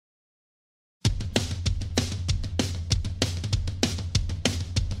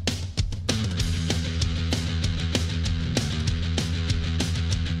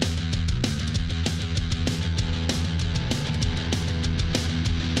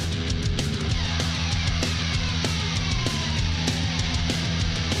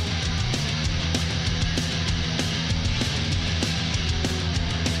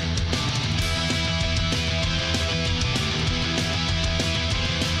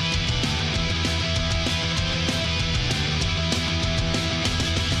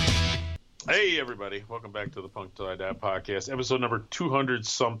Hey everybody, welcome back to the Punk Till I Die podcast, episode number 200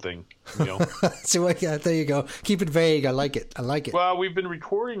 something. You know. So yeah, there you go. Keep it vague. I like it. Well, we've been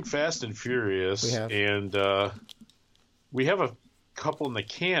recording Fast and Furious, and we have a couple in the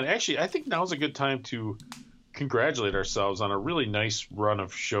can. Actually, I think now's a good time to congratulate ourselves on a really nice run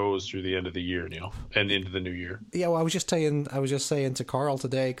of shows through the end of the year, Neil, and into the new year. Yeah, well, I was just saying to Carl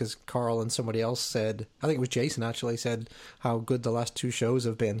today, because Carl and somebody else said, I think it was Jason actually, said how good the last two shows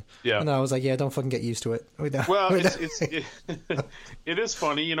have been. Yeah. And I was like, yeah, don't fucking get used to it. Well, it is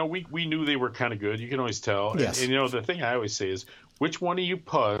funny. You know, we knew they were kind of good. You can always tell. Yes. And, you know, the thing I always say is, which one of you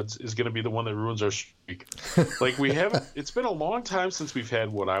puds is going to be the one that ruins our streak? Like, we haven't, it's been a long time since we've had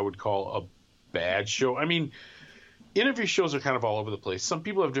what I would call a bad show. I mean, interview shows are kind of all over the place. Some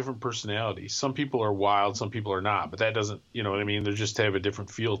people have different personalities. Some people are wild, some people are not. But that doesn't, you know what I mean? They just have a different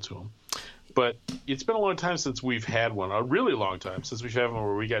feel to them. But it's been a long time since we've had one, a really long time since we've had one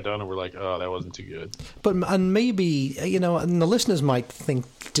where we got done and we're like, oh, that wasn't too good. But and maybe, you know, and the listeners might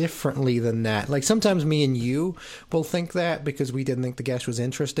think differently than that. Like sometimes me and you will think that because we didn't think the guest was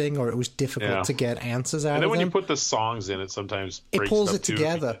interesting or it was difficult to get answers out of them. And then when you put the songs in, it sometimes it pulls it too,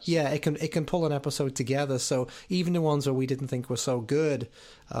 together. because... Yeah, it can pull an episode together. So even the ones that we didn't think were so good,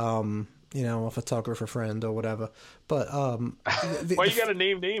 you know, a photographer friend or whatever. But why you got to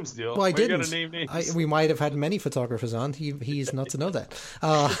name names, Neil? Well, I didn't. You got to name names? We might have had many photographers on. He's not to know that.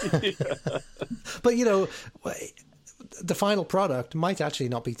 But you know, the final product might actually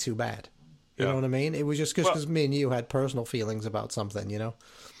not be too bad. You know what I mean? It was just because me and you had personal feelings about something. You know.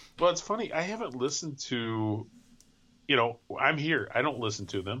 Well, it's funny. I haven't listened to. You know, I'm here. I don't listen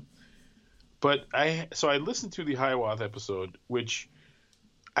to them, but I listened to the Hiawatha episode, which.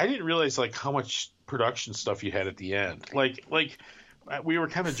 I didn't realize like how much production stuff you had at the end. Like we were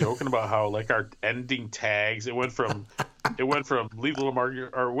kind of joking about how like our ending tags. It went from Leave Little Mark in Your,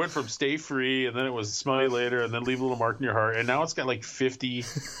 or it went from Stay Free, and then it was Smell You Later, and then Leave a Little Mark in Your Heart, and now it's got like 50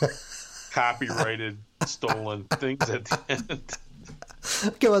 copyrighted stolen things at the end.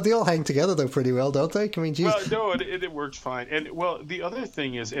 Okay, well, they all hang together though pretty well, don't they? I mean, geez. Well, no, it works fine. And well, the other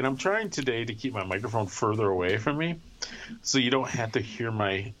thing is, and I'm trying today to keep my microphone further away from me, so you don't have to hear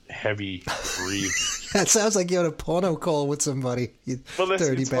my heavy breathe. That sounds like you're on a porno call with somebody. You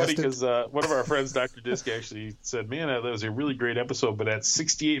dirty it's bastard. Funny because one of our friends, Dr. Disc, actually said, "Man, that was a really great episode, but at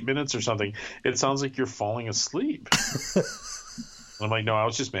 68 minutes or something, it sounds like you're falling asleep." I'm like, "No, I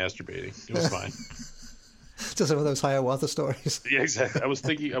was just masturbating. It was fine." Just some of those Hiawatha stories. Yeah, exactly. I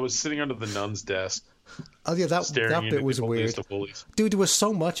was sitting under the nun's desk. Oh yeah, that bit was weird. Dude, there was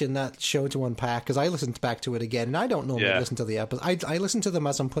so much in that show to unpack because I listened back to it again, and I don't normally listen to the episodes. I listen to them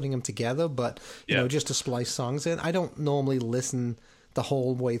as I'm putting them together, but you know, just to splice songs in. I don't normally listen the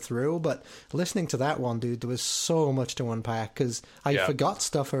whole way through, but listening to that one, dude, there was so much to unpack because I forgot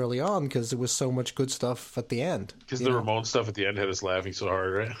stuff early on because there was so much good stuff at the end. Because the Ramon stuff at the end had us laughing so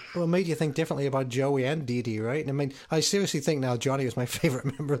hard, right? Well, it made you think differently about Joey and Dee Dee, right? I mean, I seriously think now Johnny was my favorite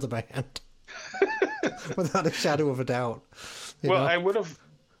member of the band. Without a shadow of a doubt. You know? I would have,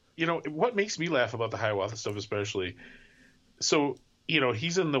 you know, what makes me laugh about the Hiawatha stuff especially, so, you know,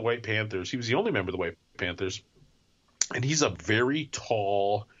 he's in the White Panthers. He was the only member of the White Panthers. And he's a very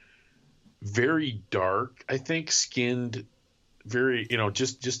tall, very dark, I think, skinned, very, you know,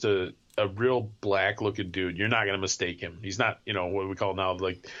 just a real black-looking dude. You're not going to mistake him. He's not, you know, what we call now,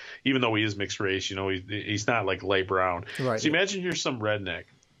 like, even though he is mixed race, you know, he's not, like, light brown. Right. So imagine you're some redneck,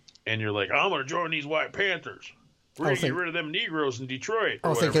 and you're like, I'm going to join these White Panthers. We're going to get rid of them Negroes in Detroit.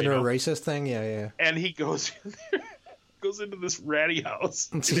 Oh, thinking they're a racist thing? Yeah. And he goes in there. Goes into this ratty house.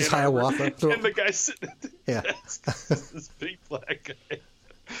 He's Hiawatha. And the guy's sitting at the desk. This big black guy.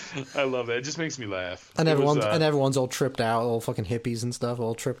 I love that. It just makes me laugh. And everyone's all tripped out, all fucking hippies and stuff,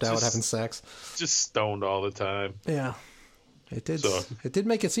 all tripped out having sex. Just stoned all the time. Yeah. It did. It did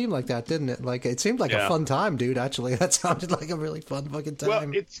make it seem like that, didn't it? Like it seemed like a fun time, dude. Actually, that sounded like a really fun fucking time.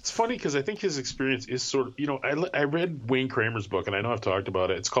 Well, it's funny because I think his experience is sort of, you know, I read Wayne Kramer's book, and I know I've talked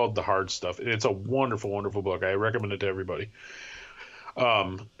about it. It's called The Hard Stuff, and it's a wonderful, wonderful book. I recommend it to everybody.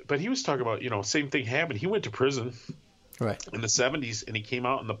 But he was talking about, you know, same thing happened. He went to prison, right, in the 70s, and he came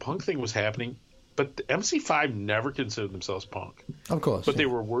out, and the punk thing was happening. But the MC5 never considered themselves punk, of course. But they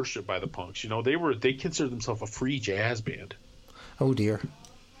were worshipped by the punks. You know, they considered themselves a free jazz band. Oh, dear.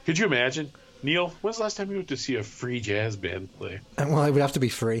 Could you imagine? Neil, when's the last time you went to see a free jazz band play? Well, it would have to be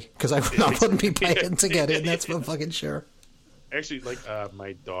free, because I wouldn't be paying to get in, that's for fucking sure. Actually, like,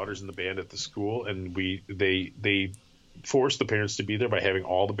 my daughter's in the band at the school, and they forced the parents to be there by having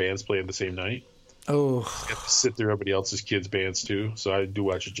all the bands play on the same night. Oh, I get to sit through everybody else's kids' bands too, so I do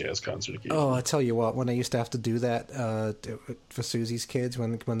watch a jazz concert occasionally. Oh, I tell you what, when I used to have to do that for Susie's kids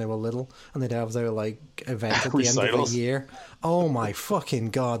when they were little, and they'd have their like event at the end of the year. Oh my fucking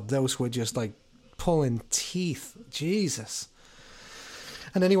god, those were just like pulling teeth. Jesus.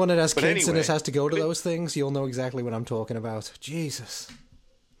 And anyone that has kids and has to go to those things, you'll know exactly what I'm talking about. Jesus.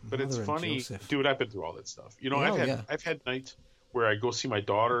 But Mother it's funny, Joseph. Dude. I've been through all that stuff. You know, I've had nights where I go see my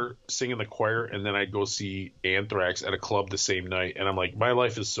daughter sing in the choir, and then I'd go see Anthrax at a club the same night, and I'm like, my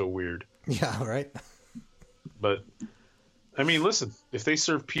life is so weird. Yeah, right. But I mean, listen, if they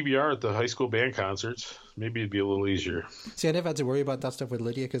serve PBR at the high school band concerts, maybe it'd be a little easier. See, I never had to worry about that stuff with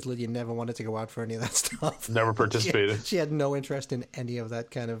Lydia because Lydia never wanted to go out for any of that stuff. Never participated. She had no interest in any of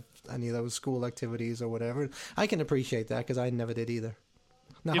that any of those school activities or whatever. I can appreciate that because I never did either.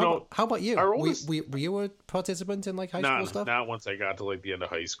 Now, how about you? Were you a participant in like high school stuff? Not once I got to like the end of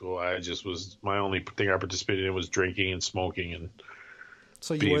high school. I just was, my only thing I participated in was drinking and smoking. And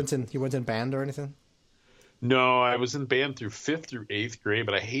so you weren't in band or anything? No, I was in band through 5th through 8th grade,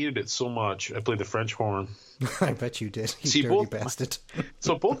 but I hated it so much. I played the French horn. I bet you did. You dirty bastard.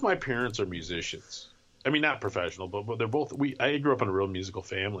 So both my parents are musicians. I mean, not professional, but they're both. I grew up in a real musical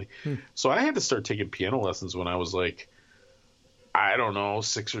family, so I had to start taking piano lessons when I was like, I don't know,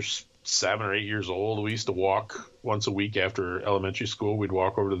 6 or 7 or 8 years old. We used to walk once a week after elementary school. We'd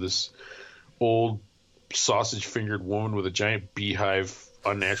walk over to this old sausage-fingered woman with a giant beehive,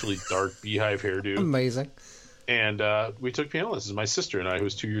 unnaturally dark beehive hairdo. Amazing. And we took piano lessons, my sister and I, who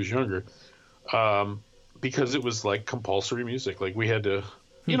was 2 years younger, because it was like compulsory music. Like we had to,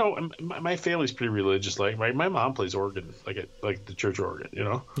 you know, my family's pretty religious. Like my mom plays organ, like the church organ, you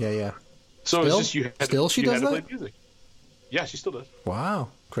know? Yeah. So it's just you had to play music. Yeah, she still does. Wow,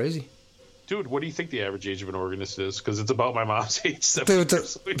 crazy. Dude, what do you think the average age of an organist is? Because it's about my mom's age. Dude,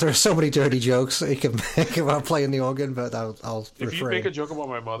 there are so many dirty jokes you can make about playing the organ, but I'll refrain. If you make a joke about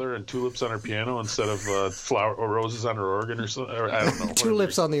my mother and tulips on her piano instead of flower or roses on her organ or something, or I don't know.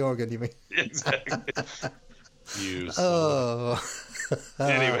 Tulips on the organ, you mean? Exactly.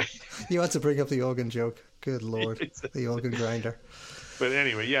 Anyway. You had to bring up the organ joke. Good Lord. Exactly. The organ grinder. But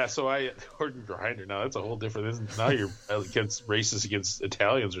anyway, yeah, so organ grinder. Now that's a whole different. Now you're against racist against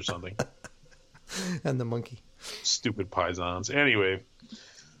Italians or something. And the monkey. Stupid paisans. Anyway,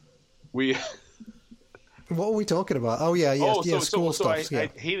 what were we talking about? Oh yeah, school stuff. I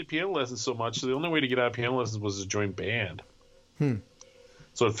hated piano lessons so much. So the only way to get out of piano lessons was to join band. So in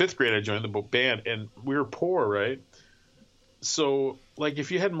 5th grade, I joined the band, and we were poor, right? So, like,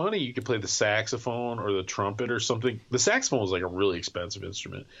 if you had money, you could play the saxophone or the trumpet or something. The saxophone was like a really expensive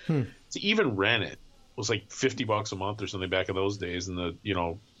instrument. To even rent it was like $50 a month or something back in those days in the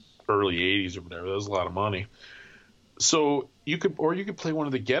early 80s or whatever. That was a lot of money. So you could play one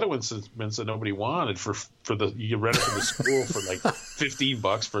of the ghetto instruments that nobody wanted you could rent it from the school for like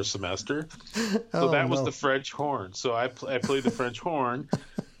 $15 for a semester. So that was the French horn. So I played the French horn,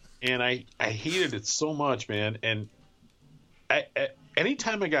 and I hated it so much, man. And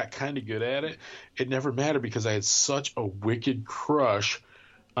anytime I got kind of good at it, it never mattered because I had such a wicked crush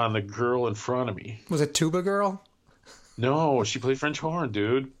on the girl in front of me. Was it Tuba Girl? No, she played French horn,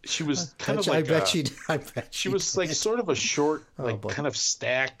 dude. She was kind of like I bet she was like sort of a short, kind of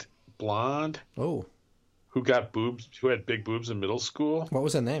stacked blonde. Oh, who got boobs? Who had big boobs in middle school? What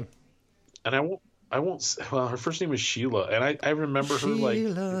was her name? And I won't. Well, her first name was Sheila, and I remember her like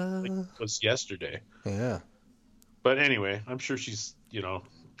it was yesterday. Yeah. But anyway, I'm sure she's,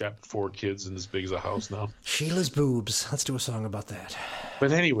 got 4 kids and as big as a house now. Sheila's boobs. Let's do a song about that.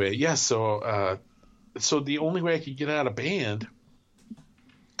 But anyway, yeah, so the only way I could get out of band,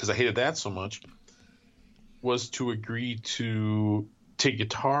 because I hated that so much, was to agree to take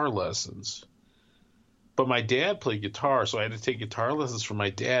guitar lessons. But my dad played guitar, so I had to take guitar lessons from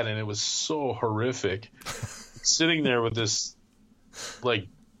my dad, and it was so horrific. Sitting there with this, like,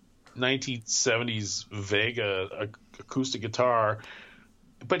 1970s Vega acoustic guitar,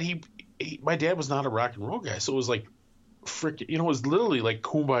 but my dad was not a rock and roll guy, so it was like freaking, it was literally like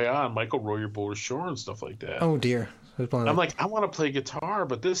Kumbaya and Michael Row Your Boat Ashore and stuff like that. Oh dear. I'm like, I want to play guitar,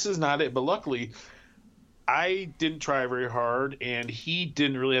 but this is not it. But luckily I didn't try very hard, and he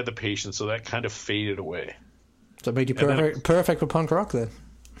didn't really have the patience, so that kind of faded away. So it made you perfect for punk rock then.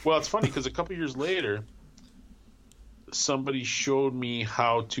 Well, it's funny because a couple years later somebody showed me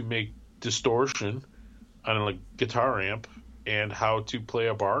how to make distortion on a guitar amp and how to play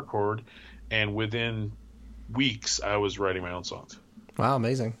a bar chord, and within weeks I was writing my own songs. Wow,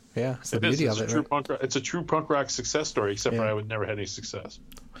 amazing. Yeah, it's the beauty of it. It's a true punk rock success story, except for I would never had any success.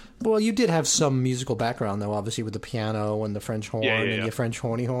 Well, you did have some musical background, though, obviously, with the piano and the French horn and your French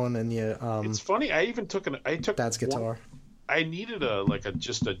horny horn and your... It's funny, I took dad's guitar. I needed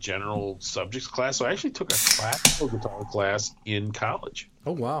just a general subjects class, so I actually took a classical guitar class in college.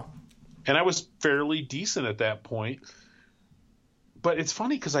 Oh, wow. And I was fairly decent at that point. But it's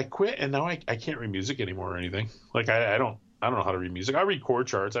funny because I quit, and now I can't read music anymore or anything. Like, I don't know how to read music. I read chord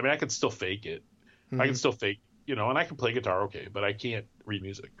charts. I mean, I can still fake it. I can still fake, and I can play guitar okay, but I can't read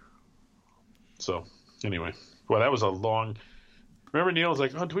music. So, anyway. Well, that was a long... Remember, Neil was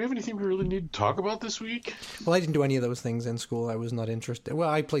like, do we have anything we really need to talk about this week? Well, I didn't do any of those things in school. I was not interested. Well,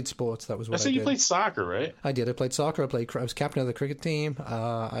 I played sports. That was what I did. You played soccer, right? I did. I played soccer. I was captain of the cricket team.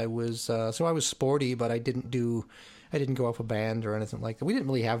 I was sporty, but I didn't go off a band or anything like that. We didn't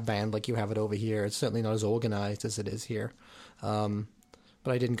really have band like you have it over here. It's certainly not as organized as it is here.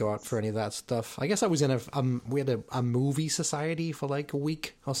 But I didn't go out for any of that stuff. I guess I was in we had a movie society for like a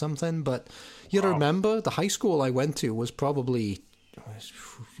week or something. But you got to remember, the high school I went to was probably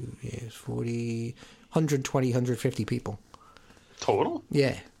 120, 150 people. Total?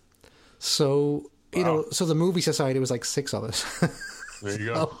 Yeah. So, so the movie society was like 6 of us. There you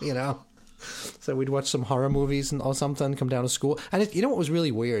go. So we'd watch some horror movies or something, come down to school. And what was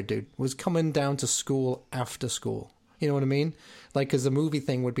really weird, dude, was coming down to school after school. You know what I mean? Like, because the movie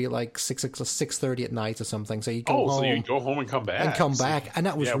thing would be like 6:30 at night or something. So you go home. So you go home and come back. And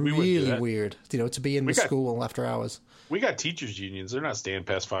that was really weird, to be in the school after hours. We got teachers' unions. They're not staying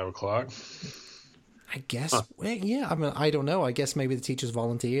past 5 o'clock. I guess. Yeah. I mean, I don't know. I guess maybe the teachers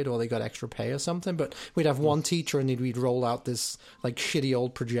volunteered or they got extra pay or something. But we'd have one teacher and we'd roll out this like shitty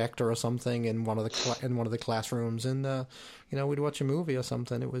old projector or something in one of the classrooms, and we'd watch a movie or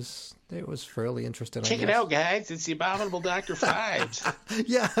something. It was fairly interesting. Check it out, guys! It's the Abominable Dr. Fives.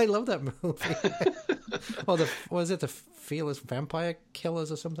 Yeah, I love that movie. Was it the Fearless Vampire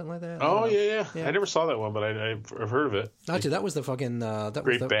Killers or something like that? Oh yeah. I never saw that one, but I've heard of it. Actually, that was the fucking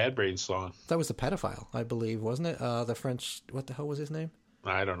Bad Brain song. That was the pedophile, I believe, wasn't it? The French. What the hell was his name?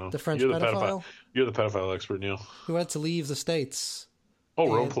 I don't know. The French pedophile. You're the pedophile expert, Neil. Who had to leave the States.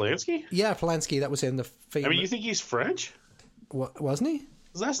 Oh, Roman Polanski? Yeah, Polanski. That was him. I mean, you think he's French? Wasn't he?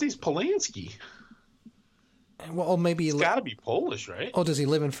 His last name's Polanski. Well, or maybe he's got to be Polish, right? Oh, does he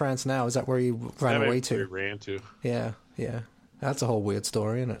live in France now? Is that where he ran away to? Where he ran to. Yeah. That's a whole weird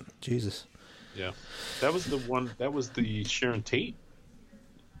story, isn't it? Jesus. Yeah, that was the one. That was the Sharon Tate.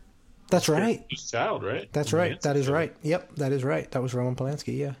 That's right. Child, right? That's right. That is right. Yep, that is right. That was Roman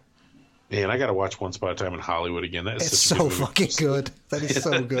Polanski. Yeah. Man, I got to watch Once Upon a Time in Hollywood again. That is it's so fucking good. That is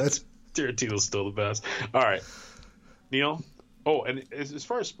so good. Tarantino's still the best. All right, Neil. Oh, and as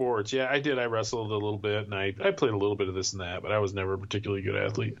far as sports, yeah, I did. I wrestled a little bit, and I played a little bit of this and that, but I was never a particularly good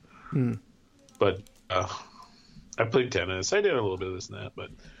athlete. But I played tennis. I did a little bit of this and that, but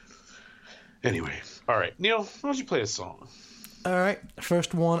anyway. All right, Neil, why don't you play a song? All right,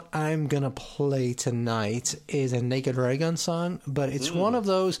 first one I'm going to play tonight is a Naked Raygun song, but it's one of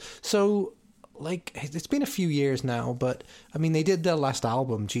those, so, like, it's been a few years now, but, I mean, they did their last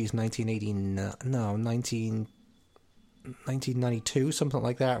album, 1992, something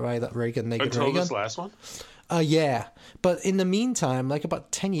like that, right? That Naked Raygun. Until this last one? Yeah, but in the meantime, like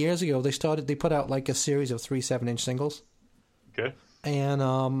about 10 years ago, they put out like a series of 3 7-inch singles. Okay. And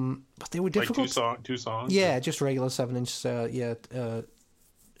but they were difficult. Like two songs. Yeah, just regular 7-inch.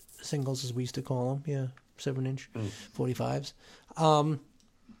 Singles as we used to call them. Yeah, 7-inch 45s.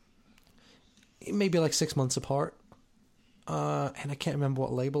 Maybe like 6 months apart. And I can't remember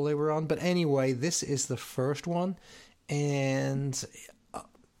what label they were on, but anyway, this is the first one, and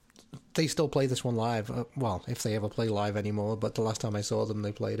they still play this one live. Well, if they ever play live anymore, but the last time I saw them,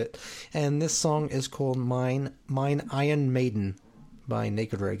 they played it. And this song is called Mine Iron Maiden by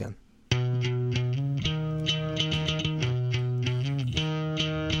Naked Raygun. Carl's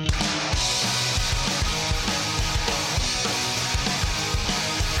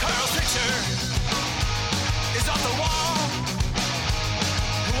picture is on the wall.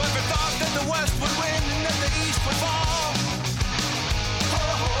 Whoever thought that the West would win and that the East would fall?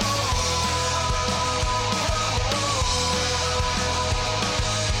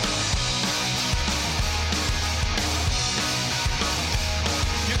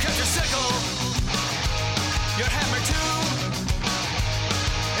 Your hammer too,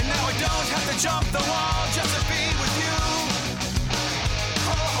 and now I don't have to jump the wall just to be with you.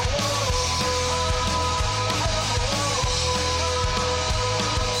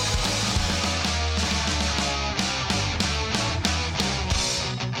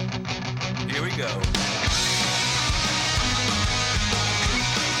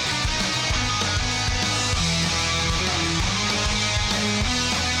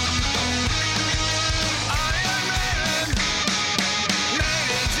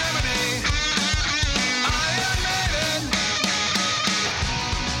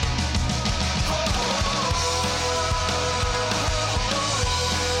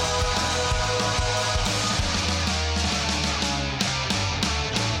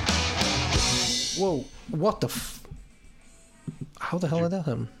 What the How the hell did that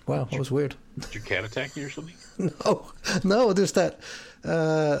happen? Wow, that was weird. Did your cat attack you or something? No, there's that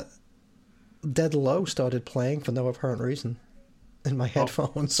Dead Low started playing for no apparent reason in my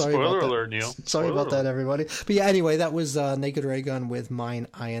headphones. Sorry spoiler about that. alert, Neil. Sorry about that, everybody. But yeah, anyway, that was Naked Raygun with Mine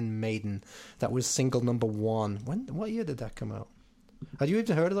Iron Maiden. That was single number 1. What year did that come out? Had you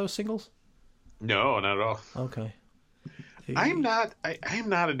even heard of those singles? No, not at all. Okay. I am not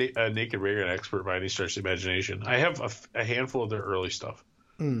a Naked Raygun expert by any stretch of the imagination. I have a handful of their early stuff.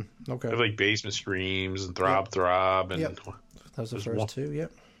 Okay. I have like Basement Screams and Throb and that was the first two.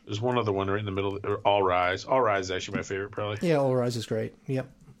 Yep. There's one other one right in the middle. All Rise. All Rise is actually my favorite, probably. Yeah, All Rise is great. Yep.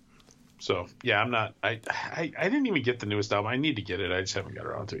 So yeah, I'm not. I didn't even get the newest album. I need to get it. I just haven't got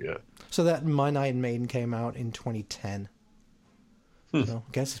around to it yet. So that Mine Iron Maiden came out in 2010. So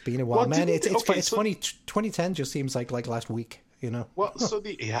I guess it's been a while, man. It's funny. 2010 just seems like last week, you know. Well, so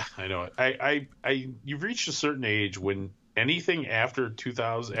I know it. You've reached a certain age when anything after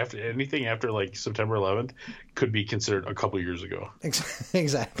 2000, anything after like September 11th, could be considered a couple years ago.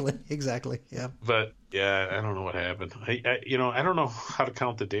 Exactly. Yeah. But yeah, I don't know what happened. I don't know how to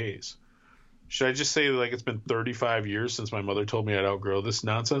count the days. Should I just say like it's been 35 years since my mother told me I'd outgrow this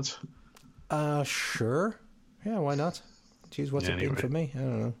nonsense? Sure. Yeah, why not? Geez, what's it been for me? I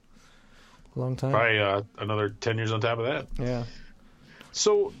don't know. A long time. Probably another 10 years on top of that. Yeah.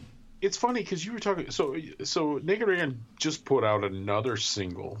 So it's funny because you were talking. So Naked Raygun just put out another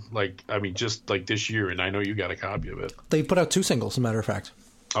single. Just like this year, and I know you got a copy of it. They put out 2 singles, as a matter of fact.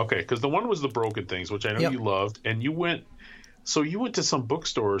 Okay, because the one was The Broken Things, which I know you loved, and you went to some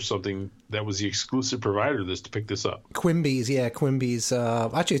bookstore or something that was the exclusive provider of this to pick this up. Quimby's.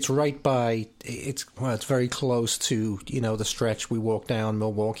 Actually, it's right by. It's very close to the stretch we walk down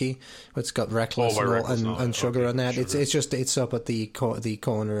Milwaukee. It's got Reckless and Sugar on that. Sugar. It's up at the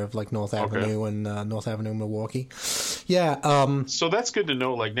corner of like North Avenue and North Avenue, Milwaukee. Yeah. So that's good to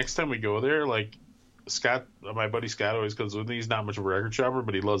know. Like next time we go there, like. Scott, my buddy Scott always comes with me. He's not much of a record shopper,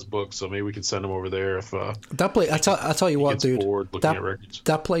 but he loves books, so maybe we can send him over there if that place. I tell you what, dude,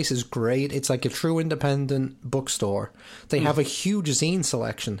 that place is great. It's like a true independent bookstore. They have a huge zine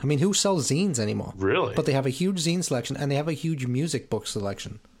selection. I mean, who sells zines anymore? Really? But they have a huge zine selection, and they have a huge music book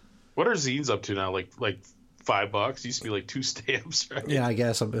selection. What are zines up to now? Like $5? It used to be like 2 stamps, right? Yeah, I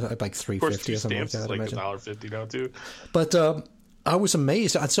guess I'm like $3.50 or something like that. Like $1.50 now too. But I was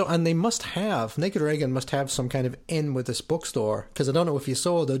amazed. And they must have, Naked Raygun must have some kind of in with this bookstore, because I don't know if you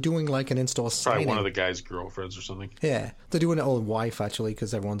saw, they're doing like an in-store signing. Probably one of the guy's girlfriends or something. Yeah. They're doing it, wife actually,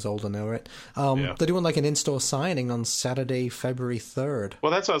 because everyone's older now, right? They're doing like an in-store signing on Saturday, February 3rd.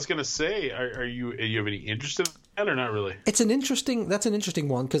 Well, that's what I was going to say. Are you have any interest in that or not really? That's an interesting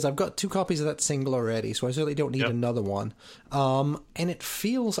one, because I've got 2 copies of that single already, so I certainly don't need another one. And it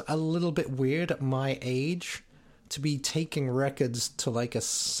feels a little bit weird at my age to be taking records to like a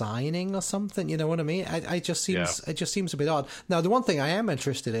signing or something, you know what I mean? It just seems a bit odd. Now, the one thing I am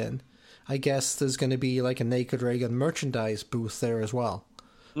interested in, I guess there's going to be like a Naked Raygun merchandise booth there as well.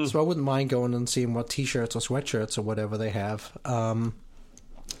 So I wouldn't mind going and seeing what T-shirts or sweatshirts or whatever they have.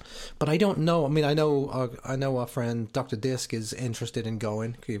 But I don't know. I mean, I know our friend Dr. Disc is interested in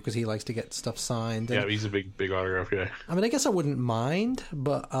going because he likes to get stuff signed. Yeah, he's a big autograph guy. I mean, I guess I wouldn't mind,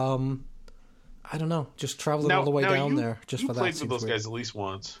 but I don't know. Just traveling all the way down there just for that. You played with those guys at least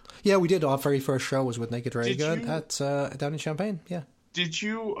once. Yeah, we did. Our very first show was with Naked Raygun down in Champaign. Yeah. Did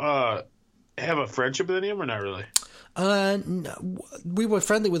you have a friendship with any of them or not really? No, we were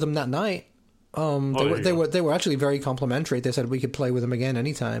friendly with them that night. They were actually very complimentary. They said we could play with them again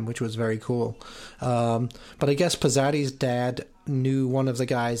anytime, which was very cool. But I guess Pizzatti's dad knew one of the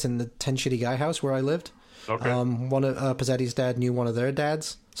guys in the 10 Shitty Guy house where I lived. Okay. One of Pizzatti's dad knew one of their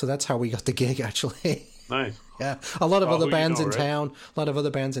dads, so that's how we got the gig. Actually, nice. Yeah, a lot of other bands in town. A lot of other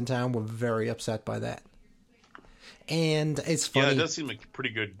bands in town were very upset by that. And it's funny. Yeah, it does seem like a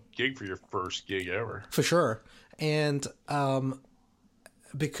pretty good gig for your first gig ever. For sure. And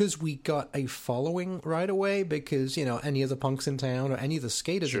because we got a following right away, because, any of the punks in town or any of the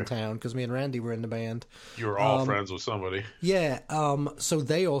skaters in town, because me and Randy were in the band. You were all friends with somebody. Yeah. So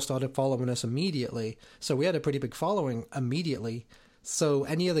they all started following us immediately. So we had a pretty big following immediately. So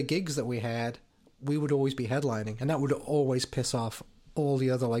any of the gigs that we had, we would always be headlining. And that would always piss off all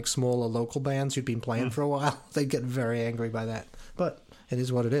the other, smaller local bands who'd been playing for a while. They'd get very angry by that. But it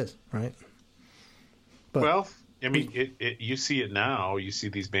is what it is, right? But, well, I mean, you see it now. You see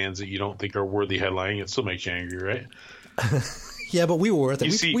these bands that you don't think are worthy headlining. It still makes you angry, right? Yeah, but we were worth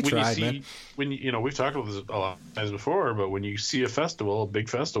it. We tried, man. We've talked about this a lot of times before, but when you see a big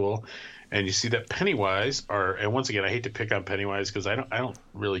festival, and you see that Pennywise and once again, I hate to pick on Pennywise because I don't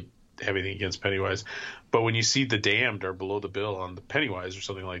really have anything against Pennywise, but when you see The Damned or Below the Bill on the Pennywise or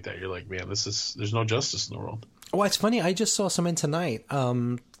something like that, you're like, man, there's no justice in the world. Well, it's funny. I just saw something tonight.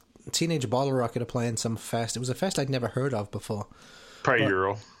 Teenage Bottle Rocket are playing some fest. It was a fest I'd never heard of before. Probably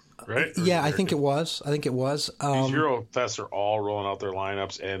Euro, right? Yeah, I think it was. These Euro fests are all rolling out their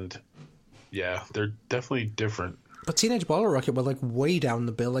lineups, and yeah, they're definitely different. But Teenage Bottle Rocket were like way down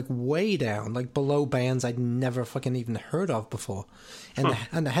the bill, like way down, like below bands I'd never fucking even heard of before.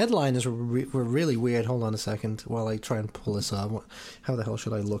 And the headliners were really weird. Hold on a second while I try and pull this up. How the hell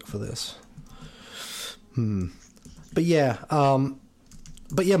should I look for this? But yeah,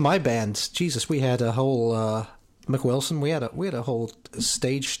 my band, Jesus, we had a whole McWilson. We had a whole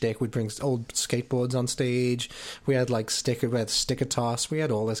stage shtick. We'd bring old skateboards on stage. We had sticker toss. We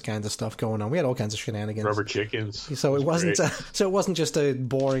had all this kind of stuff going on. We had all kinds of shenanigans. Rubber chickens. So it wasn't just a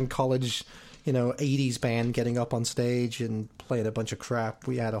boring college, 80s band getting up on stage and playing a bunch of crap.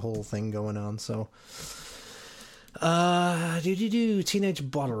 We had a whole thing going on. So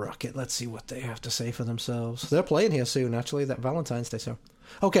Teenage Bottle Rocket. Let's see what they have to say for themselves. They're playing here soon, actually, that Valentine's Day. So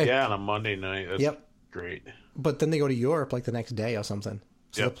okay. Yeah, on a Monday night. That's great. But then they go to Europe like the next day or something.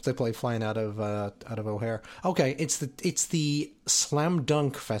 So they play flying out of O'Hare. Okay, it's the Slam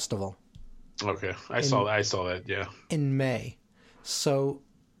Dunk Festival. Okay, I saw that. Yeah, in May. So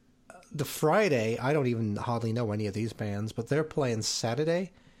the Friday, I don't even hardly know any of these bands, but they're playing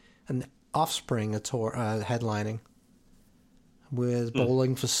Saturday, and Offspring headlining with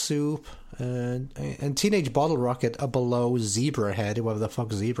Bowling for Soup and Teenage Bottle Rocket are below Zebrahead, whoever the fuck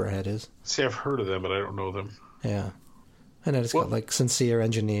Zebrahead is. See, I've heard of them, but I don't know them. Yeah, and then it's got like Sincere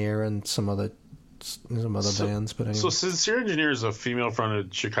Engineer and some other bands. But anyway. So Sincere Engineer is a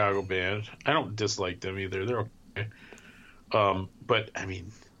female-fronted Chicago band. I don't dislike them either. They're okay. But I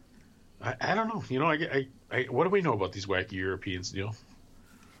mean, I don't know. I what do we know about these wacky Europeans, Neil?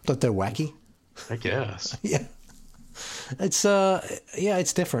 That they're wacky? I guess. Yeah.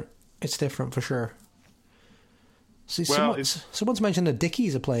 It's different. It's different for sure. See, someone's mentioned the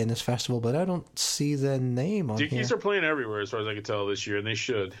Dickies are playing this festival, but I don't see their name on Dickies here. are playing everywhere, as far as I can tell, this year, and they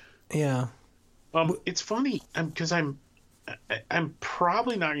should. Yeah. It's funny because I'm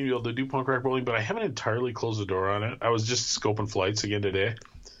probably not going to be able to do punk rock bowling, but I haven't entirely closed the door on it. I was just scoping flights again today,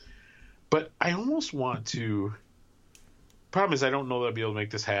 but I almost want to. Problem is, I don't know that I'll be able to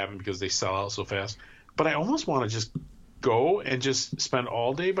make this happen because they sell out so fast. But I almost want to just go and just spend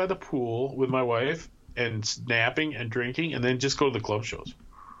all day by the pool with my wife and napping and drinking, and then just go to the club shows.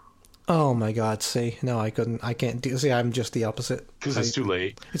 Oh my God! See, no, I couldn't. I can't do. See, I'm just the opposite. Because it's too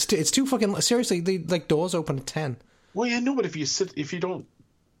late. It's too fucking. Seriously, the doors open at 10. Well, yeah, no, but if you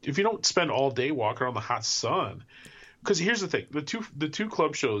don't spend all day walking around the hot sun. Because here's the thing: the two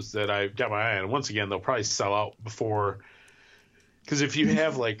club shows that I've got my eye on. Once again, they'll probably sell out before. Because if you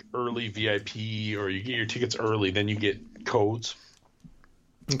have like early VIP or you get your tickets early, then you get codes.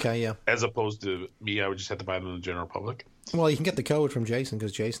 Okay, yeah. As opposed to me, I would just have to buy them in the general public. Well, you can get the code from Jason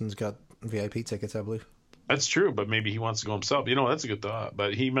because Jason's got VIP tickets, I believe. That's true, but maybe he wants to go himself. That's a good thought,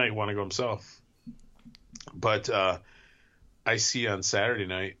 but he might want to go himself. But I see on Saturday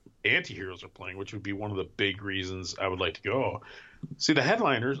night, Anti-Heroes are playing, which would be one of the big reasons I would like to go. See, the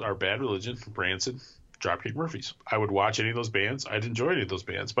headliners are Bad Religion, Rancid, Dropkick Murphys. I would watch any of those bands. I'd enjoy any of those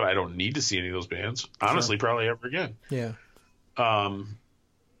bands, but I don't need to see any of those bands. Honestly, probably ever again. Yeah.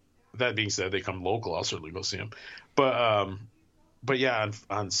 That being said, they come local. I'll certainly go see them. But yeah,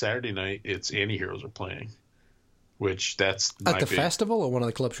 on Saturday night, it's Anti-Heroes are playing, which that's at the festival or one of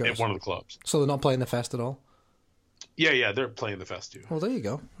the club shows. At one of the clubs. So they're not playing the fest at all. Yeah, they're playing the fest too. Well, there you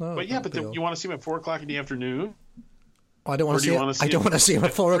go. Oh, but yeah, you want to see them at 4:00 in the afternoon? I don't want to see him. I don't want to see him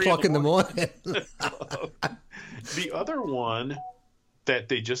at 4:00 in the morning. The other one that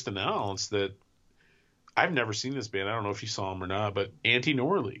they just announced that I've never seen this band. I don't know if you saw them or not, but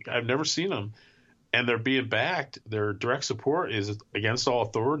Anti-Nor League. I've never seen them, and they're being backed. Their direct support is Against All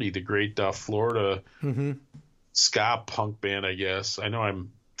Authority, the great Florida ska punk band. I guess I know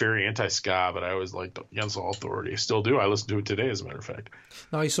I'm very anti-ska, but I always liked Against All Authority. I still do. I listen to it today, as a matter of fact.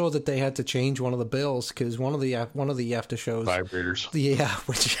 Now, I saw that they had to change one of the bills because one of the after shows vibrators. Yeah,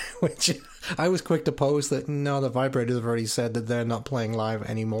 which I was quick to post that no, the vibrators have already said that they're not playing live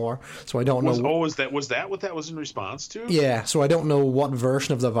anymore. So I don't know. Was that what that was in response to? Yeah, so I don't know what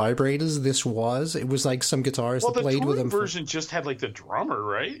version of the vibrators this was. It was like some guitarist that played with them. The version just had like the drummer,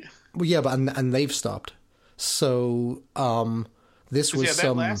 right? Well, yeah, but and they've stopped. So this was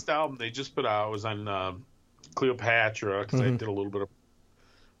that last album they just put out was on Cleopatra because I did a little bit of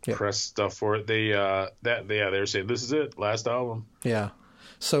press stuff for it. They were saying this is it, last album. Yeah,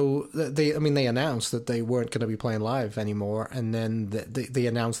 So they announced that they weren't going to be playing live anymore, and then they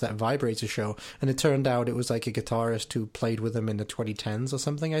announced that Vibrator show, and it turned out it was like a guitarist who played with them in the 2010s or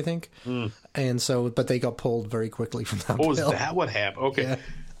something, I think. And so, but they got pulled very quickly from that. Oh, is that what happened? Okay. Yeah.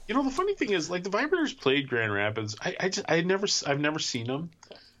 You know, the funny thing is, like, the Vibrators played Grand Rapids. I've never seen them.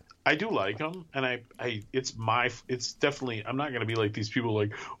 I do like them, and it's definitely, I'm not going to be like these people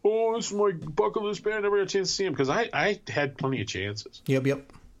like, oh, this is my bucket list band, I never got a chance to see them, because I had plenty of chances.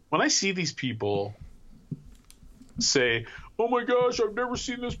 Yep. When I see these people say, oh my gosh, I've never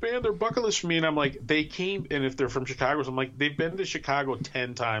seen this band, they're bucket list for me, and I'm like, they came, and if they're from Chicago, I'm like, they've been to Chicago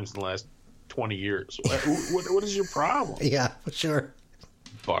 10 times in the last 20 years. What is your problem? Yeah, for sure.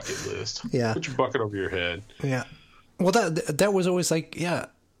 Bucket list. Yeah. Put your bucket over your head. Yeah. Well, that was always like, yeah.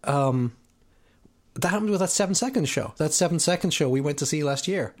 That happened with that 7 Seconds show. That 7 Seconds show we went to see last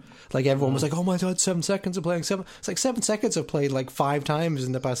year. Like, everyone was like, oh my God, 7 Seconds are playing 7. It's like 7 Seconds have played like 5 times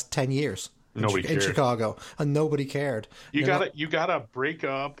in the past 10 years. In Chicago, and nobody cared. You gotta break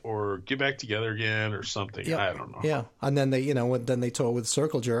up or get back together again or something. Yep. I don't know. Yeah, and then they tour with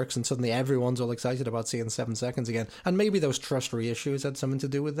Circle Jerks, and suddenly everyone's all excited about seeing 7 Seconds again. And maybe those trust reissues had something to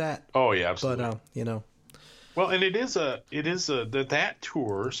do with that. Oh yeah, absolutely. But well, and it is that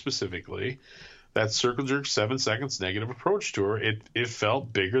tour specifically, that Circle Jerk 7 Seconds Negative Approach tour. It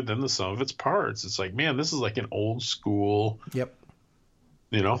felt bigger than the sum of its parts. It's like, man, this is like an old school. Yep.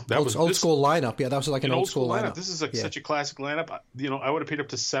 You know, that was old school lineup. Yeah, that was like an old school lineup. This is such a classic lineup. You know, I would have paid up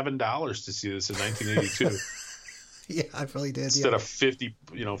to $7 to see this in 1982. Yeah, I really did. Instead of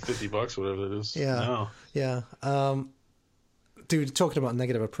 $50, whatever it is. Yeah, no. Yeah. Dude, talking about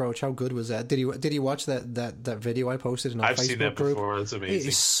Negative Approach, how good was that? Did you watch that video I posted in our Facebook group? I've seen that before. It's amazing. It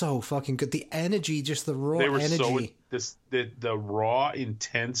is so fucking good. The energy, just the raw energy. The raw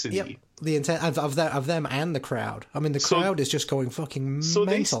intensity. Yep. The intent of them and the crowd. I mean, the crowd is just going fucking mental. So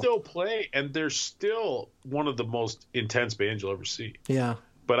they still play, and they're still one of the most intense bands you'll ever see. Yeah.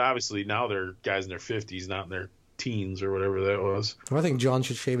 But obviously now they're guys in their 50s, not in their teens or whatever that was. Well, I think John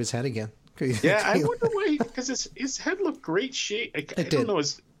should shave his head again. Yeah, I wonder why, because his head looked great shape. I don't know.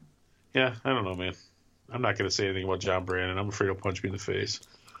 I don't know, man. I'm not going to say anything about John Brandon. I'm afraid he'll punch me in the face.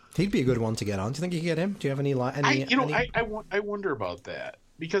 He'd be a good one to get on. Do you think you could get him? Do you have any? I wonder about that,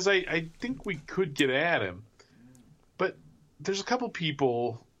 because I think we could get at him, but there's a couple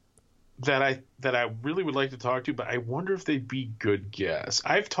people that I really would like to talk to, but I wonder if they'd be good guests.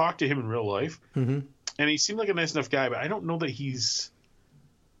 I've talked to him in real life, and he seemed like a nice enough guy, but I don't know that he's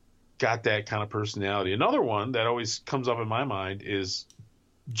got that kind of personality. Another one that always comes up in my mind is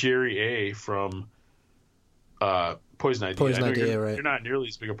Jerry A from Poison Idea. Poison Idea, right? You're not nearly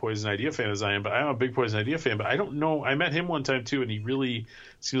as big a Poison Idea fan as I am, but I'm a big Poison Idea fan. But I don't know. I met him one time too, and he really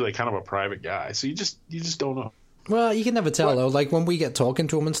seems like kind of a private guy. So you just don't know. Well, you can never tell though. Like when we get talking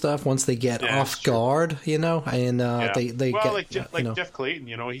to him and stuff, once they get off guard, and they get like Jeff Clayton.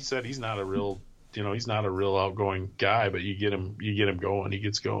 He said he's not a real. He's not a real outgoing guy, but you get him going, he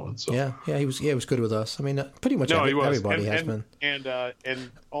gets going. So yeah, he was good with us. I mean, pretty much everybody has been.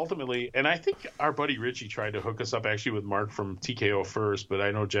 And ultimately, and I think our buddy Richie tried to hook us up actually with Mark from TKO first, but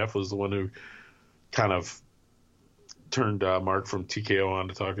I know Jeff was the one who kind of turned Mark from TKO on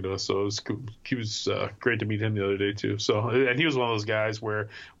to talking to us. So he was great to meet him the other day too. So, and he was one of those guys where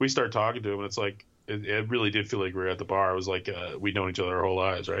we start talking to him, and it's like it really did feel like we were at the bar. It was like we'd known each other our whole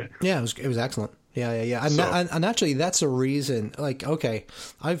lives, right? Yeah, it was excellent. Yeah. And actually, that's a reason. Like, okay,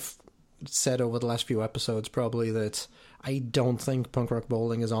 I've said over the last few episodes probably that I don't think Punk Rock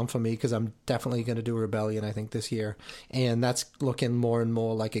Bowling is on for me, because I'm definitely going to do Rebellion, I think, this year. And that's looking more and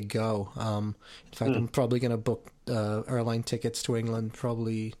more like a go. In fact, I'm probably going to book airline tickets to England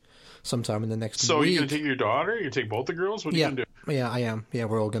probably sometime in the next week. So you're going to take your daughter? You're going to take both the girls? What are you going to do? Yeah, I am. Yeah,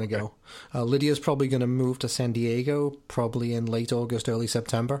 we're all going to go. Lydia's probably going to move to San Diego probably in late August, early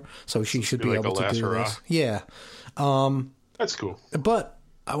September. So she should be able to do this. Yeah. That's cool. But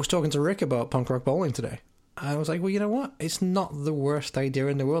I was talking to Rick about Punk Rock Bowling today. I was like, well, you know what? It's not the worst idea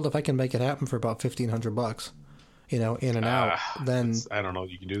in the world if I can make it happen for about $1,500, in and out. Then I don't know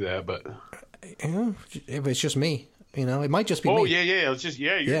if you can do that, but if it's just me. It might just be me. Oh, yeah. It's just,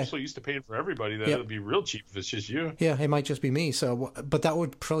 you're so used to paying for everybody that it'll be real cheap if it's just you. Yeah, it might just be me. So, but that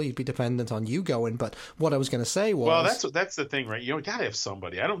would probably be dependent on you going. But what I was going to say was... Well, that's the thing, right? You got to have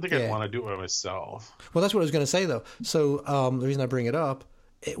somebody. I don't think I'd want to do it by myself. Well, that's what I was going to say, though. So, the reason I bring it up,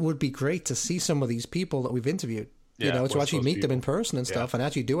 it would be great to see some of these people that we've interviewed. To actually meet them in person and stuff, and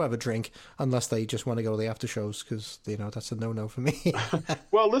actually do have a drink, unless they just want to go to the after shows, because that's a no for me.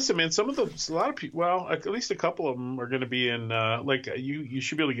 Well, listen, man, a lot of people, well, at least a couple of them are going to be in. You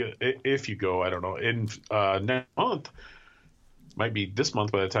should be able to get, if you go, I don't know, in next month. might be this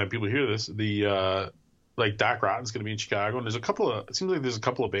month by the time people hear this. The like Doc Rotten's going to be in Chicago, and it seems like there's a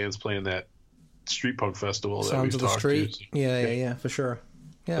couple of bands playing that street punk festival. Sounds of the Street. So, yeah, for sure.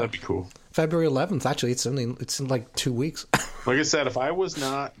 Yeah, that'd be cool. February 11th. Actually, it's in like 2 weeks. Like I said, if I was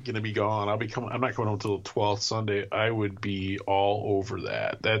not going to be gone, I'm not coming home until the 12th Sunday. I would be all over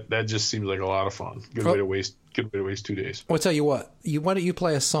that. That just seems like a lot of fun. Good way to waste 2 days. Well, I'll tell you what. Why don't you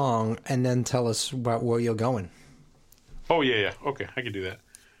play a song and then tell us about where you're going? Oh yeah. Okay, I can do that.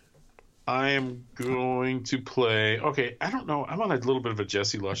 I am going to play. Okay, I don't know. I'm on a little bit of a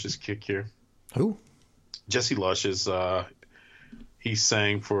Jesse Luscious kick here. Who? Jesse Luscious. He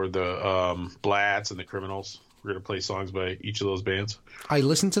sang for the Blatz and the Criminals. We're going to play songs by each of those bands. I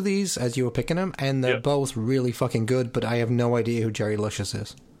listened to these as you were picking them, and they're both really fucking good, but I have no idea who Jerry Luscious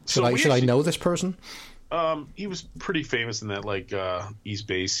is. Should I know this person? He was pretty famous in that like East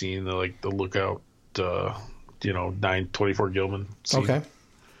Bay scene, the Lookout, 924 Gilman scene. Okay.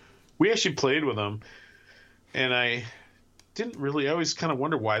 We actually played with him, and I always kind of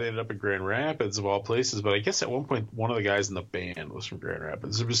wondered why they ended up in Grand Rapids of all places, but I guess at one point one of the guys in the band was from Grand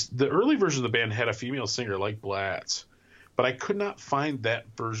Rapids. It was the early version of the band had a female singer like Blatz, but I could not find that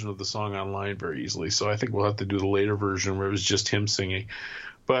version of the song online very easily, so I think we'll have to do the later version where it was just him singing.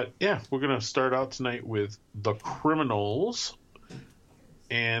 But yeah, we're going to start out tonight with The Criminals,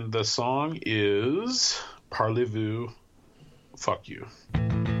 and the song is Parlez-vous, Fuck You.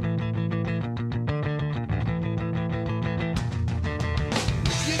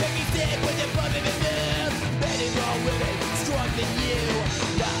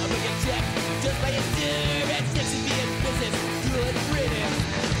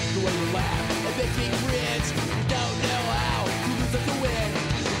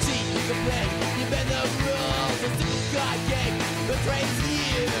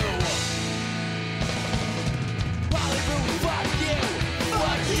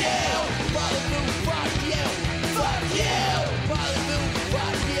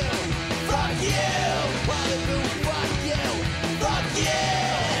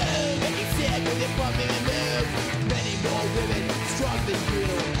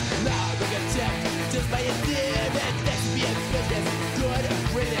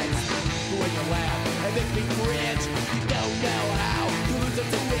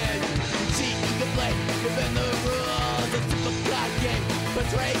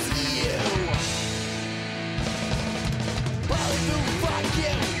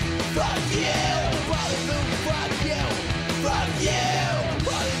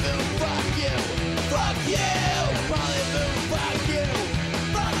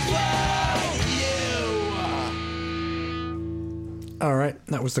 All right,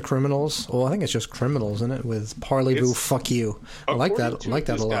 that was The Criminals. Well, I think it's just Criminals, isn't it? With Parlez-vous, Fuck You. I like that. I like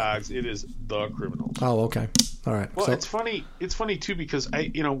that a lot. Dogs, it is The Criminals. Oh, okay. All right. Well, it's funny. It's funny too because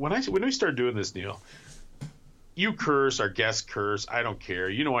when we started doing this, Neil, you curse, our guests curse. I don't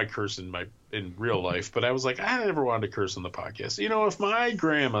care. I curse in real life, but I was like, I never wanted to curse on the podcast. If my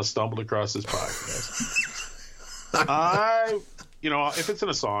grandma stumbled across this podcast, if it's in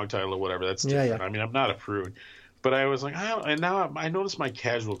a song title or whatever, that's different. Yeah. I mean, I'm not a prude. But I was like, and now I notice my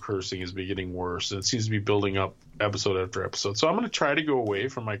casual cursing is getting worse, and it seems to be building up episode after episode. So I'm going to try to go away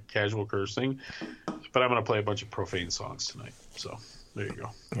from my casual cursing, but I'm going to play a bunch of profane songs tonight. So there you go.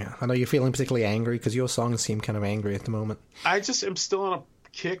 Yeah, I know you're feeling particularly angry because your songs seem kind of angry at the moment. I just am still on a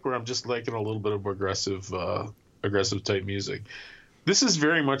kick where I'm just liking a little bit of aggressive type music. This is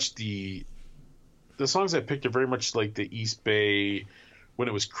very much the songs I picked are very much like the East Bay when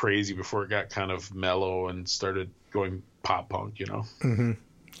it was crazy before it got kind of mellow and started going pop punk, Mm-hmm.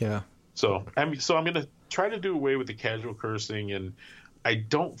 Yeah. So I'm going to try to do away with the casual cursing, and I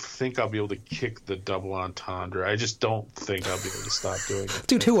don't think I'll be able to kick the double entendre. I just don't think I'll be able to stop doing it.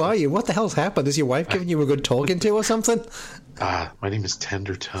 Dude, who are you? What the hell's happened? Is your wife giving you a good talking to or something? My name is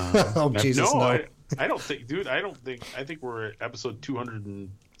Tender Tongue. Oh, Jesus, no. I don't think, dude. I think we're at episode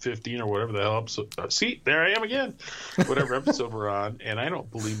 215 or whatever the hell episode. See, there I am again. Whatever episode we're on, and I don't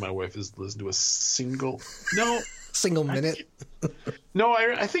believe my wife has listened to a single minute. No,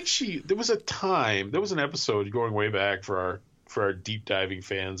 I think there was an episode going way back for our deep diving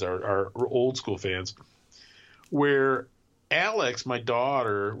fans, our old school fans, where Alex, my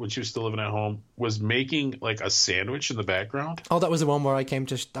daughter, when she was still living at home, was making like a sandwich in the background. Oh, that was the one where I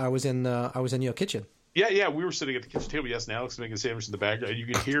was in your kitchen. Yeah, we were sitting at the kitchen table. Yes, and Alex was making a sandwich in the background, and you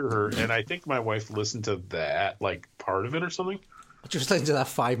could hear her. And I think my wife listened to that, like part of it or something. Just listened to that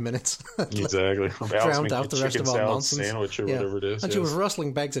 5 minutes. Exactly. Drowned out the rest of our nonsense. Sandwich or whatever it is. And she was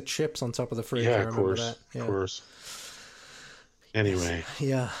rustling bags of chips on top of the fridge. Yeah, of course. Anyway.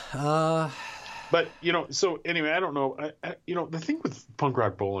 Yeah. But, so anyway, I don't know. The thing with punk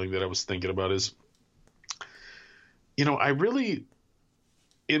rock bowling that I was thinking about is, I really,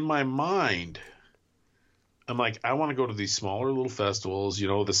 in my mind, I'm like, I want to go to these smaller little festivals,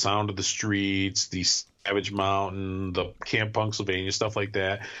 the Sound of the Streets, the Savage Mountain, the Camp Punksylvania, stuff like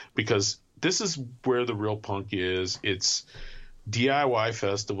that, because this is where the real punk is. It's DIY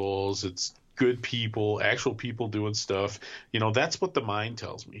festivals. It's good people, actual people doing stuff. That's what the mind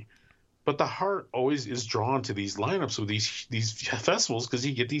tells me. But the heart always is drawn to these lineups with these festivals because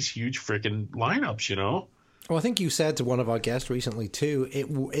you get these huge freaking lineups, Well, I think you said to one of our guests recently, too,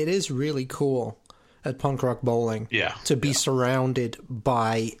 it is really cool at Punk Rock Bowling to be surrounded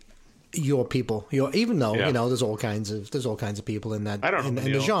by your people. Even though, there's all kinds of people in that in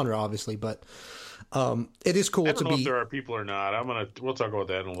the genre, obviously, but it is cool to be. I don't know if there are people or not. We'll talk about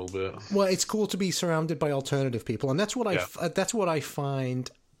that in a little bit. Well, it's cool to be surrounded by alternative people, and that's what I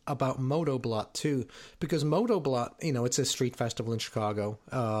find about Motoblot too, because Motoblot, it's a street festival in Chicago.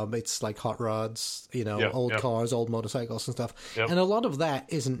 It's like hot rods, old cars, old motorcycles and stuff. And a lot of that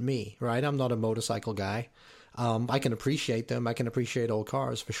isn't me, right? I'm not a motorcycle guy. I can appreciate them. I can appreciate old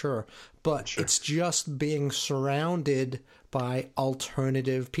cars for sure. But it's just being surrounded by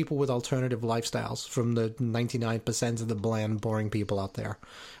alternative people with alternative lifestyles from the 99% of the bland, boring people out there.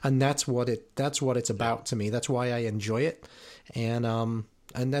 And that's what it's about to me. That's why I enjoy it.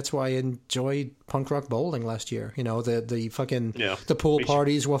 And that's why I enjoyed Punk Rock Bowling last year. The pool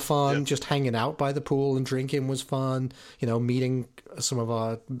parties were fun. Yeah. Just hanging out by the pool and drinking was fun. Meeting some of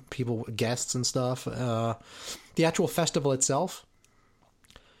our guests and stuff. The actual festival itself,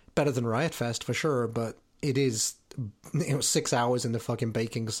 better than Riot Fest for sure, but it is 6 hours in the fucking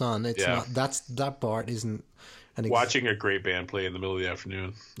baking sun. It's not. That part isn't. Watching a great band play in the middle of the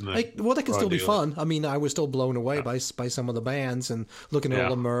afternoon. That can still be fun. I mean, I was still blown away by some of the bands and looking at all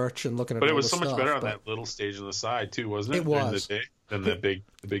the merch and looking at all the stuff. But it was so much better on that little stage on the side, too, wasn't it? It was. Than the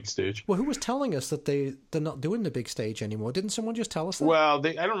big stage. Well, who was telling us that they're not doing the big stage anymore? Didn't someone just tell us that? Well,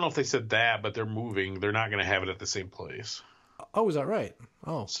 I don't know if they said that, but they're moving. They're not going to have it at the same place. Oh, is that right?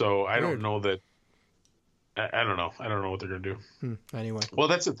 Oh. So I don't know that. I don't know. I don't know what they're going to do. Anyway. Well,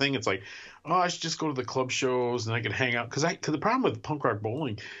 that's the thing. It's like, I should just go to the club shows and I can hang out. Because the problem with Punk Rock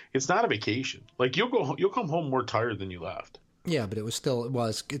Bowling, it's not a vacation. Like, you'll come home more tired than you left. Yeah, but it's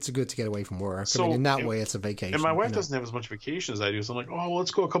good to get away from work. So, in that way, it's a vacation. And my wife doesn't have as much vacation as I do. So I'm like, well,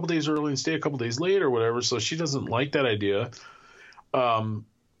 let's go a couple days early and stay a couple days late or whatever. So she doesn't like that idea. And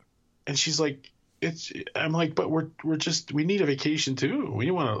she's like, I'm like, but we need a vacation too. We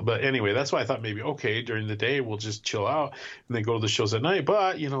want to, but anyway, that's why I thought maybe, okay, during the day we'll just chill out and then go to the shows at night.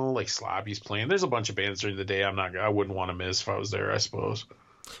 But like Sloppy's playing. There's a bunch of bands during the day I wouldn't want to miss if I was there, I suppose.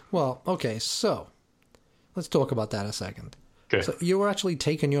 Well, okay, so let's talk about that a second. Okay. So you were actually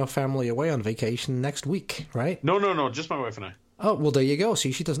taking your family away on vacation next week, right? No, just my wife and I. Oh, well, there you go.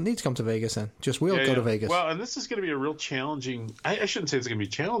 See, she doesn't need to come to Vegas then. Just we'll go to Vegas. Well, and this is going to be a real challenging... I shouldn't say it's going to be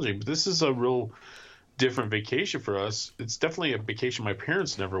challenging, but this is a real different vacation for us. It's definitely a vacation my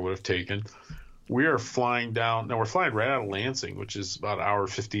parents never would have taken. We are flying down... Now, we're flying right out of Lansing, which is about an hour,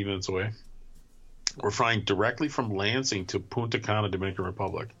 15 minutes away. We're flying directly from Lansing to Punta Cana, Dominican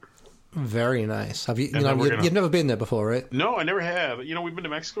Republic. Very nice. Have you? You've never been there before, right? No, I never have. We've been to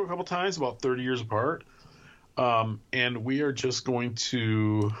Mexico a couple times, about 30 years apart. And we are just going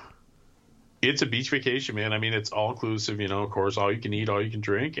to. It's a beach vacation, man. I mean, it's all inclusive. Of course, all you can eat, all you can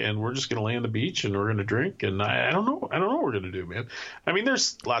drink, and we're just going to lay on the beach and we're going to drink. And I don't know what we're going to do, man. I mean,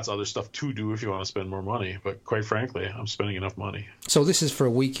 there's lots of other stuff to do if you want to spend more money, but quite frankly, I'm spending enough money. So this is for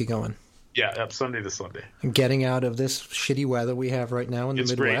a week you're going. Yeah, up Sunday to Sunday. And getting out of this shitty weather we have right now in the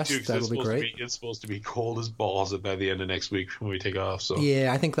Midwest, that'll be great. It's supposed to be cold as balls by the end of next week when we take off. So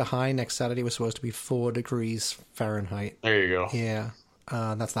yeah, I think the high next Saturday was supposed to be 4 degrees Fahrenheit. There you go. Yeah,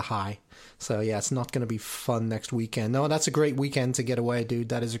 that's the high. So yeah, it's not going to be fun next weekend. No, that's a great weekend to get away, dude.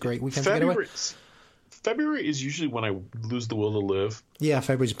 That is a great weekend to get away. February is usually when I lose the will to live. Yeah,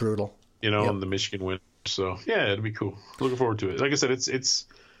 February's brutal. In the Michigan winter. So yeah, it'll be cool. Looking forward to it. Like I said, it's.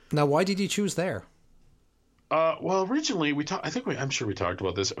 Now, why did you choose there? Well, originally I'm sure we talked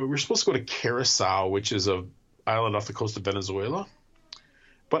about this. We were supposed to go to Curacao, which is an island off the coast of Venezuela,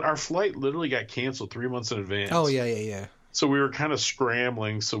 but our flight literally got canceled 3 months in advance. Oh yeah. So we were kind of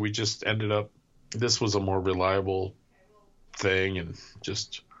scrambling. So we just ended up. This was a more reliable thing, and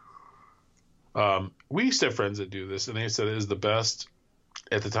just we used to have friends that do this, and they said it is the best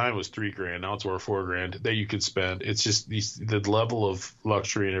at the time it was $3,000. Now it's over $4,000 that you could spend. It's just the level of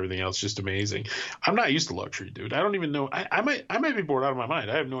luxury and everything else, just amazing. I'm not used to luxury, dude. I don't even know. I might be bored out of my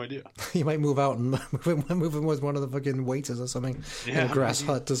mind. I have no idea. You might move out and move in with one of the fucking waiters or something in a grass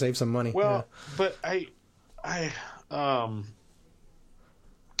hut to save some money. Well, but I'm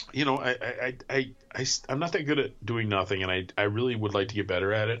not that good at doing nothing, and I really would like to get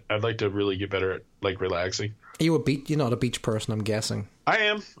better at it. I'd like to really get better at like relaxing. You're not a beach person, I'm guessing. I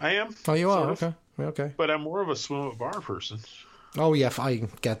am. Oh, you are? Okay. But I'm more of a swim at bar person. Oh yeah, I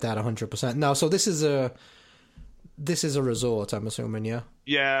get that 100%. No, so this is a resort, I'm assuming, yeah.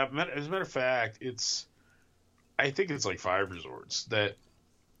 Yeah, as a matter of fact, I think it's like 5 resorts that,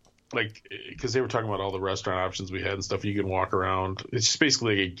 like, because they were talking about all the restaurant options we had and stuff. You can walk around. It's just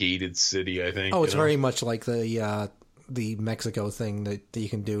basically like a gated city, I think. Oh, it's very much like the Mexico thing that you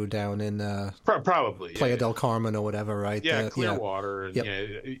can do down in probably Playa del Carmen or whatever, right? Yeah, clear water, and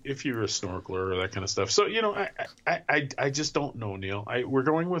if you're a snorkeler or that kind of stuff. So I just don't know, Neil. We're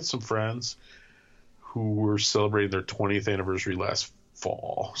going with some friends who were celebrating their 20th anniversary last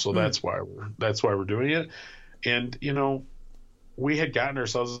fall, so that's why we're doing it. And we had gotten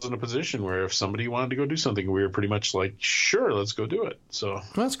ourselves in a position where if somebody wanted to go do something, we were pretty much like, sure, let's go do it. So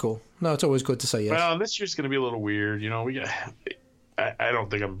that's cool. No, it's always good to say yes. Well, and this year's going to be a little weird. I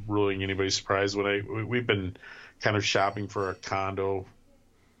don't think I'm ruling anybody's surprise we've been kind of shopping for a condo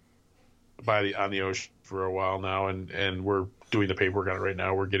on the ocean for a while now, and we're doing the paperwork on it right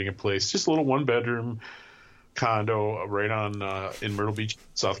now. We're getting a place, just a little 1-bedroom condo right on in Myrtle Beach,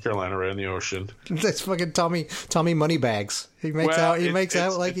 South Carolina, right on the ocean. That's fucking Tommy Moneybags. He makes out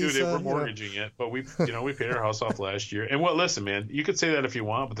like dude, he's we're mortgaging it, but we paid our house off last year. And listen, man, you could say that if you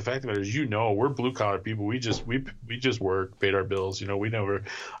want, but the fact of the matter is, we're blue collar people. We just worked, paid our bills.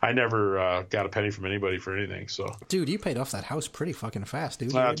 I never got a penny from anybody for anything. So, dude, you paid off that house pretty fucking fast,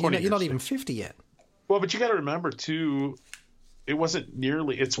 dude. You're not even 50 yet. Well, but you got to remember too, it wasn't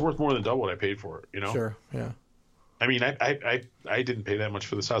nearly. It's worth more than double what I paid for it. Sure, yeah. I mean, I didn't pay that much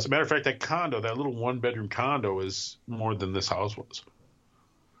for this house. As a matter of fact, that little 1-bedroom condo is more than this house was.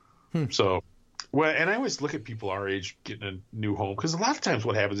 So, and I always look at people our age getting a new home, because a lot of times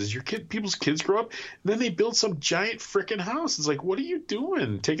what happens is people's kids grow up, and then they build some giant freaking house. It's like, what are you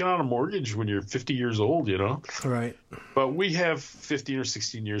doing? Taking on a mortgage when you're 50 years old, Right. But we have 15 or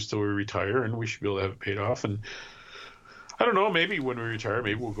 16 years till we retire, and we should be able to have it paid off. And I don't know, maybe when we retire,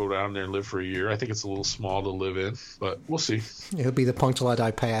 maybe we'll go down there and live for a year. I think it's a little small to live in, but we'll see. It'll be the punctual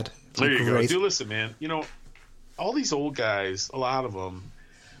iPad. There you go. Do listen, man. All these old guys, a lot of them,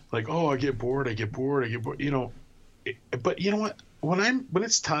 like, oh, I get bored. But you know what? When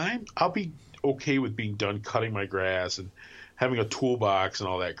it's time, I'll be okay with being done cutting my grass and having a toolbox and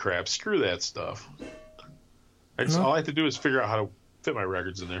all that crap. Screw that stuff. All I have to do is figure out how to fit my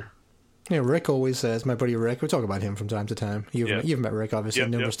records in there. Yeah, Rick always says, my buddy Rick, we talk about him from time to time. You've met Rick, obviously,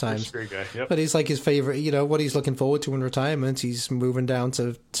 numerous times. He's a great guy. Yep. But he's like his favorite, what he's looking forward to in retirement. He's moving down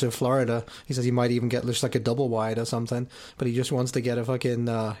to Florida. He says he might even get just like a double wide or something. But he just wants to get a fucking,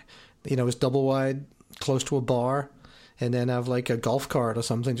 his double wide close to a bar, and then have like a golf cart or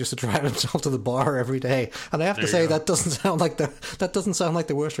something just to drive himself to the bar every day. And I have to say, that doesn't sound like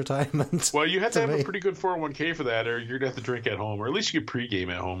the worst retirement. Well, you have to have a pretty good 401k for that, or you're gonna have to drink at home, or at least you could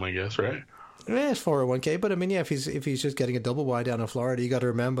pregame at home, I guess, right? Yeah, it's 401k, but I mean, yeah, if he's just getting a double wide down in Florida, you got to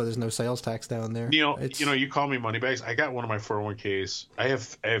remember there's no sales tax down there. You call me Moneybags. I got one of my 401ks. I have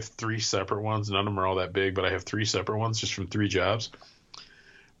 3 separate ones. None of them are all that big, but I have 3 separate ones just from 3 jobs.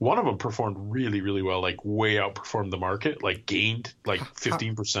 One of them performed really, really well, like way outperformed the market, like gained like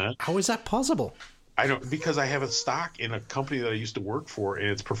 15%. How is that possible? I don't, because I have a stock in a company that I used to work for, and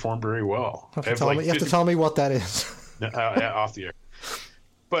it's performed very well. You have to tell me what that is. Off the air.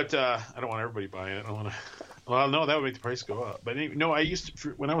 But I don't want everybody buying it. Well, no, that would make the price go up. But no, I used to,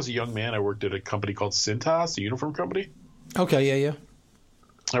 when I was a young man, I worked at a company called Cintas, a uniform company. Okay, yeah.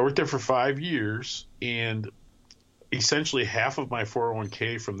 I worked there for 5 years, and essentially half of my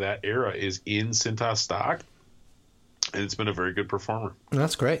 401k from that era is in Cintas stock, and it's been a very good performer.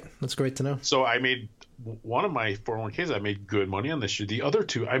 That's great. That's great to know. So I made one of my 401ks, I made good money on this year. The other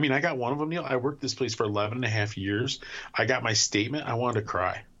 2, I mean, I got one of them, Neil. I worked this place for 11 and a half years. I got my statement. I wanted to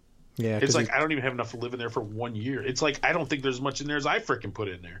cry. Yeah, it's like I don't even have enough to live in there for 1 year. It's like I don't think there's much in there as I freaking put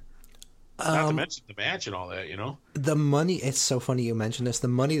in there. Not to mention the match and all that, The money, it's so funny you mention this. The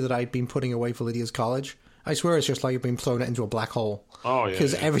money that I'd been putting away for Lydia's college, I swear it's just like you've been thrown it into a black hole. Oh, yeah.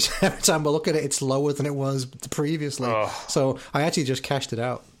 Because every time I look at it, it's lower than it was previously. Oh. So I actually just cashed it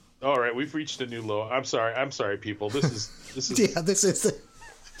out. All right, we've reached a new low. I'm sorry, people. This is yeah, this is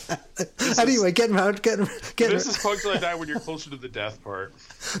Anyway, getting this is Punk Till I Die when you're closer to the death part.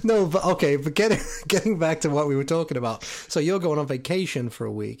 No, but okay, but getting back to what we were talking about. So you're going on vacation for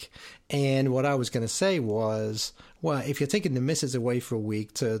a week, and what I was going to say was, well, if you're taking the missus away for a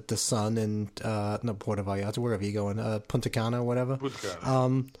week to the sun and not Puerto Vallarta, wherever you're going, Punta Cana or whatever,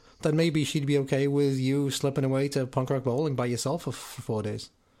 then maybe she'd be okay with you slipping away to punk rock bowling by yourself for 4 days.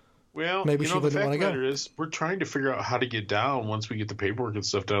 Well, maybe she wouldn't want to go. The fact of the matter is, we're trying to figure out how to get down once we get the paperwork and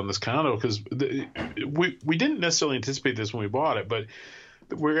stuff down in this condo, because we didn't necessarily anticipate this when we bought it, but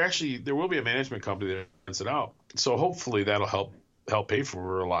there will be a management company that rents it out, so hopefully that'll help pay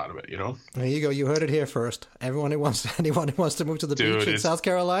for a lot of it. There you go. You heard it here first. Anyone who wants to move to the beach in South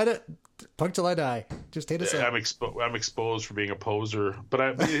Carolina, Punk Till I Die. Just hit us up. I'm exposed for being a poser,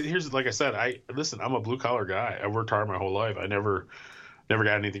 but here's, like I said, I'm a blue collar guy. I worked hard my whole life. I never got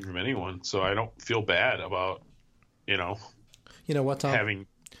anything from anyone, so I don't feel bad about, You know what, Tom? having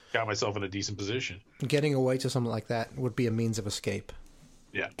got myself in a decent position. Getting away to something like that would be a means of escape.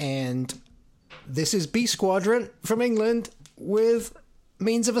 Yeah. And this is B Squadron from England with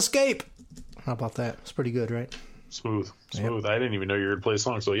Means of Escape. How about that? It's pretty good, right? Smooth. Yep. I didn't even know you were going to play a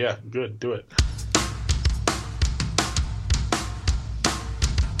song, so yeah, good. Do it.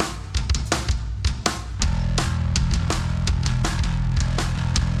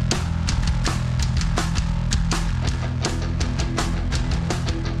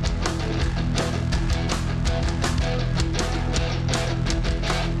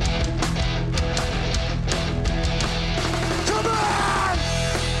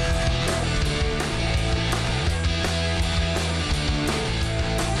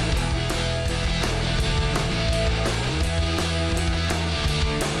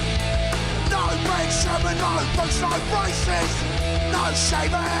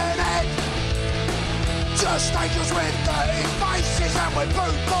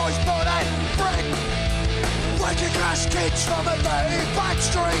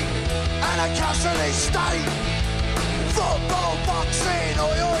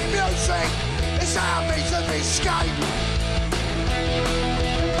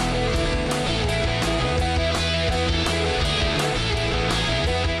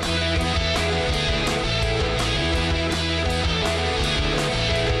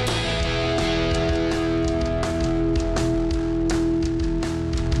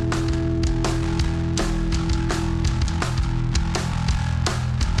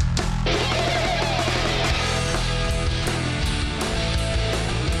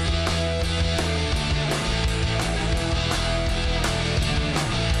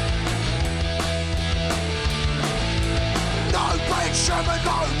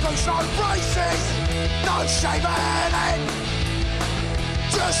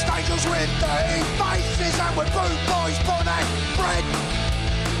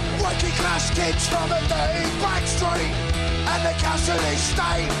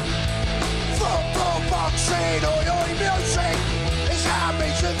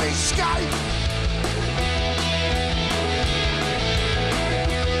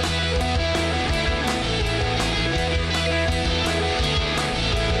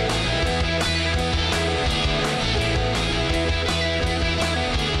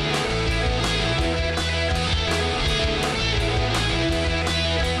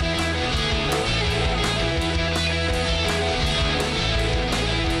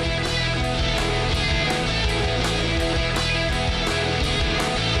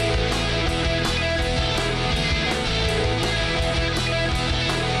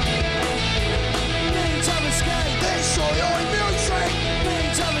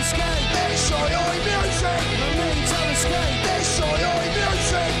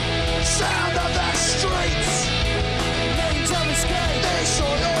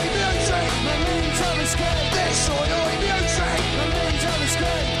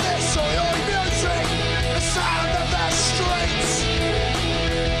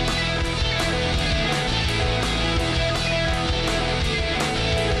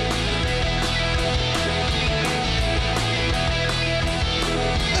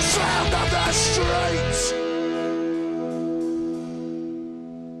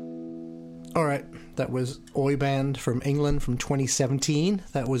 That was Oi Band from England from 2017.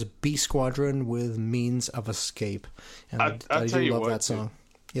 That was B Squadron with Means of Escape. And I'll tell you love what, that song.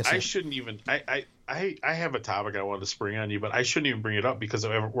 Yes, sir. I shouldn't even. I have a topic I wanted to spring on you, but I shouldn't even bring it up because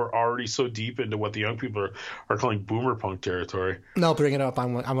we're already so deep into what the young people are calling boomer punk territory. No, bring it up.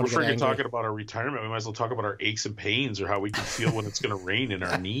 I'm going to get angry. We're talking about our retirement. We might as well talk about our aches and pains or how we can feel when it's going to rain in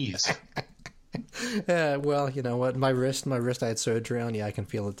our knees. Well, you know what? My wrist, I had surgery on. Yeah, I can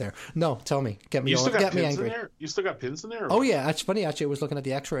feel it there. No, tell me. Get me angry. You still got pins in there? Oh, yeah. It's funny, actually. I was looking at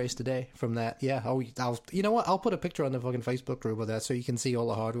the x-rays today from that. Yeah. Oh, you know what? I'll put a picture on the fucking Facebook group of that so you can see all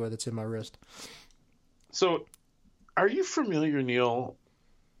the hardware that's in my wrist. So, are you familiar, Neil,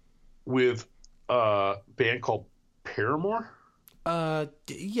 with a band called Paramore?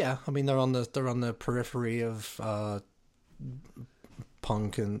 Yeah. I mean, they're on the periphery of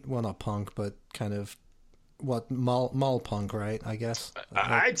punk and, well, not punk, but kind of mall punk, right? I guess.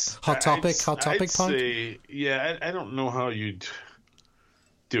 Hot topic punk. Say, yeah, I don't know how you'd,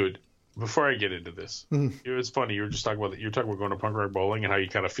 dude. Before I get into this, It was funny. You were talking about going to punk rock bowling and how you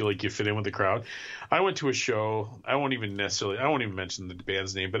kind of feel like you fit in with the crowd. I went to a show. I won't even mention the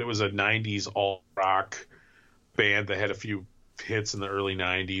band's name, but it was a '90s alt rock band that had a few hits in the early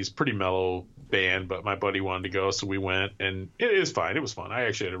 '90s. Pretty mellow band, but my buddy wanted to go, so we went, and it was fine. It was fun. I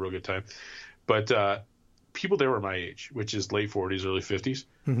actually had a real good time. But people there were my age, which is late 40s, early 50s.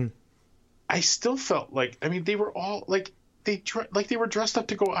 Mm-hmm. I still felt like, I mean, they were all like they were dressed up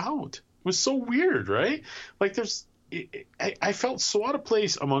to go out. It was so weird, right? Like I felt so out of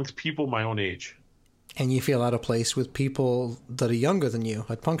place amongst people my own age. And you feel out of place with people that are younger than you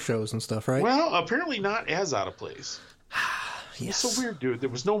at punk shows and stuff, right? Well, apparently not as out of place. Yes. It's so weird, dude. There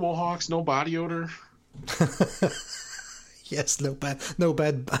was no mohawks, no body odor. Yes, no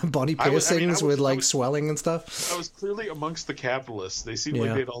bad body piercings with like swelling and stuff. I was clearly amongst the capitalists. They seemed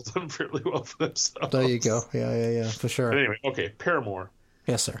like they'd all done fairly well for themselves. There you go. Yeah, for sure. But anyway, okay, Paramore.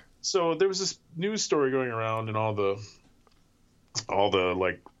 Yes, sir. So there was this news story going around and all the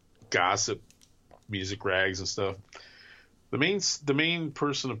like gossip music rags and stuff. The main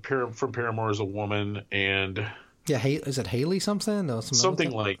person from Paramore is a woman, and is it Haley something or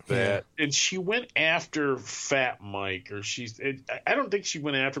something like that? Yeah. And she went after Fat Mike, or I don't think she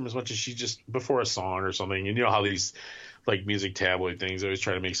went after him as much as she just before a song or something. And you know how these like music tabloid things always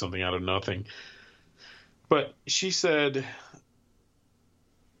try to make something out of nothing. But she said,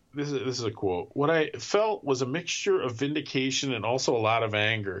 this is a quote. "What I felt was a mixture of vindication and also a lot of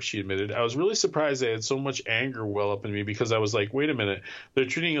anger," she admitted. "I was really surprised I had so much anger well up in me because I was like, wait a minute, they're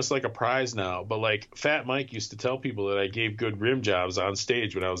treating us like a prize now. But like Fat Mike used to tell people that I gave good rim jobs on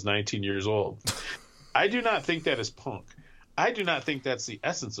stage when I was 19 years old. I do not think that is punk. I do not think that's the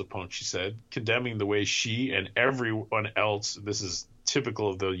essence of punk," she said, condemning the way she and everyone else, this is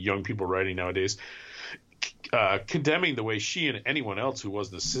typical of the young people writing nowadays, condemning the way she and anyone else who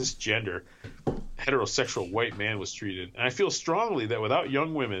wasn't a cisgender heterosexual white man was treated. "And I feel strongly that without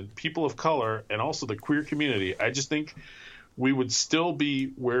young women, people of color, and also the queer community, I just think we would still be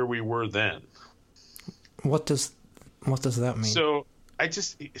where we were then." What does that mean? So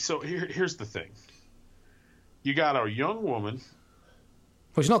here's the thing. You got a young woman.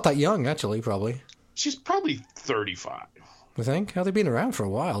 Well, she's not that young, actually, probably. She's probably 35. You think? How they been around for a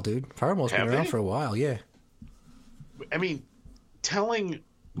while, dude? Paramore's been around for a while, yeah. I mean, telling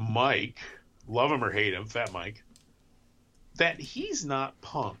Mike, love him or hate him, Fat Mike, that he's not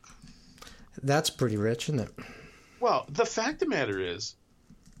punk. That's pretty rich, isn't it? Well, the fact of the matter is,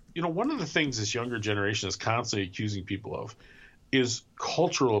 you know, one of the things this younger generation is constantly accusing people of is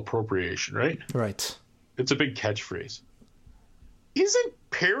cultural appropriation, right? Right. It's a big catchphrase. Isn't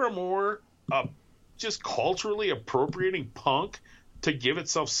Paramore just culturally appropriating punk to give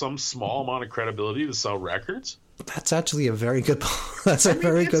itself some small amount of credibility to sell records? That's actually a very good point. That's a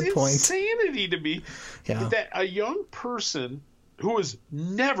very good point. It's insanity to me that a young person who is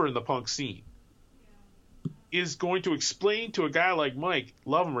never in the punk scene is going to explain to a guy like Mike,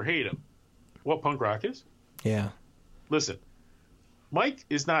 love him or hate him, what punk rock is. Yeah. Listen, Mike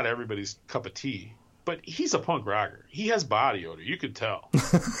is not everybody's cup of tea, but he's a punk rocker. He has body odor. You can tell.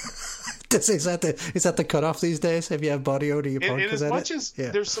 Is that the cutoff these days? If you have body odor, you punk? And as much as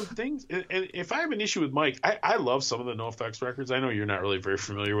there's some things, and if I have an issue with Mike, I love some of the NoFX records. I know you're not really very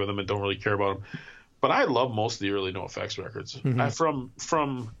familiar with them and don't really care about them, but I love most of the early NoFX records. Mm-hmm.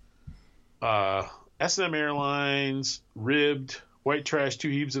 From S&M Airlines, Ribbed, White Trash, Two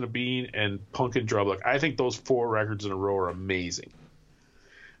Heaves and a Bean, and Punk and Drublick. I think those 4 records in a row are amazing.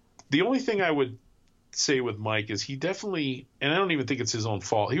 The only thing I would say with Mike is he definitely, and I don't even think it's his own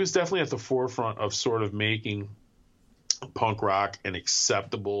fault, he was definitely at the forefront of sort of making punk rock an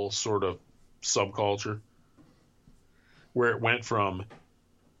acceptable sort of subculture, where it went from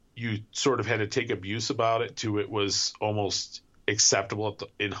you sort of had to take abuse about it to it was almost acceptable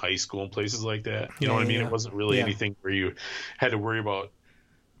in high school and places like that. You know what I mean? It wasn't really anything where you had to worry about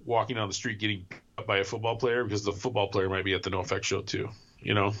walking down the street getting beat up by a football player because the football player might be at the NoFX show too,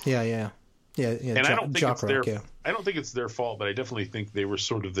 you know? Yeah. And I don't think it's their I don't think it's their fault, but I definitely think they were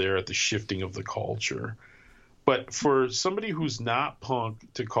sort of there at the shifting of the culture. But for somebody who's not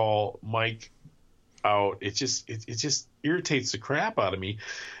punk to call Mike out, it just irritates the crap out of me.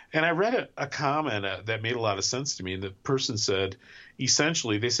 And I read a comment that made a lot of sense to me. And the person said,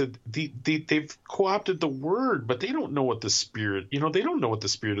 essentially, they said they've co-opted the word, but they don't know what the spirit, they don't know what the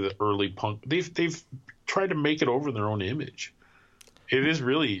spirit of the early punk. They've tried to make it over in their own image. It is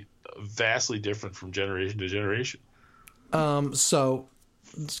really vastly different from generation to generation. So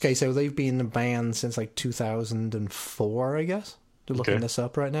they've been in the band since like 2004, I guess. They're looking this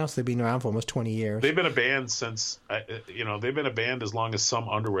up right now. So they've been around for almost 20 years. They've been a band since, they've been a band as long as some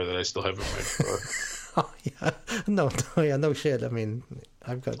underwear that I still have in my drawer. Oh yeah, no shit. I mean,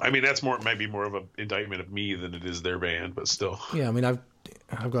 that's might be more of an indictment of me than it is their band, but still. Yeah, I mean,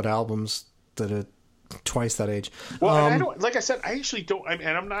 I've got albums that are twice that age. Well, I don't, like I said, I actually don't,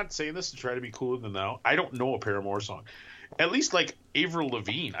 and I'm not saying this to try to be cooler than now. I don't know a Paramore song. At least like Avril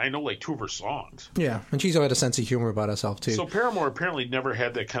Lavigne, I know like 2 of her songs. Yeah, and she's always a sense of humor about herself too. So Paramore apparently never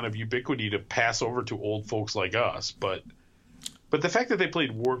had that kind of ubiquity to pass over to old folks like us. But the fact that they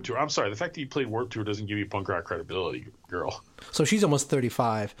played Warped Tour, the fact that you played Warped Tour doesn't give you punk rock credibility, girl. So she's almost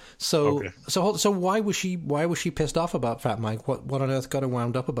 35. So why was she pissed off about Fat Mike? What on earth got her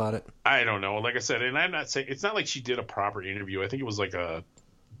wound up about it? I don't know. Like I said, and I'm not saying it's not like she did a proper interview. I think it was like a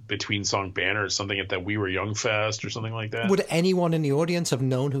between song banner or something at that We Were Young Fest or something like that. Would anyone in the audience have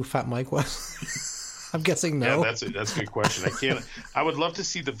known who Fat Mike was? I'm guessing no. Yeah, that's a good question. I would love to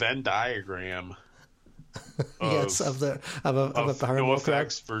see the Venn diagram. Yes, of a Paramore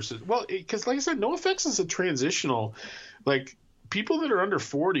NoFX versus because like I said, NoFX is a transitional, like people that are under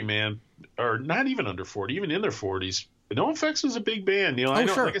 40, man, or not even under 40, even in their 40s. NoFX was a big band, I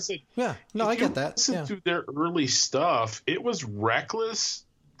know, sure. Like I said, yeah, no, I get that. Listen to their early stuff, it was reckless,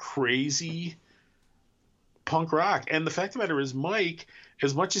 crazy punk rock. And the fact of the matter is, Mike,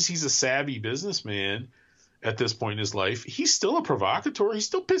 as much as he's a savvy businessman at this point in his life, he's still a provocateur. He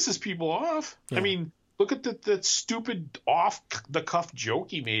still pisses people off. Yeah. I mean, look at that stupid off-the-cuff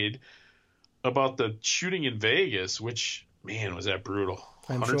joke he made about the shooting in Vegas, which, man, was that brutal.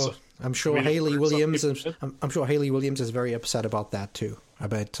 I'm sure Hayley Williams is very upset about that too. I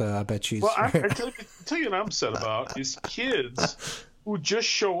bet she's. Well, I tell you what I'm upset about is kids who just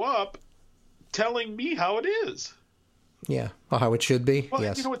show up telling me how it is. Yeah, or how it should be. Well,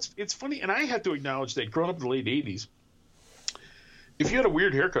 yes. It's funny, and I have to acknowledge that growing up in the late '80s, if you had a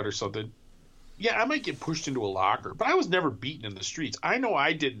weird haircut or something, yeah, I might get pushed into a locker, but I was never beaten in the streets. I know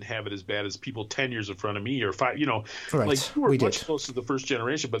I didn't have it as bad as people 10 years in front of me or 5, right. Like you were much closer to the first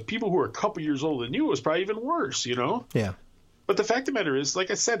generation, but people who are a couple years older than you, it was probably even worse, Yeah. But the fact of the matter is,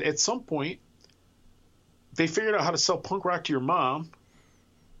 like I said, at some point, they figured out how to sell punk rock to your mom,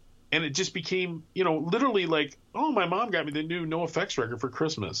 and it just became, literally like, oh, my mom got me the new NoFX record for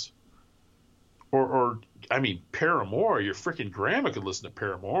Christmas. Or I mean, Paramore, your freaking grandma could listen to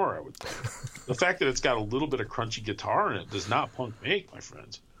Paramore, I would think. The fact that it's got a little bit of crunchy guitar in it does not punk make, my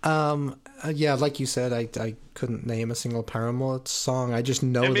friends. Yeah, like you said, I couldn't name a single Paramore song. I just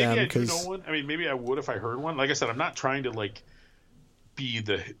know them because... maybe I would if I heard one. Like I said, I'm not trying to, be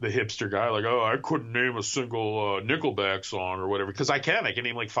the hipster guy, I couldn't name a single Nickelback song or whatever, because I can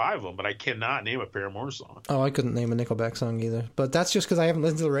name 5 of them, but I cannot name a Paramore song. Oh, I couldn't name a Nickelback song either, but that's just because I haven't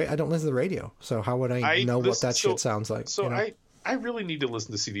listened to I don't listen to the radio, so how would I know what that shit sounds like? So I really need to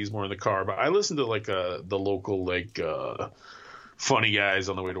listen to CDs more in the car, but I listen to the local funny guys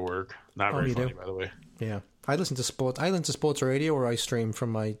on the way to work. Not very funny, by the way. Yeah, I listen to sports radio, or I stream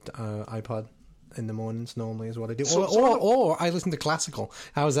from my iPod. In the mornings normally is what I do. Or I listen to classical.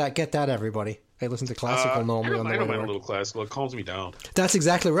 How's that? Get that, everybody. I listen to classical normally on the way to work. I don't mind a little classical. It calms me down. That's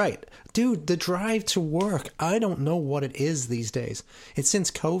exactly right. Dude, the drive to work, I don't know what it is these days. It's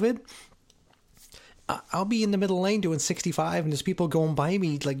since COVID. I'll be in the middle lane doing 65 and there's people going by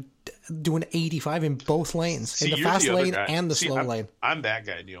me doing 85 in both lanes. In the fast lane and the slow lane. I'm that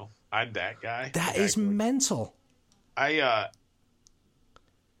guy, Neil. I'm that guy. That is mental. Once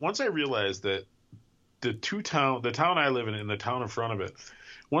I realized that the town I live in and the town in front of it,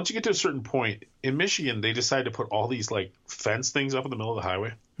 once you get to a certain point in Michigan, they decide to put all these fence things up in the middle of the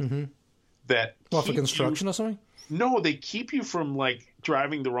highway. Mm-hmm. That for construction or something? No, they keep you from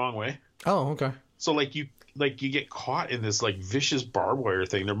driving the wrong way. Oh, okay. So you get caught in this vicious barbed wire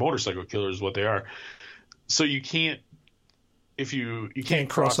thing. They're motorcycle killers, is what they are. So you can't you can't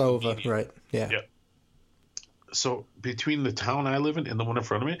cross over, right? Yeah. Yeah. So between the town I live in and the one in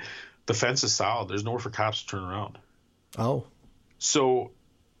front of me, the fence is solid. There's nowhere for cops to turn around. Oh. So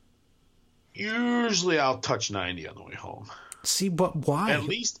usually I'll touch 90 on the way home. See, but why? At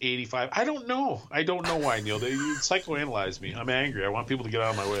least 85. I don't know why, Neil. They psychoanalyze me. I'm angry. I want people to get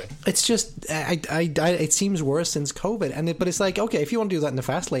out of my way. It's just, it seems worse since COVID. But it's like, okay, if you want to do that in the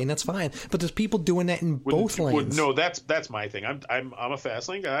fast lane, that's fine. But there's people doing that in both lanes. No, that's my thing. I'm a fast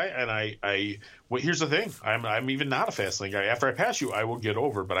lane guy, and well, here's the thing. I'm even not a fast lane guy. After I pass you, I will get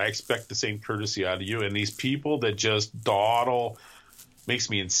over, but I expect the same courtesy out of you. And these people that just dawdle makes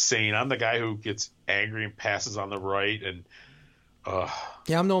me insane. I'm the guy who gets angry and passes on the right, and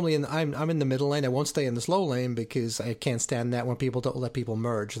yeah, I'm normally I'm in the middle lane. I won't stay in the slow lane because I can't stand that when people don't let people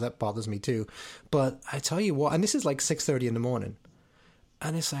merge. That bothers me too. But I tell you what, and this is like 6:30 in the morning,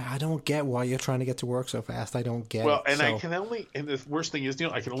 and it's like I don't get why you're trying to get to work so fast. I don't get. Well, and and the worst thing is,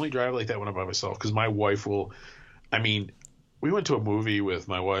 I can only drive like that when I'm by myself because my wife will. I mean, we went to a movie with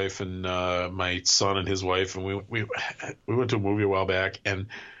my wife and my son and his wife, and we went to a movie a while back, and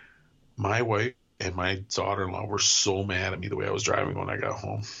my wife and my daughter-in-law were so mad at me the way I was driving when I got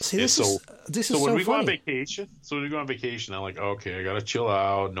home. See, this is so when so we funny. go on vacation, I'm like, okay, I gotta chill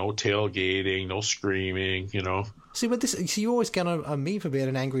out, no tailgating, no screaming, See, but you always get on me for being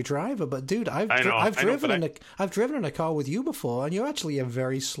an angry driver, but dude, I've driven in a car with you before, and you're actually a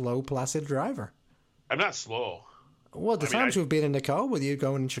very slow, placid driver. I'm not slow. Well, times we've been in the car with you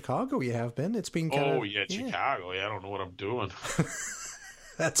going in Chicago, you have been. It's been kind of... Chicago. Yeah, I don't know what I'm doing.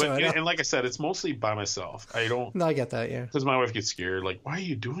 And like I said, it's mostly by myself. I don't. No, I get that. Yeah. Because my wife gets scared. Like, why are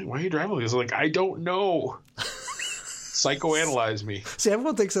you driving like this? I'm like, I don't know. Psychoanalyze me. See,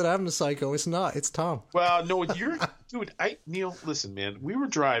 everyone thinks that I'm the psycho. It's not. It's Tom. Well, no, dude. Neil, listen, man. We were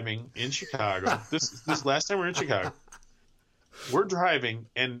driving in Chicago. This last time we were in Chicago. We're driving,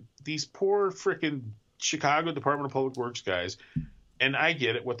 and these poor freaking Chicago Department of Public Works guys. And I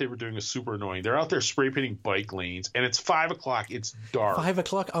get it. What they were doing is super annoying. They're out there spray painting bike lanes, and it's 5 o'clock. It's dark. 5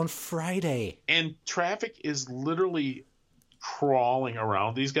 o'clock on Friday. And traffic is literally crawling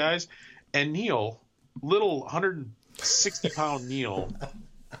around these guys. And Neil, little 160-pound Neil,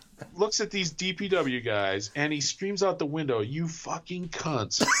 looks at these DPW guys, and he screams out the window, "You fucking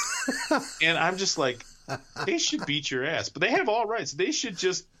cunts." And I'm just like, they should beat your ass. But they have all rights. They should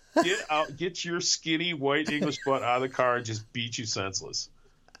just get your skinny white English butt out of the car and just beat you senseless.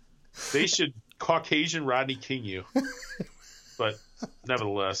 They should Caucasian Rodney King you. But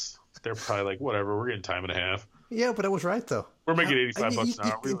nevertheless, they're probably like, whatever, we're getting time and a half. Yeah, but I was right though. We're making $85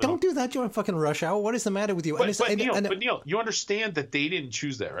 an hour. Don't do that during fucking rush hour. What is the matter with you? But Neil, you understand that they didn't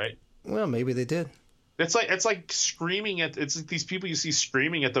choose that, right? Well, maybe they did. It's like screaming at these people you see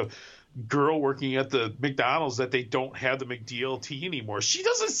screaming at the girl working at the McDonald's that they don't have the McDLT anymore. She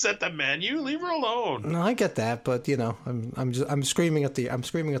doesn't set the menu. Leave her alone. No, I get that, but I'm screaming at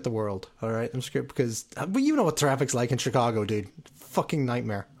the world. All right, I'm screaming because you know what traffic's like in Chicago, dude. Fucking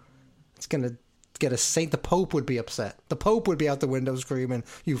nightmare. It's gonna get a saint. The Pope would be upset. The Pope would be out the window screaming,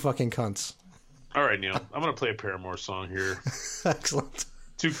 "You fucking cunts." All right, Neil. I'm gonna play a Paramore song here. Excellent.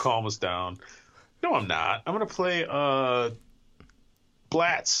 To calm us down. No, I'm not. I'm gonna play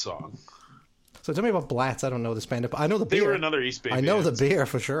Blatz song. So tell me about Blatz. I don't know this band. I know the beer. They were another East Bay band. I know the beer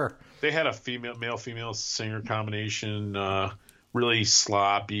for sure. They had a male-female singer combination. Really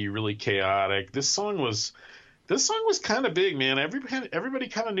sloppy, really chaotic. This song was kind of big, man. Everybody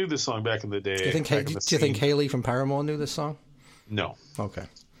kind of knew this song back in the day. Do you think Haley from Paramore knew this song? No. Okay.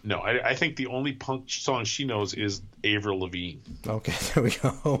 No, I think the only punk song she knows is Avril Lavigne. Okay, there we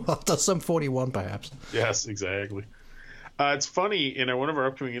go. Well, Sum 41, perhaps. Yes, exactly. It's funny, in one of our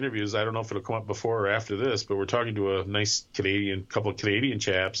upcoming interviews, I don't know if it'll come up before or after this, but we're talking to a nice couple of Canadian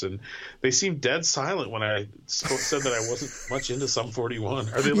chaps, and they seemed dead silent when I said that I wasn't much into Sum 41.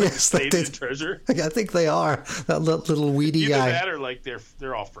 Are they like the Canadian treasure? I think they are. That little weedy guy. Either that or like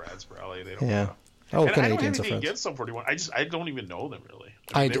they're all friends, probably. They don't know. Oh, and Canadians I don't have anything are against Sum 41. I don't even know them really.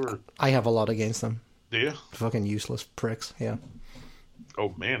 I have a lot against them. Do you? Fucking useless pricks. Yeah.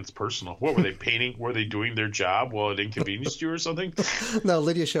 Oh man, it's personal. What were they painting? Were they doing their job while it inconvenienced you or something? No,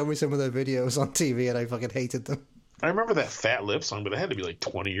 Lydia showed me some of their videos on TV, and I fucking hated them. I remember that Fat Lip song, but that had to be like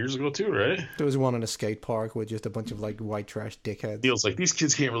 20 years ago too, right? There was one in a skate park with just a bunch of like white trash dickheads. Feels like these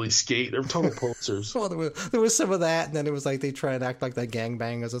kids can't really skate. They're total posers. Well, there was some of that, and then it was like they try and act like they're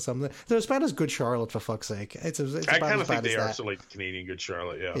gangbangers or something. They're as bad as Good Charlotte, for fuck's sake. It's I kind of think they are so like Canadian Good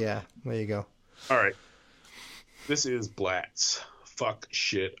Charlotte, yeah. Yeah, there you go. All right. This is Blatz. Fuck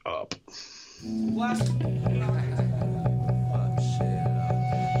shit up. What? Fuck shit up.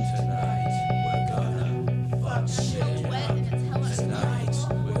 Tonight we're gonna fuck shit up. Tonight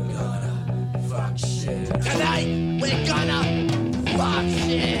we're gonna fuck shit up. Tonight we're gonna fuck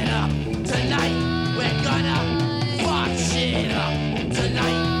shit up. Tonight we're gonna fuck shit up.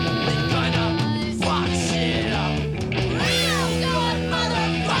 Tonight we're gonna fuck shit up.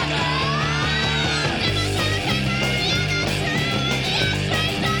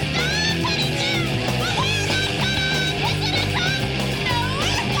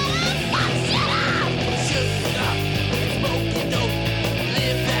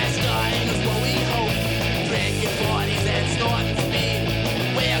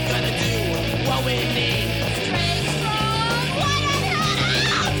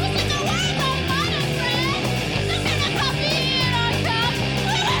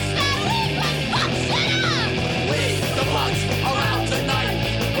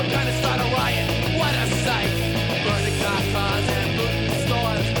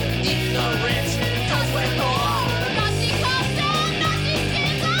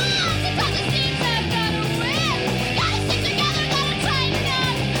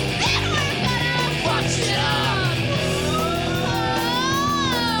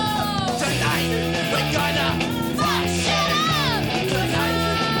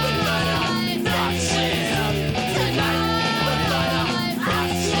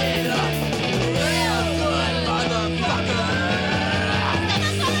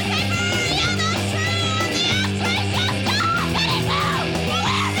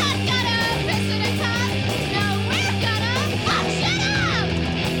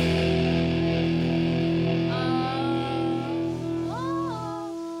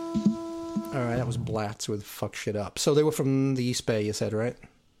 was Blatz with Fuck Shit Up. So they were from the East Bay, you said, right?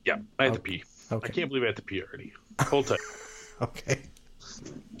 Yeah, I had to pee. Okay. I can't believe I had to pee already. Hold tight. Okay.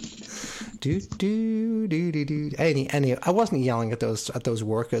 Any. I wasn't yelling at those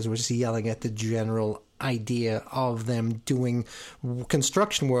workers. I was just yelling at the general idea of them doing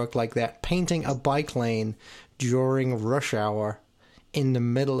construction work like that, painting a bike lane during rush hour in the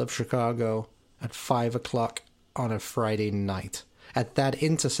middle of Chicago at 5 o'clock on a Friday night. At that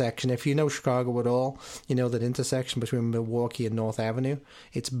intersection, if you know Chicago at all, you know that intersection between Milwaukee and North Avenue,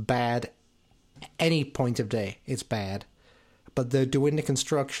 it's bad. Any point of day, it's bad. But they're doing the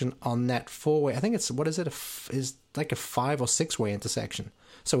construction on that four-way. I think it's, what is it? Is like a 5 or 6-way intersection.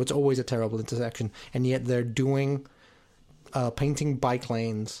 So it's always a terrible intersection. And yet they're doing, painting bike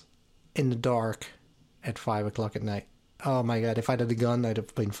lanes in the dark at 5 o'clock at night. Oh my God, if I'd had a gun, I'd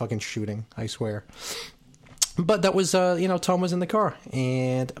have been fucking shooting, I swear. But that was, Tom was in the car.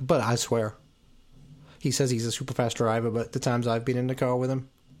 But I swear, he says he's a super fast driver, but the times I've been in the car with him,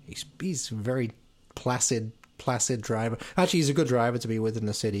 he's very placid driver. Actually, he's a good driver to be with in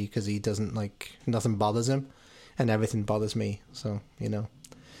the city because he doesn't, nothing bothers him, and everything bothers me, so, But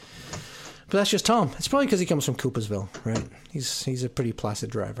that's just Tom. It's probably because he comes from Coopersville, right? He's a pretty placid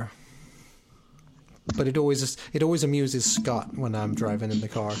driver. But it always amuses Scott when I'm driving in the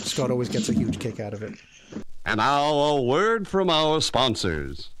car. Scott always gets a huge kick out of it. And now a word from our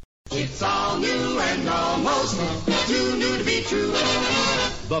sponsors. It's all new and almost too new to be true.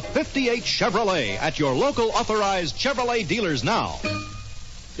 The 58 Chevrolet at your local authorized Chevrolet dealers now.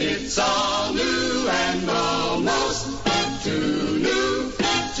 It's all new and almost too new,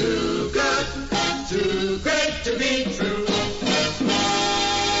 too good, too great to be true.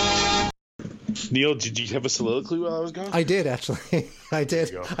 Neil, did you have a soliloquy while I was gone? I did, actually. I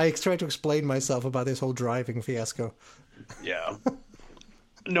did. I tried to explain myself about this whole driving fiasco. Yeah.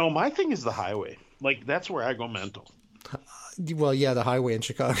 No, my thing is the highway. That's where I go mental. Well, yeah, the highway in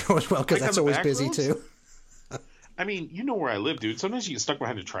Chicago as well, because that's always busy, roads? Too. I mean, you know where I live, dude. Sometimes you get stuck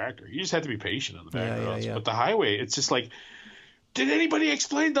behind a tractor. You just have to be patient on the back roads. Yeah. But the highway, it's just did anybody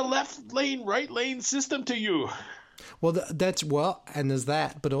explain the left lane, right lane system to you? Well, and there's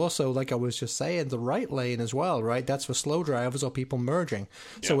that, but also, like I was just saying, the right lane as well, right? That's for slow drivers or people merging.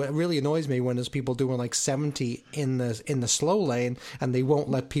 Yeah. So it really annoys me when there's people doing 70 in the slow lane, and they won't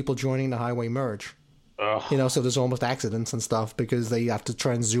let people joining the highway merge. So there's almost accidents and stuff because they have to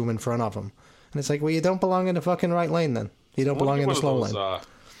try and zoom in front of them. And it's well, you don't belong in the fucking right lane then. You don't belong in the slow lane.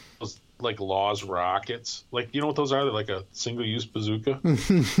 Those Laws rockets. You know what those are? They're like a single-use bazooka.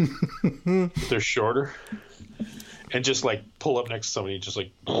 They're shorter. And just pull up next to somebody, just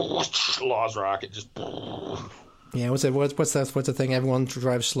Laws rocket, just. Yeah, what's the thing? Everyone who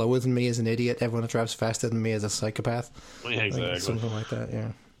drives slower than me is an idiot. Everyone who drives faster than me is a psychopath. Yeah, exactly. Something like that.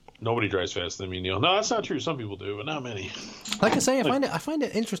 Yeah. Nobody drives faster than me, Neil. No, that's not true. Some people do, but not many. Like I say, I find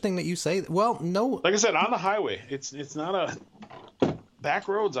it interesting that you say. Well, no. Like I said, on the highway, it's not a back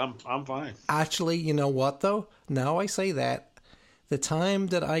roads. I'm fine. Actually, you know what though? Now I say that the time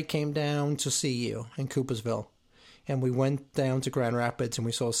that I came down to see you in Coopersville. And we went down to Grand Rapids and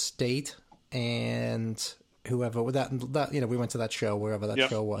we saw State and whoever that we went to that show, wherever that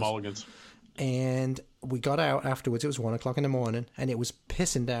show was. Mulligans. And we got out afterwards. It was 1 o'clock in the morning and it was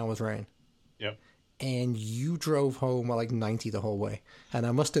pissing down with rain. Yep. And you drove home at 90 the whole way. And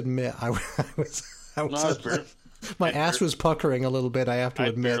I must admit, my ass was puckering a little bit, I have to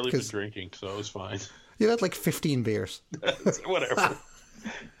admit. I'd barely been drinking, so it was fine. You had 15 beers. Whatever.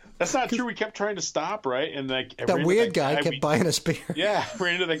 That's not true. We kept trying to stop, right? And that weird guy kept buying us beer. Yeah,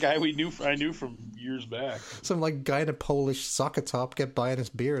 ran into that guy I knew from years back. Some guy in a Polish soccer top kept buying us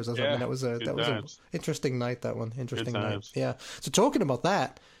beers or something. Yeah, that was an interesting night. That one, interesting night. Times. Yeah. So talking about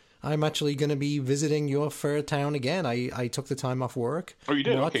that, I'm actually going to be visiting your fair town again. I took the time off work. Oh, you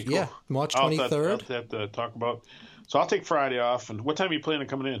did? Okay, cool. Yeah, March 23rd. I'll have to talk about. So I'll take Friday off. And what time are you planning on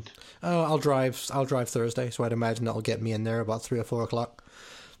coming in? I'll drive Thursday. So I'd imagine that'll get me in there about 3 or 4 o'clock.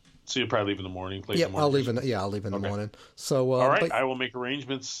 So you'll probably leave in the morning. Yeah, I'll leave in the morning. So all right, I will make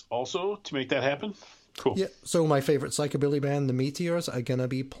arrangements also to make that happen. Cool. Yeah. So my favorite psychobilly band, the Meteors, are gonna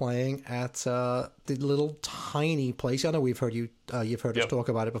be playing at the little tiny place. I know you've heard us talk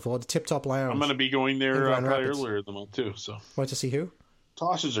about it before. The Tip Top Lounge. I'm gonna be going there probably earlier in the month too. So. Want to see who?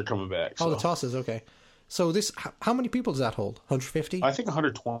 Tosses are coming back. So. Oh, the Tosses. Okay. So how many people does that hold? 150? I think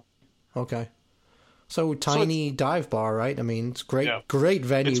 120. Okay. So tiny dive bar, right? I mean, it's great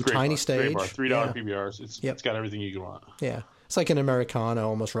venue, great tiny stage. Great bar, $3 PBRs. It's got everything you can want. Yeah. It's like an Americana,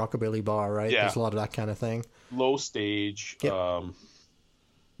 almost rockabilly bar, right? Yeah. There's a lot of that kind of thing. Low stage. Yep.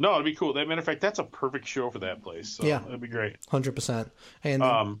 No, it'd be cool. Matter of fact, that's a perfect show for that place. So yeah. It'd be great. 100%. And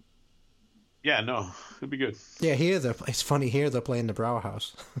Yeah, no, it'd be good. Yeah, it's funny here they're playing the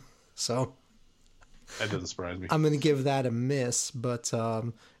Brauhaus, so that doesn't surprise me. I'm going to give that a miss, but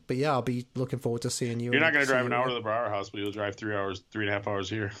yeah, I'll be looking forward to seeing you. You're not going to drive an hour to the Brauhaus, but you'll drive 3.5 hours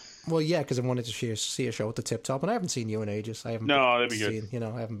here. Well, yeah, because I wanted to see a show at the Tip Top, and I haven't seen you in ages. I haven't. No, that'd be good. You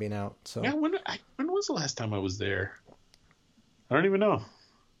know, I haven't been out. So yeah, when was the last time I was there? I don't even know.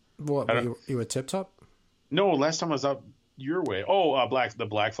 What you were at Tip Top? No, last time I was out your way. Oh, the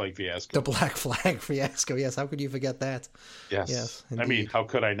Black Flag Fiasco. The Black Flag Fiasco. Yes, how could you forget that? Yes. I mean, how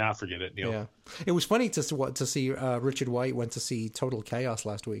could I not forget it, Neil? Yeah, it was funny to see Richard White went to see Total Chaos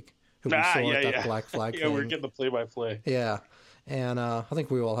last week. Who we saw at that Black Flag. Yeah, we're getting the play-by-play. Yeah, and I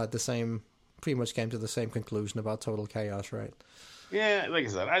think we all had pretty much came to the same conclusion about Total Chaos, right? Yeah, like I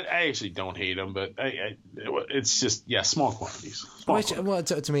said, I actually don't hate them, but it's just small quantities. Well,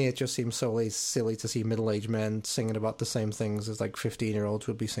 to me, it just seems so silly to see middle-aged men singing about the same things as like 15-year-olds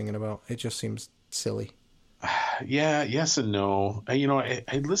would be singing about. It just seems silly. Yeah, yes and no. I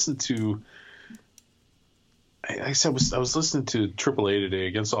listened to. I was listening to AAA today,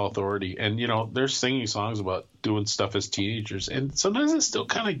 Against All Authority, and they're singing songs about doing stuff as teenagers, and sometimes it still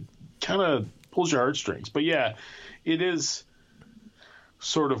kind of pulls your heartstrings. But yeah, it is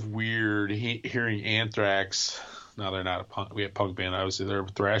sort of weird hearing Anthrax. Now they're not a punk band, obviously they're a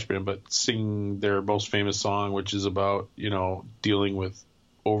thrash band, but sing their most famous song, which is about dealing with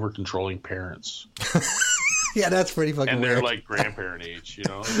over controlling parents. Yeah, that's pretty fucking weird. And they're like grandparent age,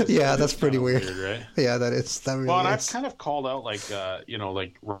 Yeah, that's pretty weird, right? Yeah, that is. That really and is. I've kind of called out like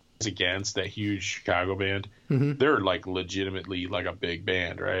Rise Against, that huge Chicago band. Mm-hmm. They're like legitimately like a big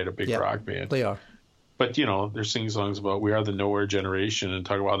band, right? A big rock band. They are. But, they're singing songs about we are the nowhere generation and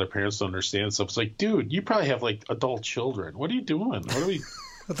talk about how their parents don't understand stuff. It's like, dude, you probably have like adult children. What are you doing? What are we?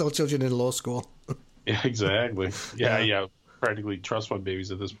 Adult children in law school. Yeah, exactly. Yeah. Practically trust fund babies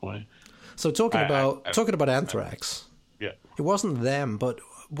at this point. So talking about Anthrax. Yeah. It wasn't them, but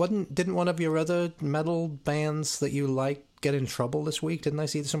didn't one of your other metal bands that you like get in trouble this week? Didn't I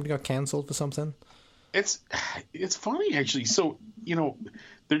see that somebody got canceled for something? It's funny actually. So,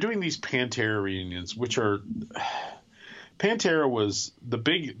 they're doing these Pantera reunions, which are Pantera was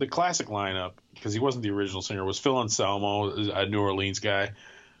the classic lineup, because he wasn't the original singer, was Phil Anselmo, a New Orleans guy,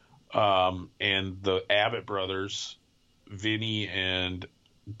 and the Abbott brothers, Vinny and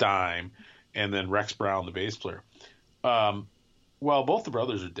Dime, and then Rex Brown, the bass player. Well, both the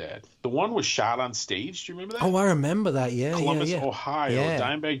brothers are dead. The one was shot on stage. Do you remember that? Oh, I remember that. Yeah, Columbus, yeah. Ohio. Yeah.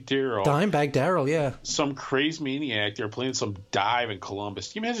 Dimebag Darrell. Dimebag Darrell, yeah. Some crazy maniac. They're playing some dive in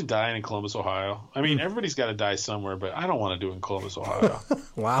Columbus. Can you imagine dying in Columbus, Ohio? I mean, everybody's got to die somewhere, but I don't want to do it in Columbus, Ohio.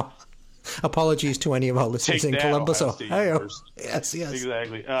 Wow. Apologies to any of our listeners in Columbus, Ohio. Yes.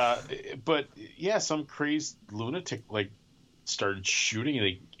 Exactly. But yeah, some crazy lunatic started shooting,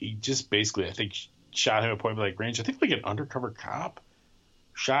 and he just basically, I think, shot him at point blank range. I think like an undercover cop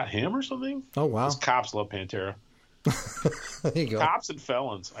shot him or something. Oh wow! Because cops love Pantera. There you go. Cops and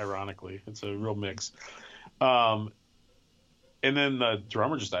felons, ironically, it's a real mix. And then the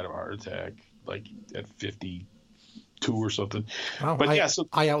drummer just died of a heart attack, like at 52 or something. Wow! But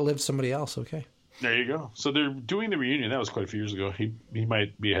I outlived somebody else. Okay. There you go. So they're doing the reunion. That was quite a few years ago. He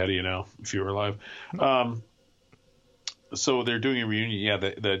might be ahead of you now if you were alive. So they're doing a reunion. Yeah,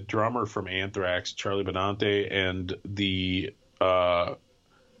 the drummer from Anthrax, Charlie Benante, and the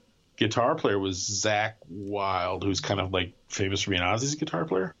guitar player was Zakk Wylde, who's kind of like famous for being Ozzy's guitar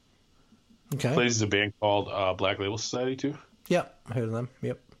player. Okay. Plays in a band called Black Label Society too. Yep, I heard of them.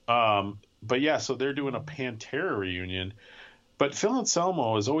 Yep. But yeah, so they're doing a Pantera reunion. But Phil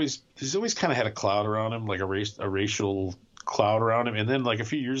Anselmo he's always kind of had a cloud around him, like a racial cloud around him. And then like a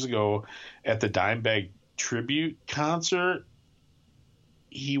few years ago at the Dimebag tribute concert,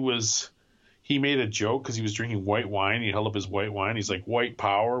 he made a joke because he was drinking white wine. He held up his white wine. He's like, white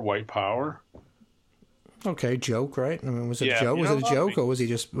power. Okay, joke, right? I mean, was it a joke? Was it a joke, or was it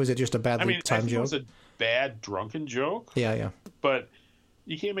just a badly timed joke? It was a bad drunken joke. Yeah. But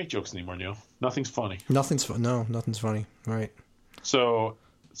you can't make jokes anymore, Neil. Nothing's funny. Nothing's funny. Right. So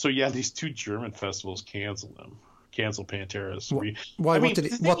yeah, these two German festivals canceled them. Cancel Pantera's. Why? Did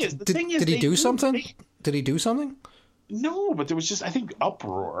he do something? Did he do something? No, but there was just, I think,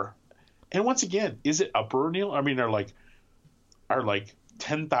 uproar. And once again, is it uproar, Neil? I mean, are like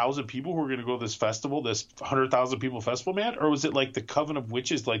 10,000 people who are going to go to this festival, this 100,000 people festival, man? Or was it like the Coven of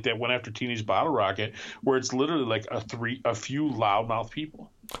Witches, like that went after Teenage Bottle Rocket, where it's literally like a few loudmouth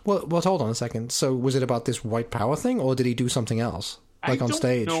people? Well, hold on a second. So was it about this white power thing, or did he do something else? On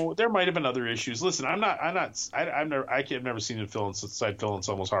stage? No, there might have been other issues. Listen, I've never seen it inside Phil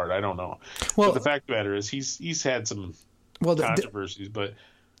Anselmo's heart. I don't know. Well, but the fact of the matter is, he's had some controversies, but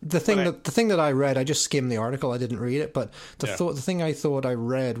The thing that I read, I just skimmed the article. I didn't read it, but the thing I thought I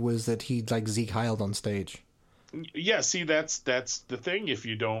read was that he'd like Zeke Heiled on stage. Yeah, see, that's the thing. If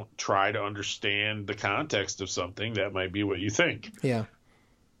you don't try to understand the context of something, that might be what you think. Yeah.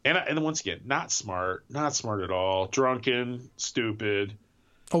 And once again, not smart at all. Drunken, stupid.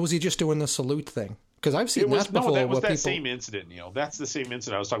 Oh, was he just doing the salute thing? Because I've seen that before. No, that was that same incident, Neil. That's the same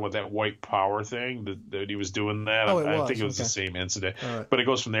incident. I was talking about that white power thing that he was doing that. I think it was the same incident. Right. But it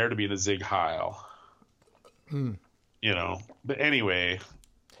goes from there to being a Zig Heil. You know. But anyway.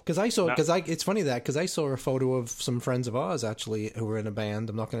 Because it's funny because I saw a photo of some friends of ours actually who were in a band.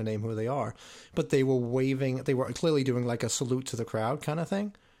 I'm not going to name who they are, but they were waving. They were clearly doing like a salute to the crowd kind of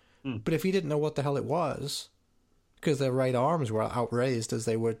thing. But if you didn't know what the hell it was, because their right arms were outraised as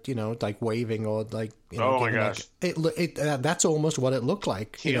they were, like waving or like. Oh my gosh! That's almost what it looked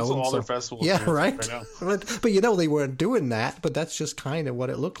like. Cancel all their festivals. Yeah, right. But they weren't doing that. But that's just kind of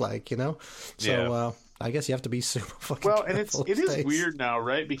what it looked like, So. Yeah. I guess you have to be super fucking careful. And it is weird now,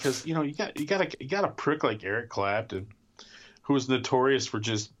 right? Because you got a prick like Eric Clapton, who was notorious for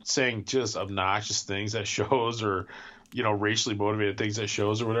just saying just obnoxious things at shows or racially motivated things at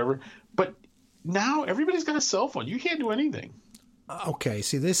shows or whatever. But now everybody's got a cell phone. You can't do anything. Okay,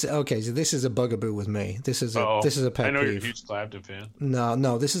 this is a bugaboo with me. This is a pet peeve. I know you're a huge Clapton fan.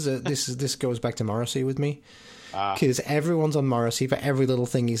 No, this goes back to Morrissey with me. Because everyone's on Morrissey for every little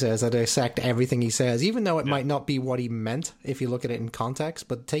thing he says. I dissect everything he says, even though it might not be what he meant if you look at it in context.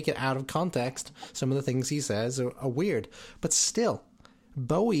 But take it out of context, some of the things he says are weird. But still,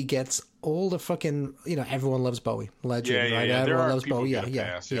 Bowie gets all the fucking, everyone loves Bowie. Legend, right? Everyone loves Bowie.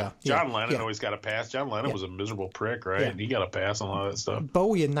 Yeah. John Lennon always got a pass. John Lennon was a miserable prick, right? And he got a pass on all that stuff.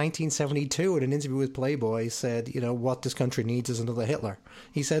 Bowie in 1972 in an interview with Playboy said, what this country needs is another Hitler.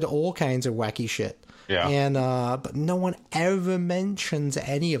 He said all kinds of wacky shit. Yeah. And but no one ever mentions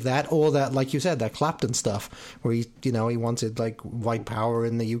any of that, or that, like you said, that Clapton stuff where he wanted like white power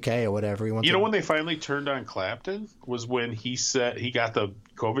in the UK or whatever. He wanted. When they finally turned on Clapton was when he said he got the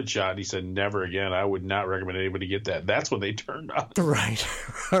COVID shot. And he said, "Never again. I would not recommend anybody get that." That's when they turned on. Right,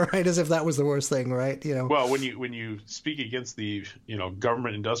 right. As if that was the worst thing, right? Well, when you speak against the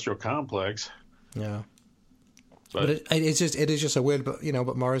government industrial complex. Yeah. But it is just a weird,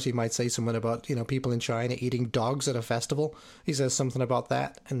 but Morrissey might say something about, people in China eating dogs at a festival. He says something about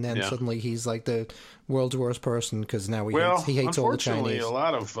that, and then suddenly he's like the world's worst person because now he hates all the Chinese. Unfortunately, a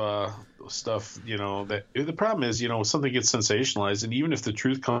lot of stuff, that the problem is, something gets sensationalized, and even if the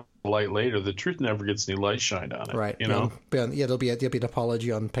truth comes to light later, the truth never gets any light shined on it. Right. There'll be an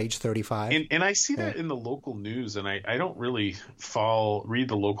apology on page 35. And I see that in the local news, and I don't really read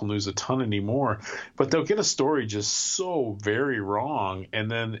the local news a ton anymore, but they'll get a story just so very wrong, and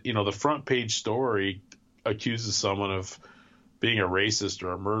then the front page story accuses someone of being a racist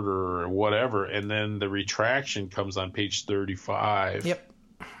or a murderer or whatever, and then the retraction comes on page 35. Yep.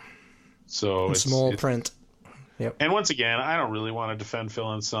 So it's small print. Yep. And once again, I don't really want to defend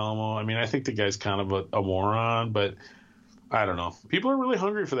Phil Anselmo. I mean, I think the guy's kind of a moron, but I don't know. People are really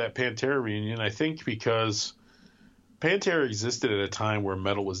hungry for that Pantera reunion, I think, because Pantera existed at a time where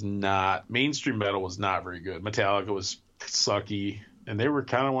mainstream metal was not very good. Metallica was sucky, and they were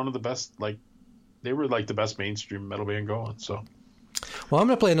kind of one of the best, they were like the best mainstream metal band going. So, well, I'm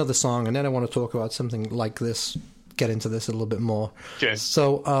going to play another song, and then I want to talk about something like this, get into this a little bit more. Okay.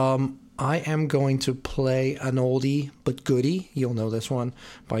 So, I am going to play an oldie but goodie. You'll know this one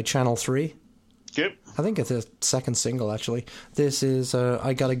by Channel 3. Yep. I think it's a second single, actually. This is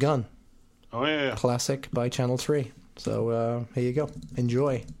I Got a Gun. Oh, yeah. Classic by Channel 3. So here you go.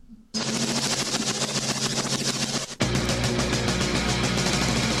 Enjoy.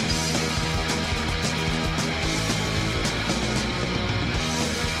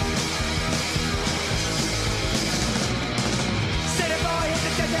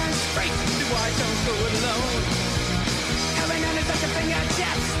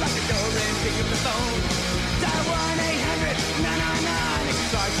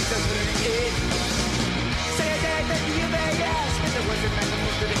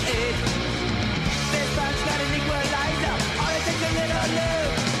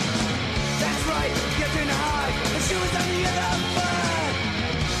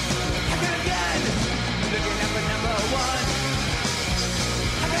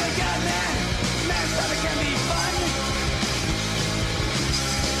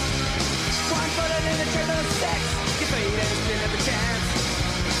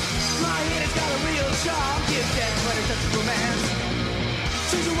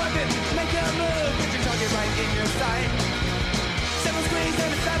 Seven screens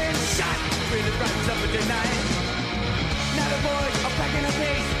and a sudden shot. Really brightens up with the night. Now the boys are packing a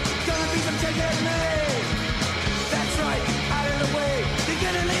pace. Gonna be some taking me. That's right, out of the way. You're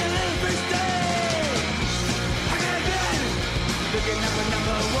gonna need a little first day. I got a gun, looking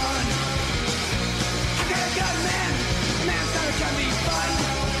number one. I got a gun, man. Man, starter can be fun.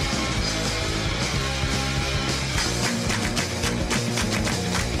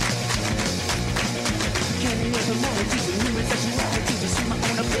 Can't live a melodies and human sexuality. You see my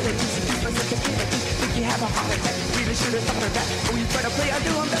own abilities and deep sensibilities. Think you have a heart attack? Really should have thought of that. Oh, you better play. I do.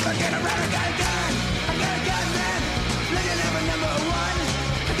 I'm never get around. I got a gun. I got a gun, man. Looking number one.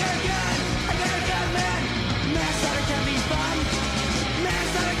 I got a gun. I got a gun, man. Man, starter can be fun. Man,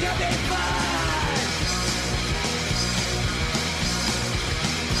 starter can be fun.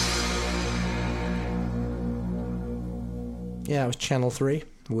 Yeah, it was Channel 3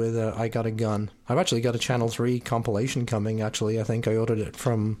 with I Got a Gun. I've actually got a Channel 3 compilation coming, actually. I think I ordered it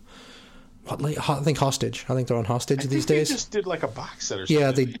from, I think Hostage. I think they're on Hostage these days. They just did like a box set or something.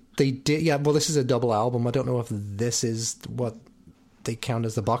 Yeah, they did. Yeah, well, this is a double album. I don't know if this is what they count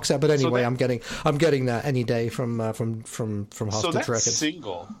as the box set, but anyway, I'm getting that any day from Hostage so that Records.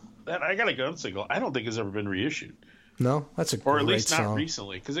 Single, that I Got a Gun single, I don't think has ever been reissued. No, that's a great song. Or at least not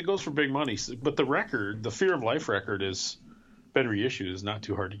recently, because it goes for big money. But the record, the Fear of Life record, is been reissued. Is not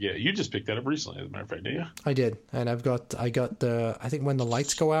too hard to get. You just picked that up recently, as a matter of fact, didn't you? I did, and I got the, I think When the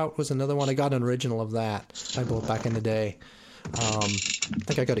Lights Go Out was another one. I got an original of that I bought back in the day. I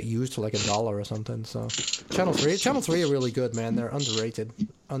think I got it used for like $1 or something. So Channel 3 are really good, man. They're underrated.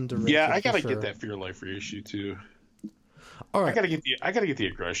 Yeah, I gotta get that Fear of Life reissue too. All right, I gotta get the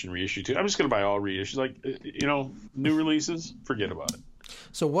Aggression reissue too. I'm just gonna buy all reissues, like new releases. Forget about it.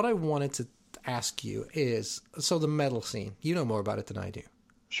 So what I wanted to ask you is, so the metal scene, you know more about it than I do.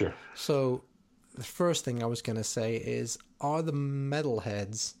 Sure. So the first thing I was going to say is, are the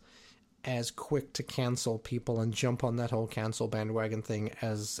metalheads as quick to cancel people and jump on that whole cancel bandwagon thing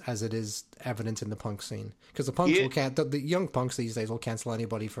as it is evident in the punk scene? Because the punks the young punks these days will cancel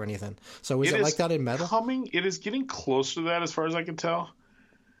anybody for anything. So is it like that in metal? It is getting close to that, as far as I can tell.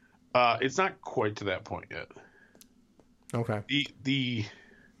 It's not quite to that point yet. Okay. The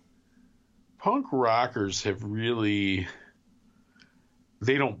punk rockers have really,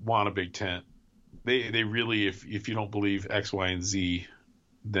 they don't want a big tent. They really, if you don't believe X, Y, and Z,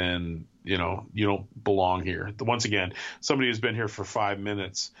 then you don't belong here. Once again, somebody who's been here for 5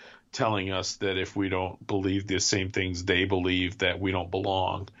 minutes telling us that if we don't believe the same things they believe, that we don't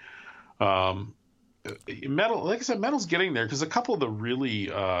belong. Metal, like I said, metal's getting there, because a couple of the really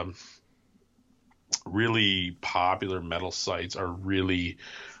popular metal sites are really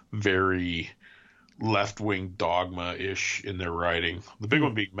very left-wing dogma-ish in their writing. The big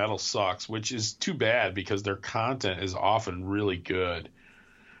one being Metal Sucks, which is too bad because their content is often really good.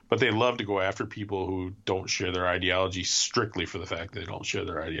 But they love to go after people who don't share their ideology strictly for the fact that they don't share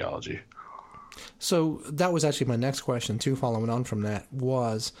their ideology. So that was actually my next question, too, following on from that,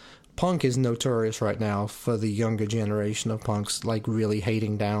 was punk is notorious right now for the younger generation of punks, like, really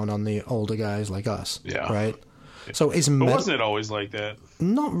hating down on the older guys like us. Yeah. Right? So wasn't it always like that?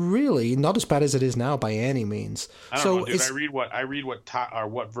 Not really. Not as bad as it is now by any means. I don't know, dude. I read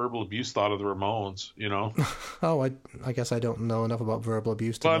what Verbal Abuse thought of the Ramones. Oh, I guess I don't know enough about Verbal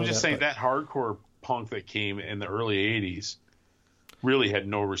Abuse. Well, I'm just saying that hardcore punk that came in the early '80s really had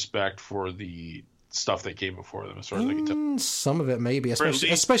no respect for the stuff that came before them, as far as I can tell. Some of it, maybe,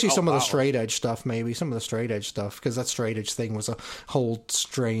 especially some of the straight edge stuff. Maybe some of the straight edge stuff, because that straight edge thing was a whole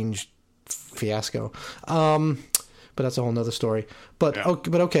strange fiasco. But that's a whole nother story. But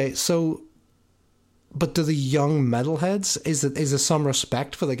okay, so, but do the young metalheads, is there some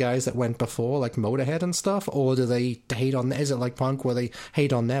respect for the guys that went before, like Motorhead and stuff, or do they hate on? Is it like punk where they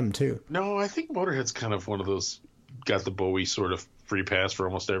hate on them too? No, I think Motorhead's kind of one of those, got the Bowie sort of free pass for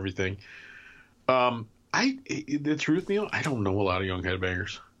almost everything. The truth, Neil, I don't know a lot of young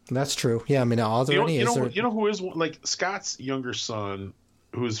headbangers. That's true. Yeah, I mean, are there any? You know who is, like, Scott's younger son,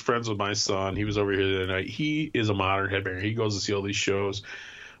 who's friends with my son, he was over here the other night. He is a modern headbanger. He goes to see all these shows,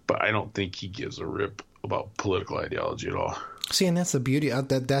 but I don't think he gives a rip about political ideology at all. See, and that's the beauty of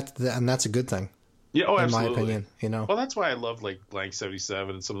that, and that's a good thing. Yeah, in absolutely. my opinion, Well, that's why I love, like, Blank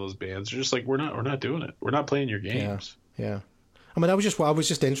 77 and some of those bands. They're just like, we're not doing it. We're not playing your games. Yeah. I mean, I was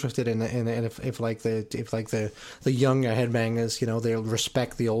just interested in if the younger headbangers, they'll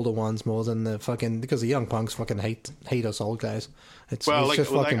respect the older ones more than because the young punks fucking hate us old guys. It's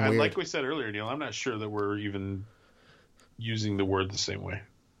just fucking weird. Like we said earlier, Neil, I'm not sure that we're even using the word the same way.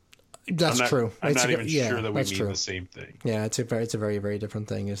 That's true. I'm not even sure that we mean the same thing. Yeah, it's a very, very different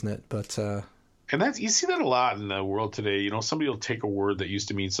thing, isn't it? But And you see that a lot in the world today. Somebody will take a word that used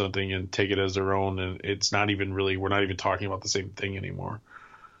to mean something and take it as their own, and it's not even really. We're not even talking about the same thing anymore.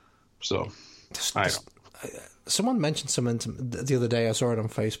 So, I don't know. Someone mentioned something the other day. I saw it on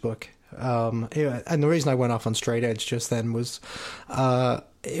Facebook. And the reason I went off on straight edge just then was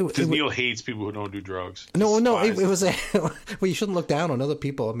because Neil hates people who don't do drugs. No, it was well, you shouldn't look down on other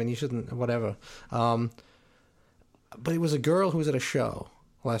people. I mean, you shouldn't, whatever. But it was a girl who was at a show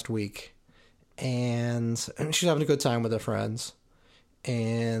last week, and she's having a good time with her friends,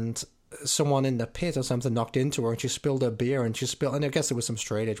 and someone in the pit or something knocked into her, and she spilled her beer, and I guess there was some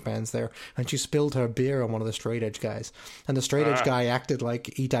straight edge bands there, and she spilled her beer on one of the straight edge guys, and the straight edge guy acted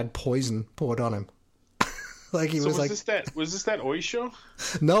like he'd had poison poured on him. Like he was like, was this that Oi show?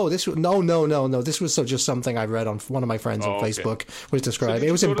 No, no. This was just something I read on one of my friends on Facebook was described. So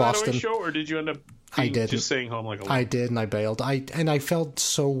it was in Boston. That Oi show, or did you end up? I did. Just staying home like a. I did, and I bailed. I felt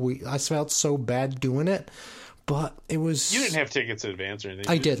so I felt so bad doing it, but it was. You didn't have tickets in advance or anything.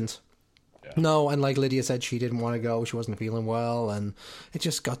 I didn't. Yeah. No, and like Lydia said, she didn't want to go. She wasn't feeling well, and it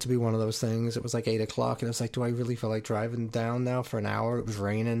just got to be one of those things. It was like 8:00, and it was like, do I really feel like driving down now for an hour? It was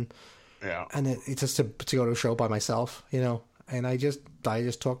raining. Yeah, and it just to go to a show by myself, and I just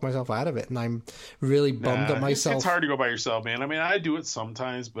talked myself out of it, and I'm really bummed at myself. It's hard to go by yourself, man. I mean, I do it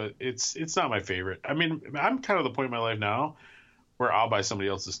sometimes, but it's not my favorite. I mean, I'm kind of the point in my life now where I'll buy somebody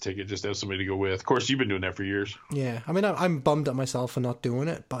else's ticket just to have somebody to go with. Of course, you've been doing that for years. Yeah, I mean, I'm bummed at myself for not doing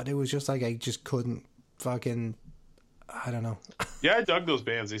it, but it was just like I just couldn't fucking. I don't know. Yeah, I dug those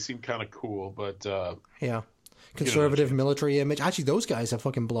bands. They seemed kind of cool, but yeah. Conservative military image. Actually, those guys are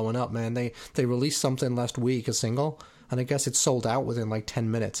fucking blowing up, man. They released something last week, a single, and I guess it sold out within like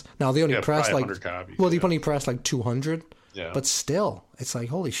 10 minutes. Now they only pressed like copies, they only pressed like 200. Yeah. But still, it's like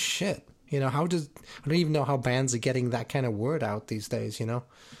holy shit. I don't even know how bands are getting that kind of word out these days. To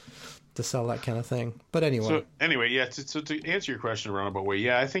sell that kind of thing. But anyway. So to answer your question roundabout way,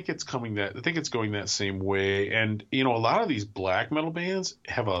 I think it's going that same way. And a lot of these black metal bands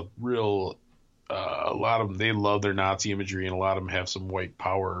have a real. A lot of them, they love their Nazi imagery, and a lot of them have some white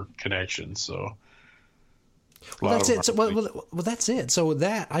power connections. So, well, that's it. Well, that's it. So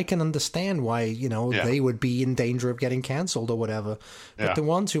that I can understand why they would be in danger of getting cancelled or whatever. But the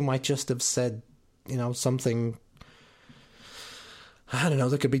ones who might just have said something, I don't know,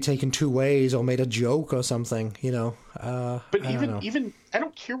 that could be taken two ways or made a joke or something. But even I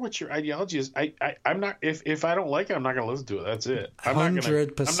don't care what your ideology is. I'm not if I don't like it, I'm not going to listen to it. That's it.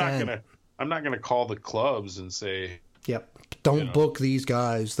 100%. I'm not going to call the clubs and say, yep, don't book these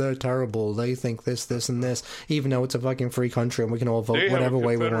guys. They're terrible. They think this, and this, even though it's a fucking free country and we can all vote whatever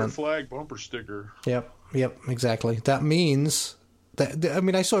way we want. Flag bumper sticker. Yep, exactly. That means that, I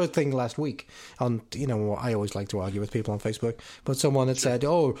mean, I saw a thing last week on, I always like to argue with people on Facebook, but someone had said, the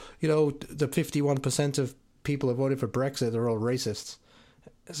 51% of people who voted for Brexit are all racists.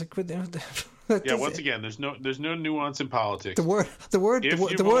 It's like, once again, there's no nuance in politics. The word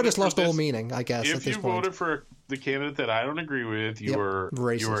has lost all meaning, I guess. If you voted for the candidate that I don't agree with, you are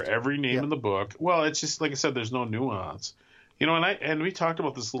every name in the book. Well, it's just like I said, there's no nuance. And we talked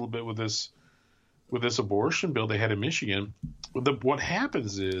about this a little bit with this abortion bill they had in Michigan. What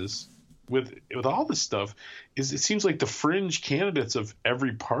happens is with all this stuff is it seems like the fringe candidates of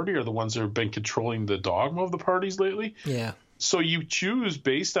every party are the ones that have been controlling the dogma of the parties lately. Yeah. So you choose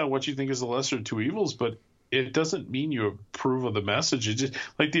based on what you think is the lesser of two evils, but it doesn't mean you approve of the message. It's just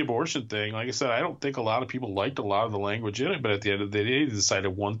like the abortion thing. Like I said, I don't think a lot of people liked a lot of the language in it, but at the end of the day, they decided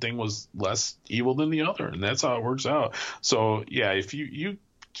one thing was less evil than the other, and that's how it works out. So yeah, if you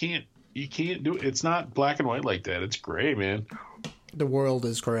can't do it. It's not black and white like that. It's gray, man. The world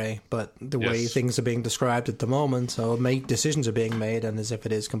is grey, but the way things are being described at the moment, so decisions are being made, and as if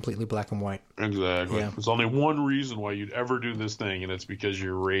it is completely black and white. Exactly. Yeah. There's only one reason why you'd ever do this thing, and it's because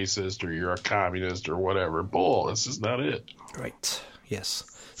you're racist or you're a communist or whatever. Bull. That's just not it. Right. Yes.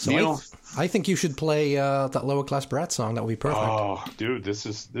 So I think you should play that Lower Class Brat song. That would be perfect. Oh, dude, this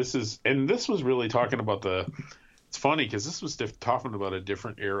is, and this was really talking about It's funny because this was talking about a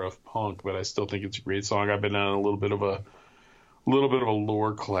different era of punk, but I still think it's a great song. I've been on a little bit of a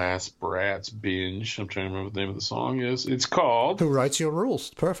Lower Class Brats binge. I'm trying to remember what the name of the song is. It's called Who Writes Your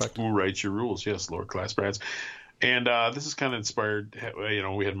Rules. Perfect. Who Writes Your Rules. Yes, Lower Class Brats. And this is kind of inspired.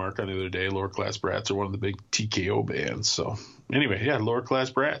 We had Mark on the other day. Lower Class Brats are one of the big TKO bands. So anyway, Lower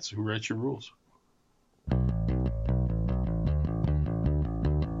Class Brats. Who Writes Your Rules.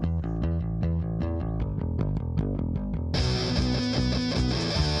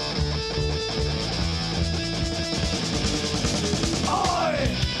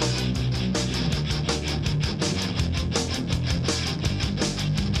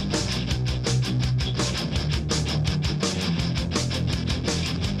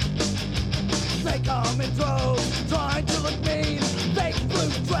 they come in droves, trying to look mean. Fake blue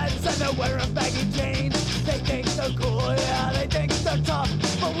dreads and they're wearing baggy jeans. They think they're cool, yeah, they think they're tough,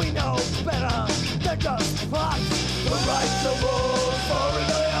 but we know better, they're just pups. Who writes the rules for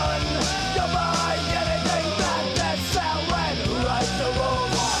rebellion? You'll buy anything that they're selling. Who writes the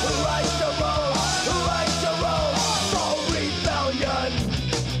rules? Who writes the rules? Who writes the rules for rebellion?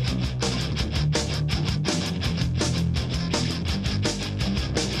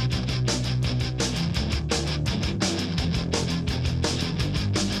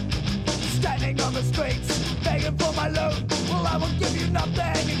 Standing on the streets, begging for my loot. Well, I will give you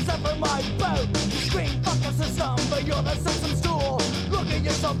nothing except for my boat. You scream, fuck the system, but you're the system's tool. Look at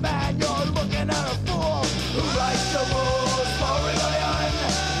yourself, man, you're looking at a fool. Who writes the rules for rebellion?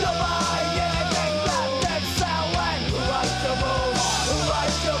 You'll buy anything that they're selling. Who writes the rules? Who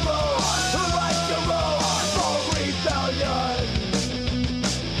writes the rules? Who writes the rules for rebellion?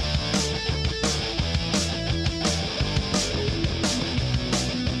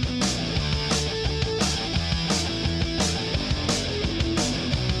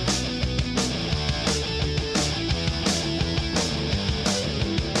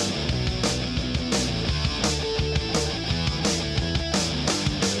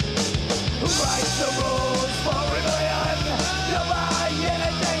 Who writes the rules for rebellion? You'll buy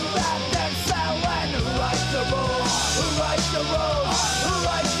anything that they're selling. Who writes the rules? Who writes the rules? Who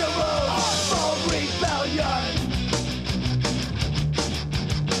writes the rules for rebellion?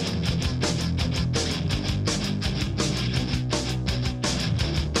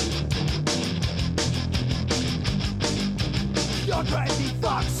 You're crazy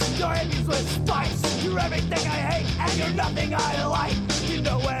fucks, you're enemies with spikes. You're everything I hate and you're nothing I like. You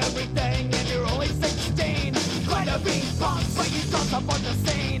know everything and you're only 16. Kind of being punks, but you don't support the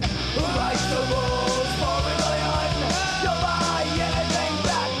scene. Who writes the rules for rebellion? You'll buy anything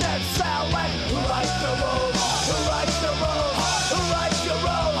that they're selling. Who writes the rules? Who writes the rules? Who writes the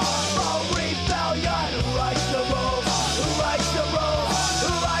rules for rebellion? Who writes the rules? Who writes the rules?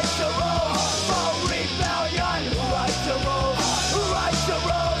 Who writes the rules for rebellion? Who writes the rules? Who writes the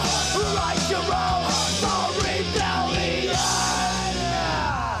rules? Who writes the rules for rebellion?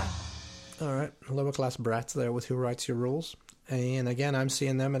 All right, lower class brats there with Who Writes Your Rules, and again, I'm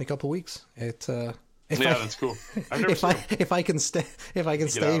seeing them in a couple of weeks. That's cool. If I can stay for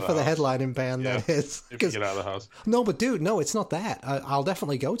the headlining band, that is. If you get out of the house. No, but dude, no, it's not that. I'll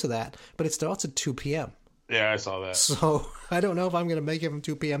definitely go to that, but it starts at 2 p.m. Yeah, I saw that. So I don't know if I'm going to make it from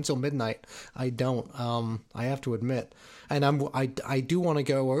 2 p.m. till midnight. I don't. I have to admit, and I do want to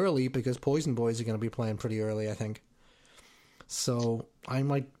go early because Poison Boys are going to be playing pretty early, I think. So I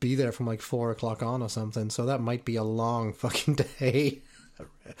might be there from like 4 o'clock on or something. So that might be a long fucking day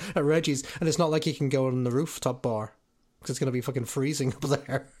at Reggie's. And it's not like you can go on the rooftop bar because it's going to be fucking freezing up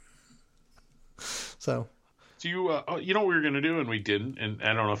there. So. Do you, you know what we were going to do and we didn't, and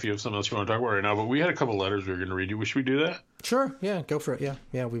I don't know if you have something else you want to talk about right now, but we had a couple letters we were going to read you. Should we do that? Sure. Yeah, go for it.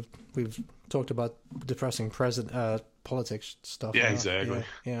 Yeah. We've talked about depressing politics stuff. Yeah, exactly.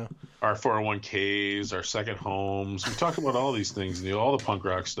 Yeah. Our 401ks, our second homes. We talked about all these things, all the punk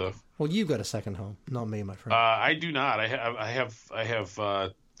rock stuff. Well, you got a second home, not me, my friend. I do not. I have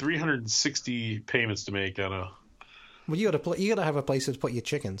 360 payments to make on a. Well, you got to have a place to put your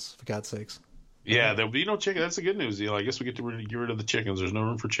chickens, for God's sakes. Yeah, there'll be no chicken. That's the good news. I guess we get to get rid of the chickens. There's no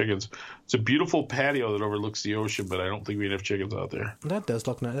room for chickens. It's a beautiful patio that overlooks the ocean, but I don't think we have chickens out there. That does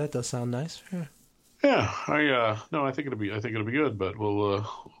look nice. That does sound nice. Yeah. Yeah, I think it'll be good, but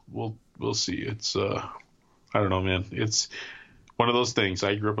we'll see. It's I don't know, man. It's one of those things.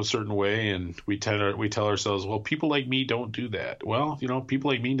 I grew up a certain way, and we tell ourselves, well, people like me don't do that. Well,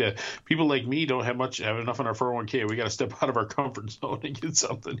 people like me don't have enough on our 401k. We got to step out of our comfort zone and get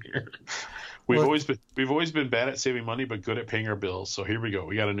something here. We've always been bad at saving money, but good at paying our bills. So here we go.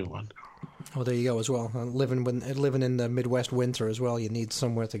 We got a new one. Well, there you go as well. Living in the Midwest winter as well, you need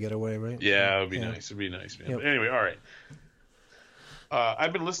somewhere to get away, right? Yeah, it would be nice. It'd be nice, man. Yep. But anyway, all right.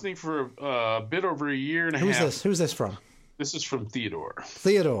 I've been listening for a bit over a year and a half. Who's this from? This is from Theodore.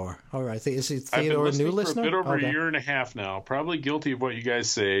 Theodore. All right. Is Theodore a new listener? For a bit over a year and a half now. Probably guilty of what you guys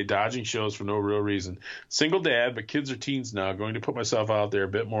say, dodging shows for no real reason. Single dad, but kids are teens now. Going to put myself out there a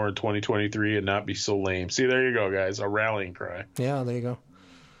bit more in 2023 and not be so lame. See, there you go, guys. A rallying cry. Yeah, there you go.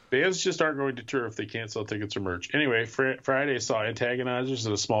 Bands just aren't going to tour if they can't sell tickets or merch. Anyway, Friday I saw Antagonizers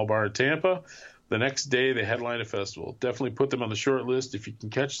at a small bar in Tampa. The next day, they headlined a festival. Definitely put them on the short list. If you can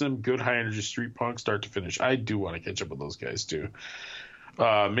catch them, good high-energy street punk start to finish. I do want to catch up with those guys, too.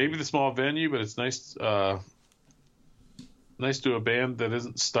 Maybe the small venue, but it's nice to a band that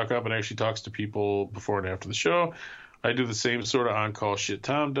isn't stuck up and actually talks to people before and after the show. I do the same sort of on-call shit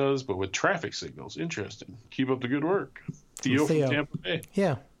Tom does, but with traffic signals. Interesting. Keep up the good work. Theo from Tampa Bay.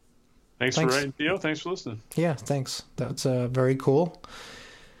 Yeah. Thanks for writing, Theo. Thanks for listening. Yeah, thanks. That's very cool.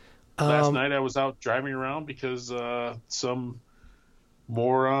 Last night I was out driving around because some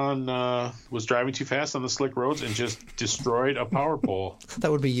moron was driving too fast on the slick roads and just destroyed a power pole. That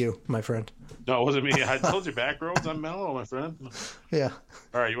would be you, my friend. No, it wasn't me. I told you, back roads, I'm mellow, my friend. Yeah.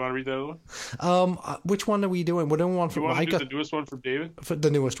 All right, you want to read that other one? Which one are we doing? What do we want from? You want to do the newest one from David?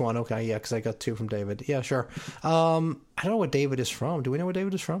 The newest one, okay, yeah, because I got 2 from David. Yeah, sure. I don't know what David is from. Do we know where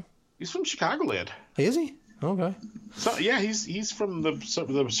David is from? He's from Chicagoland. Is he? Okay. So yeah, he's from the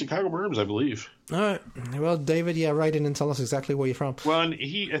Chicago Burbs, I believe. All right. Well, David, yeah, write in and tell us exactly where you're from. Well, and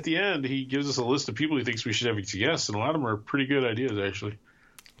at the end he gives us a list of people he thinks we should have as guests, and a lot of them are pretty good ideas, actually.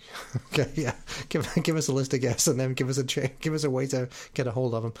 Okay, yeah. Give us a list of guests, and then give us a way to get a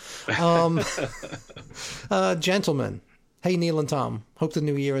hold of them. Gentlemen, hey Neil and Tom, hope the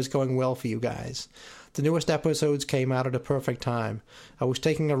new year is going well for you guys. The newest episodes came out at a perfect time. I was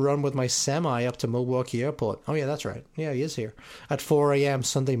taking a run with my semi up to Milwaukee Airport. Oh yeah, that's right. Yeah, he is here. At 4 a.m.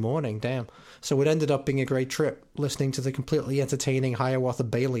 Sunday morning, damn. So it ended up being a great trip, listening to the completely entertaining Hiawatha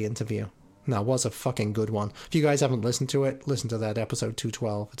Bailey interview. Now, it was a fucking good one. If you guys haven't listened to it, listen to that episode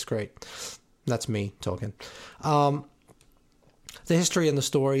 212. It's great. That's me talking. The history and the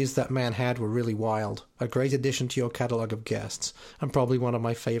stories that man had were really wild. A great addition to your catalogue of guests, and probably one of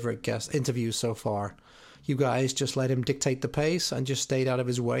my favourite guest interviews so far. You guys just let him dictate the pace and just stayed out of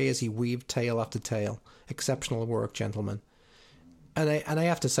his way as he weaved tale after tale. Exceptional work, gentlemen. And I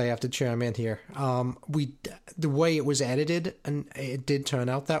have to say, I have to chime in here. The way it was edited, and it did turn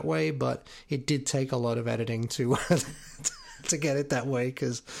out that way, but it did take a lot of editing to to get it that way,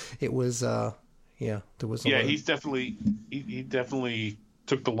 because it was there was. He definitely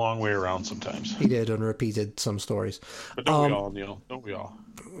took the long way around sometimes. He did, and repeated some stories. But don't we all, Neil? Don't we all?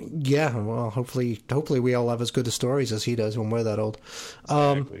 Yeah, well, hopefully we all have as good a stories as he does when we're that old.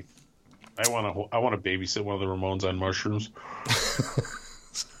 Exactly. I want to babysit one of the Ramones on mushrooms.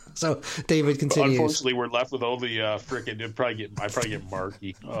 So David continues. Unfortunately, we're left with all the frickin'. I probably get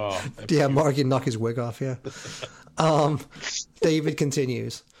Marky. Oh, yeah, Marky knock his wig off. Yeah. David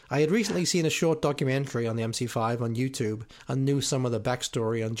continues. I had recently seen a short documentary on the MC5 on YouTube and knew some of the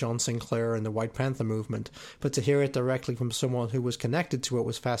backstory on John Sinclair and the White Panther movement, but to hear it directly from someone who was connected to it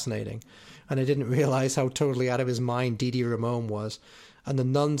was fascinating. And I didn't realize how totally out of his mind Dee Ramone was. And the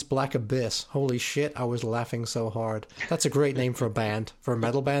Nuns' Black Abyss. Holy shit, I was laughing so hard. That's a great name for a band. For a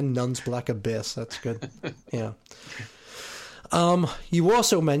metal band, Nuns' Black Abyss. That's good. Yeah. You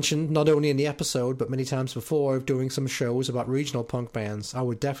also mentioned, not only in the episode, but many times before, of doing some shows about regional punk bands. I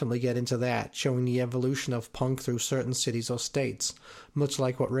would definitely get into that, showing the evolution of punk through certain cities or states, much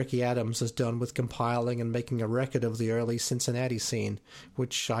like what Ricky Adams has done with compiling and making a record of the early Cincinnati scene,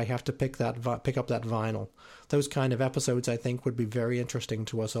 which I have to pick up that vinyl. Those kind of episodes, I think, would be very interesting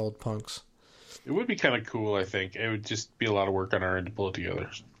to us old punks. It would be kind of cool, I think. It would just be a lot of work on our end to pull it together.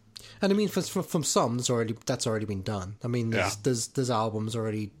 And I mean, from some, that's already been done. I mean, there's albums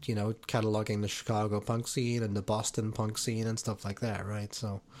already, cataloging the Chicago punk scene and the Boston punk scene and stuff like that, right?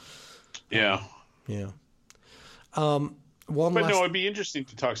 So, yeah. No, it'd be interesting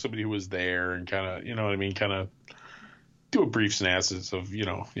to talk to somebody who was there and kind of, kind of do a brief synopsis of,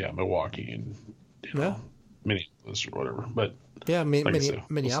 Milwaukee and Minneapolis or whatever. But yeah,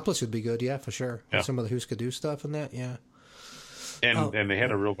 Minneapolis would be good, yeah, for sure. Yeah. Some of the Husker Du stuff and that, yeah. And they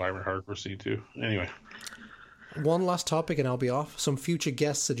had a real vibrant hardcore scene too. Anyway, one last topic and I'll be off. Some future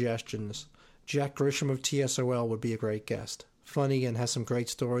guest suggestions. Jack Grisham of TSOL would be a great guest. Funny and has some great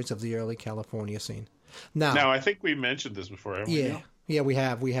stories of the early California scene. Now I think we mentioned this before, haven't we? Yeah, we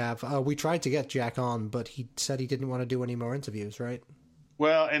have. We tried to get Jack on, but he said he didn't want to do any more interviews, right?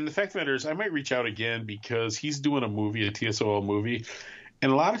 Well, and the fact of the matter is, I might reach out again because he's doing a TSOL movie,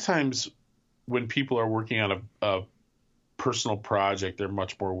 and a lot of times when people are working on a personal project, they're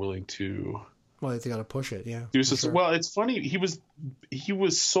much more willing to. Well, they got to push it, yeah. Do sure. Well, it's funny. He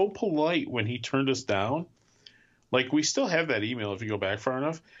was so polite when he turned us down. Like, we still have that email if you go back far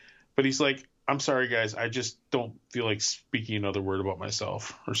enough, but he's like, "I'm sorry, guys. I just don't feel like speaking another word about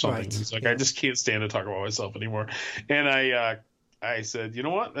myself or something." Right. He's like, "I just can't stand to talk about myself anymore." And I said, "You know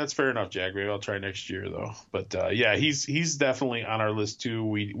what? That's fair enough, Jack. Maybe I'll try next year, though." But he's definitely on our list too.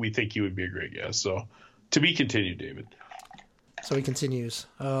 We think he would be a great guest. So, to be continued, David. So he continues.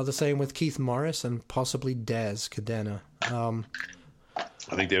 The same with Keith Morris and possibly Dez Cadena.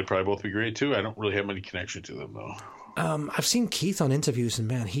 I think they would probably both be great too. I don't really have any connection to them though. I've seen Keith on interviews, and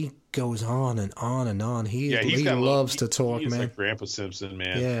man, he goes on and on and on. He loves to talk, he's man. Like Grandpa Simpson,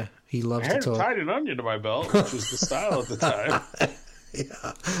 man. Yeah, he loves to talk. I had tied an onion to my belt, which was the style at the time.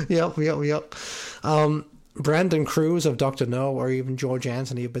 Yep. Brandon Cruz of Dr. No, or even George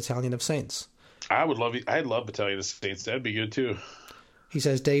Anthony of Battalion of Saints. I'd love Battalion of Saints. That'd be good too. He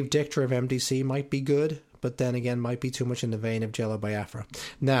says Dave Dichter of MDC might be good, but then again might be too much in the vein of Jello Biafra.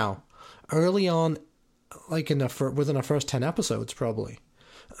 Now, early on, like within our first 10 episodes, probably,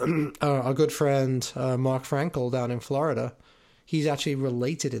 our good friend Mark Frankel down in Florida, he's actually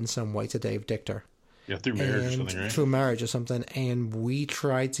related in some way to Dave Dichter. Yeah, through marriage or something, right? Through marriage or something, and we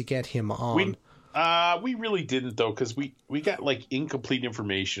tried to get him on. We really didn't, though, because we got like incomplete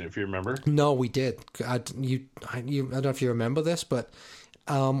information, if you remember. No, we did. I don't know if you remember this, but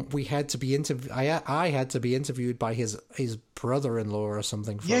we had to be I had to be interviewed by his brother-in-law or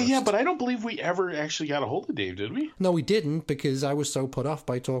something first. Yeah, but I don't believe we ever actually got a hold of Dave, did we? No, we didn't, because I was so put off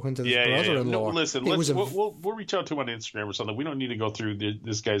by talking to his brother-in-law. No, listen, we'll reach out to him on Instagram or something. We don't need to go through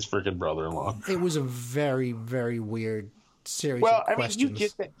this guy's freaking brother-in-law. It was a very, very weird series of questions. You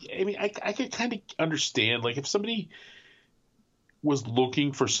get that. I mean, I could kind of understand, like, if somebody was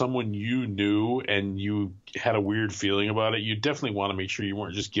looking for someone you knew and you had a weird feeling about it, you definitely want to make sure you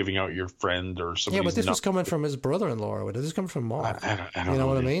weren't just giving out your friend or something. Yeah, but this was coming from his brother-in-law, or this is coming from Mark. I don't you know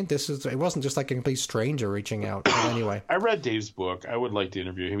what I mean? It wasn't just like a complete stranger reaching out. But anyway, I read Dave's book. I would like to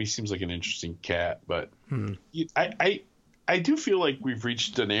interview him. He seems like an interesting cat, but I do feel like we've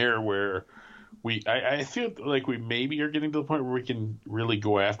reached an era where I feel like we maybe are getting to the point where we can really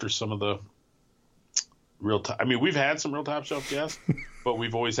go after some of the real top. I mean, we've had some real top shelf guests, but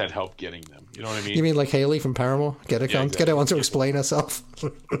we've always had help getting them. You know what I mean? You mean like Haley from Paramore? Get her on to explain herself.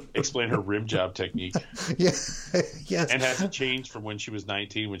 Explain her rim job technique. Yeah, yes. And has to change from when she was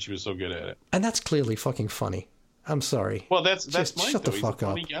 19, when she was so good at it. And that's clearly fucking funny. I'm sorry. Well, that's Mike. Shut the fuck He's a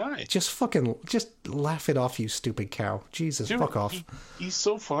up. funny guy. Just laugh it off, you stupid cow. Jesus, Dude, fuck off. He's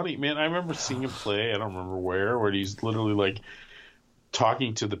so funny, man. I remember seeing him play. I don't remember where he's literally like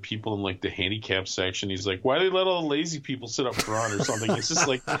talking to the people in like the handicap section. He's like, why do they let all the lazy people sit up front or something? It's just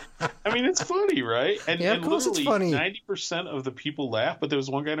like, I mean, it's funny, right? And, yeah, of course it's funny. 90% of the people laugh, but there was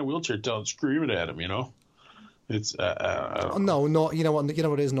one guy in a wheelchair screaming at him, you know? It's, no, you know what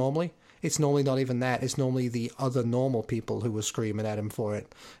it is normally? It's normally not even that. It's normally the other normal people who were screaming at him for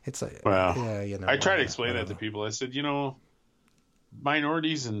it. It's like, yeah, you know. I try to explain that to people. I said, you know,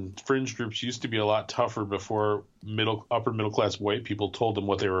 minorities and fringe groups used to be a lot tougher before upper middle class white people told them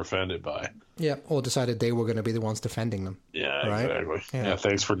what they were offended by. Yeah, or decided they were going to be the ones defending them. Yeah, right? Exactly. Yeah,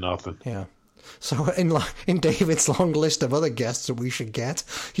 thanks for nothing. Yeah. So in David's long list of other guests that we should get,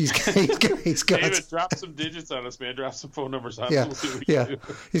 he's got David, drop some digits on us, man. Drop some phone numbers on us. Yeah.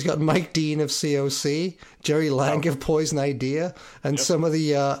 He's got Mike Dean of COC, Jerry Lang of Poison Idea, and some of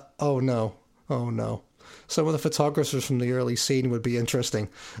the oh no. Some of the photographers from the early scene would be interesting.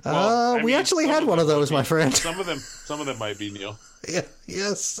 We actually had one of those, my friend. Some of them might be Neil. Yeah,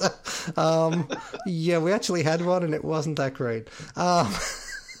 yes. Yeah, we actually had one, and it wasn't that great.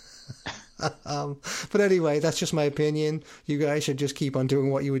 But anyway, that's just my opinion. You guys should just keep on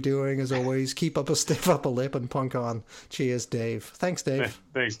doing what you were doing, as always. Keep up a stiff upper lip and punk on. Cheers, Dave. Thanks, Dave.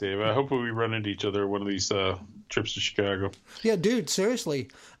 Thanks, Dave. I hope we run into each other one of these trips to Chicago. Yeah, dude, seriously.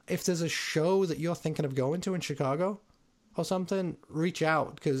 If there's a show that you're thinking of going to in Chicago or something, reach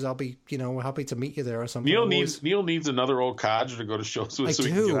out, because I'll be, happy to meet you there or something. Neil needs another old codger to go to shows with so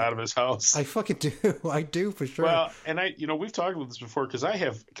he can get out of his house. I fucking do. I do, for sure. Well, and we've talked about this before,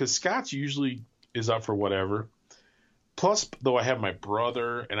 because Scott's usually is up for whatever. Plus, though, I have my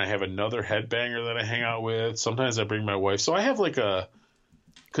brother and I have another headbanger that I hang out with. Sometimes I bring my wife. So I have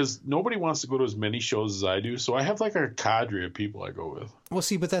because nobody wants to go to as many shows as I do, so I have like a cadre of people I go with. Well,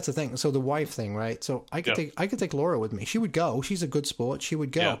 see, but that's the thing. So the wife thing, right? So I could take Laura with me. She would go. She's a good sport. She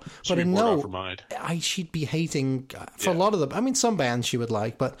would go. Yeah, but she'd be hating for a lot of the. I mean, some bands she would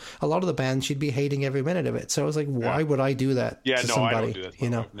like, but a lot of the bands she'd be hating every minute of it. So I was like, why would I do that? Yeah, to somebody? I don't do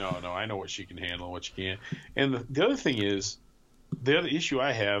that. No, I know what she can handle and what she can't. And the other thing is, the other issue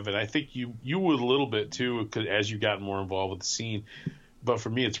I have, and I think you would a little bit too, because as you got more involved with the scene. But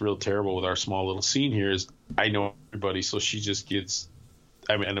for me, it's real terrible with our small little scene here is I know everybody, so she just gets –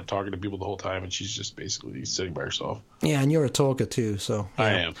 I end up talking to people the whole time, and she's just basically sitting by herself. Yeah, and you're a talker too, so – yeah. I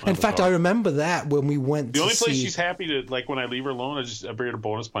am. In fact, I remember that when we went the only place she's happy to – like when I leave her alone, I bring her a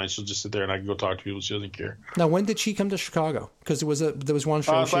bonus pint. She'll just sit there, and I can go talk to people. She doesn't care. Now, when did she come to Chicago? Because there was one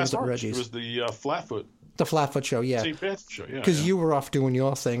show she was at Reggie's. It was the Flatfoot. The Flatfoot show, yeah. St. Patrick's show, yeah. Because you were off doing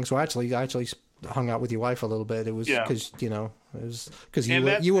your thing, so I actually hung out with your wife a little bit. It was because you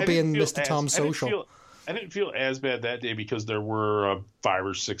were being Mr. Tom Social. I I didn't feel as bad that day because there were 5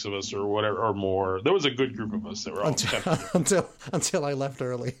 or 6 of us or whatever or more. There was a good group of us that were all until I left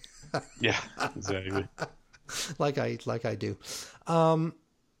early. Yeah, exactly. like I do. All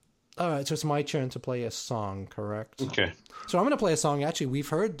right, so it's my turn to play a song, correct? Okay. So I'm going to play a song. Actually, we've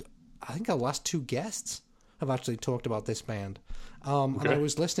heard. I think our last 2 guests have actually talked about this band. And I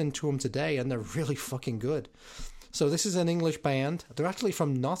was listening to them today, and they're really fucking good. So this is an English band. They're actually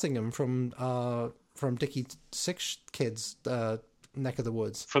from Nottingham, from Dickie Six Kids' neck of the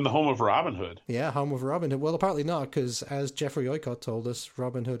woods. From the home of Robin Hood. Yeah, home of Robin Hood. Well, apparently not, because as Jeffrey Oycott told us,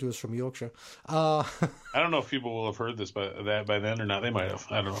 Robin Hood was from Yorkshire. I don't know if people will have heard this by then or not. They might have.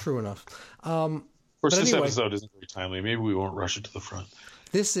 I don't know. True enough. Of course, this episode isn't very timely. Maybe we won't rush it to the front.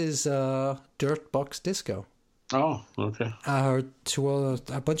 This is Dirt Box Disco. Oh, okay. To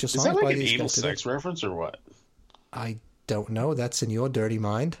a bunch of songs. Is that by like an these anal guys sex reference or what? I don't know. That's in your dirty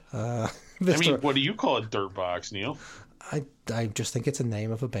mind. I mean, what do you call a dirt box, Neil? I just think it's a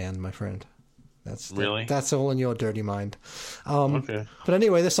name of a band, my friend. That's all in your dirty mind. Okay. But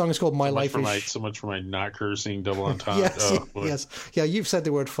anyway, this song is called "My Life Is." So much for my not cursing double entendre. Yes. Yeah, you've said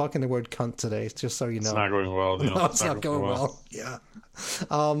the word "fuck" and the word "cunt" today, just so you know. It's not going well. Neil. No, it's not going well. Yeah.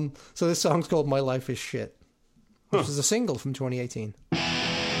 So this song's called "My Life Is Shit." Which is a single from 2018.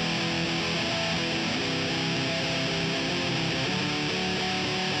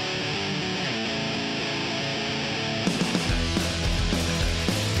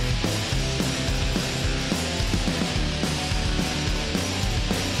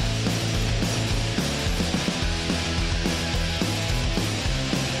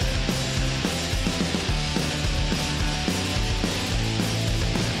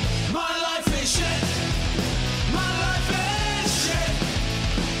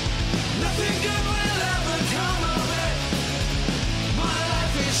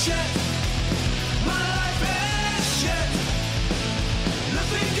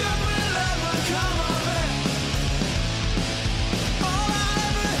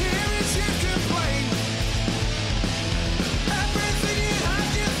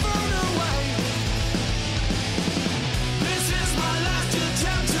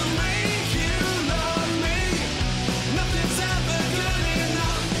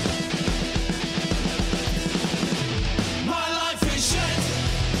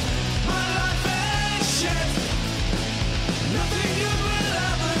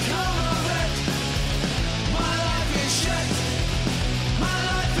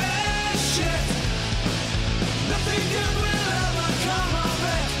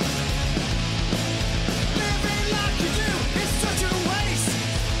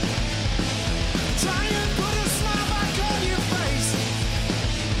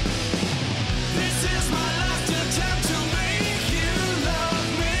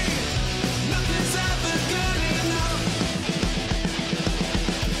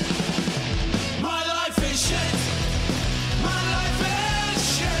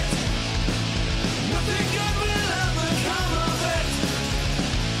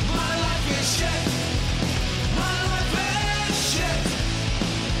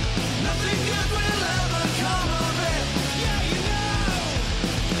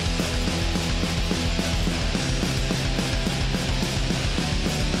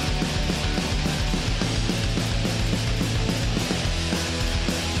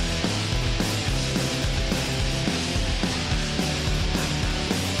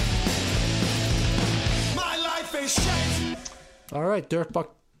 All right, dirt box.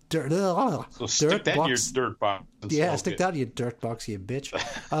 So stick that in your dirt box. Yeah, stick that in your dirt box, you bitch.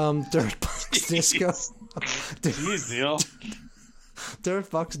 Dirt box disco. Jeez, Neil.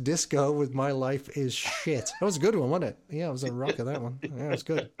 Dirt box disco with "My Life Is Shit." That was a good one, wasn't it? Yeah, it was a rocker, that one. Yeah, it was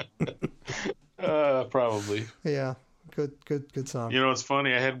good. Probably. Yeah, good song. You know, it's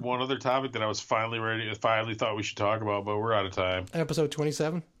funny. I had one other topic that I was finally thought we should talk about, but we're out of time. Episode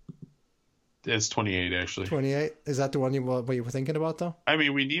 27. It's 28, actually. 28? Is that the one you were thinking about, though? I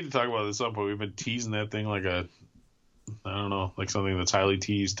mean, we need to talk about this up, but we've been teasing that thing like something that's highly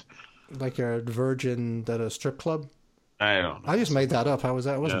teased. Like a virgin at a strip club? I don't know. I just made that up. How was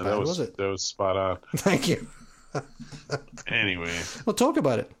that? It wasn't bad, was it? That was spot on. Thank you. Anyway. Well, talk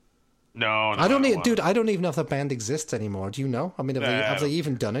about it. No, I don't even know if the band exists anymore. Do you know? I mean, have they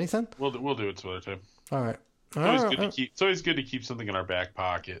even done anything? We'll do it some other time. All right. It's always good to keep something in our back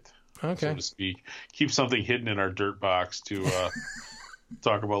pocket. Okay. So to speak. Keep something hidden in our dirt box to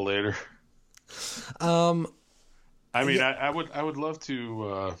talk about later. I mean, I would love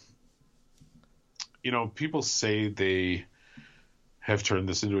to. People say they have turned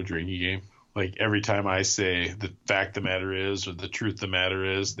this into a drinking game, Like every time I say the fact the matter is or the truth the matter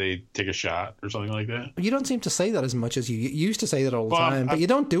is, they take a shot or something like that. You don't seem to say that as much as you used to say that all the time, but you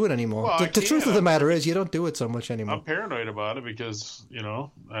don't do it anymore. Well, the truth of the matter is you don't do it so much anymore. I'm paranoid about it because,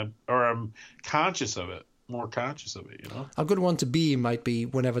 I'm conscious of it, more conscious of it, A good one to be might be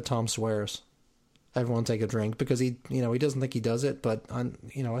whenever Tom swears. Everyone take a drink because he doesn't think he does it, but I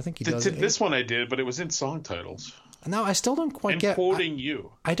think he does it. This one I did, but it was in song titles. No, I still don't quite get. Quoting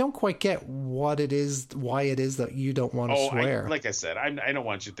you. I don't quite get what it is, why it is that you don't want to swear. Like I said, I don't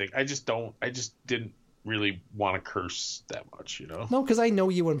want you to think. I just didn't really want to curse that much, No, because I know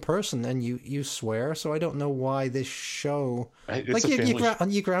you in person and you swear, so I don't know why this show.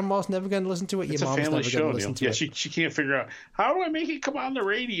 Your grandma's never going to listen to it. Your mom's never going to listen to it. Yeah, she can't figure out how do I make it come on the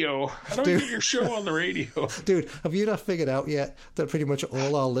radio. How do I get your show on the radio? Dude, have you not figured out yet that pretty much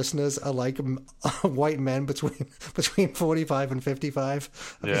all our listeners are like white men between 45 and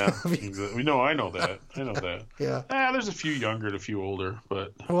 55? Yeah, I know that. Yeah. There's a few younger and a few older,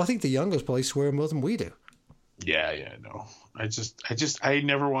 but I think the youngest probably swear more than we do. Yeah, I know. I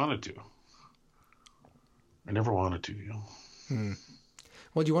never wanted to.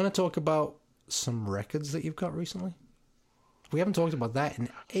 Well, do you want to talk about some records that you've got recently? We haven't talked about that in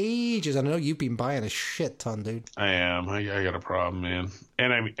ages. I know you've been buying a shit ton, dude. I am. I got a problem, man.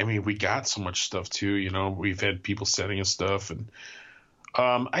 And I mean, we got so much stuff too. We've had people sending us stuff, and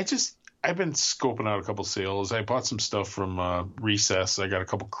I've been scoping out a couple sales. I bought some stuff from Recess. I got a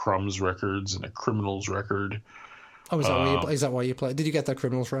couple Crumbs records and a Criminals record. Oh, is that why you played? Did you get that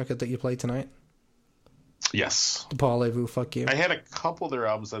Criminals record that you played tonight? Yes. The Parlez-Vous, fuck you. I had a couple of their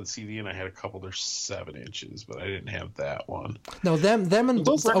albums on CD, and I had a couple of their 7-inches, but I didn't have that one. No, them and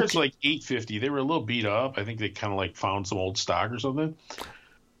those records were like $8.50. They were a little beat up. I think they kind of like found some old stock or something.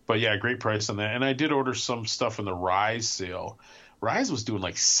 But yeah, great price on that. And I did order some stuff in the Rise sale. Rise was doing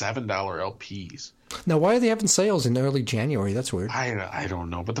like $7 LPs. Now, why are they having sales in early January? That's weird. I don't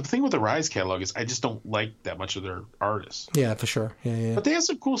know. But the thing with the Rise catalog is I just don't like that much of their artists. Yeah, for sure. Yeah. But they have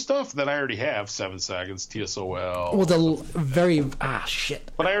some cool stuff that I already have. 7 Seconds, TSOL. Well, the very...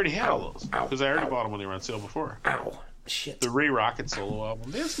 shit. But I already had all those. Because I already bought them when they were on sale before. Ow. Shit. The Ray Rocket solo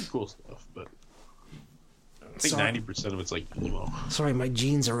album. They have some cool stuff, but... I think 90% of it's like emo. Sorry, my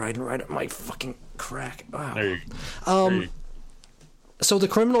jeans are riding right at my fucking crack. Wow. There you go. So the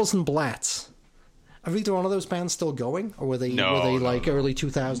Criminals and Blatz, are either one of those bands still going, or were they early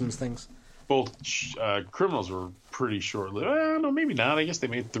 2000s things? Both Criminals were pretty short-lived. No, maybe not. I guess they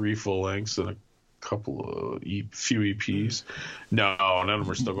made 3 full lengths and a couple of few EPs. No, none of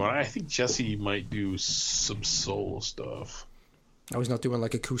them are still going. I think Jesse might do some solo stuff. I was not doing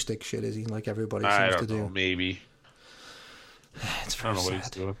like acoustic shit, is he? Like everybody seems to do. Know, maybe. It's very I don't know sad. what he's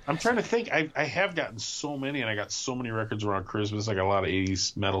doing. I'm trying to think. I have gotten so many, and I got so many records around Christmas. I got a lot of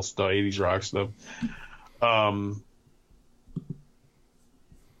 80s metal stuff, 80s rock stuff. I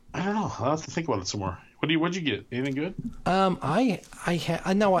don't know. I'll have to think about it some more. What'd you get? Anything good? I'll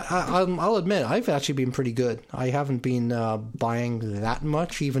admit I've actually been pretty good. I haven't been buying that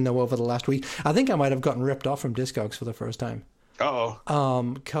much, even though over the last week I think I might have gotten ripped off from Discogs for the first time.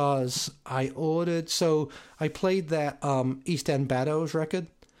 Uh-oh. Cause I ordered, so I played that East End Baddos record.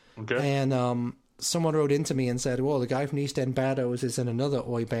 Okay. And someone wrote into me and said, well, the guy from East End Baddos is in another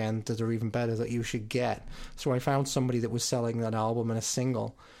Oi band that are even better that you should get. So I found somebody that was selling that album in a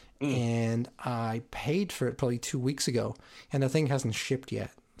single. And I paid for it probably 2 weeks ago, and the thing hasn't shipped yet.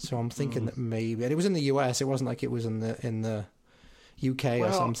 So I'm thinking that maybe, and it was in the US. It wasn't like it was in the UK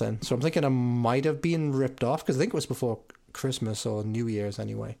or something. So I'm thinking I might have been ripped off, because I think it was before Christmas or New Year's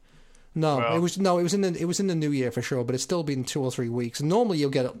anyway. It was in the New Year for sure, but it's still been 2 or 3 weeks. And normally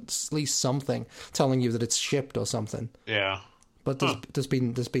you'll get at least something telling you that it's shipped or something. Yeah. But there's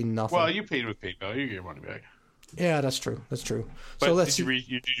been nothing. Well, you paid with PayPal. You get your money back. Yeah, that's true. That's true. But so did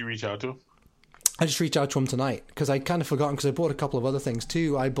you reach out to him? I just reached out to him tonight because I'd kind of forgotten, because I bought a couple of other things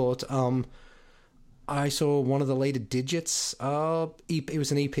too. I bought I saw one of the later Digits it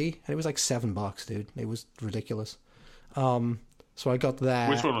was an EP, and it was like $7, dude. It was ridiculous. So I got that.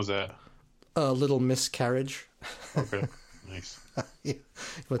 Which one was that? Little Miscarriage. Okay, nice. Yeah,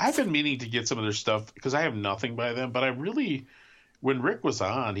 but I've been meaning to get some of their stuff because I have nothing by them, but when Rick was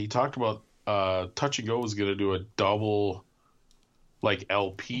on, he talked about Touch and Go was going to do a double like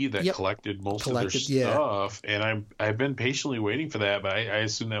LP that collected most of their stuff, and I've been patiently waiting for that, but I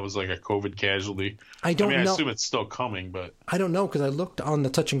assume that was like a COVID casualty. I assume it's still coming, but I don't know, because I looked on the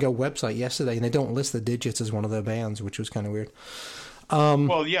Touch and Go website yesterday, and they don't list the Digits as one of their bands, which was kind of weird.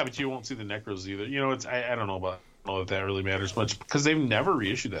 Well, yeah, but you won't see the Necros either. I don't know about know that really matters much because they've never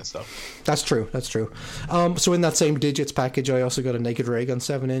reissued that stuff. That's true. So in that same Digits package, I also got a Naked Raygun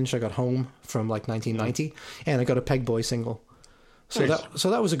 7-inch. I got Home from like 1990, and I got a Pegboy single. So nice.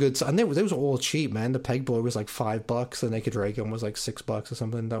 that was a good, and they was all cheap, man. The Pegboy was like $5. The Naked Raygun was like $6 or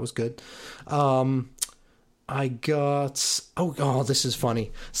something. That was good. I got this is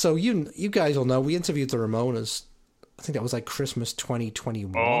funny. So you guys will know we interviewed the Ramones. I think that was like Christmas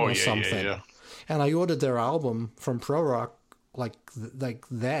 2021 or something. Yeah. And I ordered their album from Pro Rock like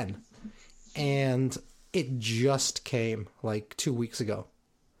then, and it just came like 2 weeks ago.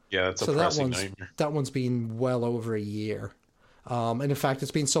 Yeah, that's a pressing nightmare. That one's been well over a year. And in fact,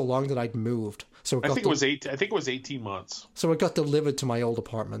 it's been so long that I'd moved. So I think it was 18 months. So it got delivered to my old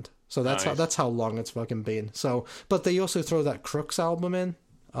apartment. So that's how long it's fucking been. So, but they also throw that Crooks album in,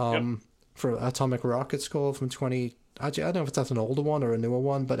 for Atomic Rock. It's called from 20. Actually, I don't know if that's an older one or a newer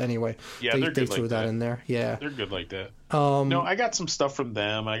one, but anyway, they threw that in there. Yeah, they're good like that. No, I got some stuff from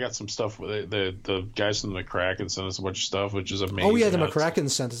them. I got some stuff with the guys from the McCracken sent us a bunch of stuff, which is amazing. Oh yeah, the McCracken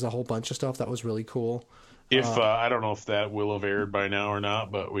sent us a whole bunch of stuff. That was really cool. If I don't know if that will have aired by now or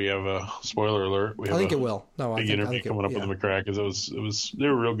not, but we have a spoiler alert. I think it will. No, I think interview coming up with the McCrackens. It was they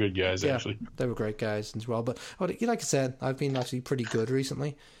were real good guys actually. They were great guys as well. But like I said, I've been actually pretty good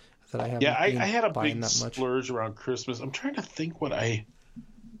recently. That I haven't. Yeah, I had a big splurge around Christmas. I'm trying to think what I.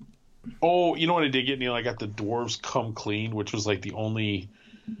 Oh, you know what I did get, Neil? I got the Dwarves Come Clean, which was like the only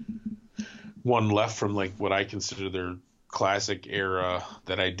one left from like what I consider their classic era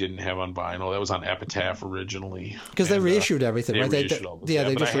that I didn't have on vinyl. That was on Epitaph originally. Because they reissued everything, right? They just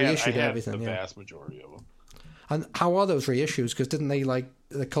reissued I had everything. The vast majority of them. And how are those reissues? Because didn't they like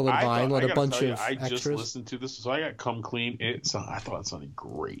the colored vinyl and a bunch of I extras? just listened to this, so I got Come Clean. I thought it sounded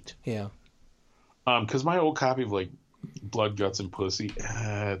great. Yeah. Because my old copy of like Blood, Guts, and Pussy,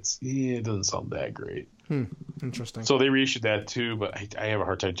 it doesn't sound that great. Interesting. So they reissued that too, but I have a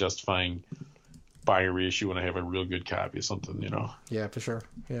hard time justifying buying a reissue when I have a real good copy of something, you know. Yeah, for sure.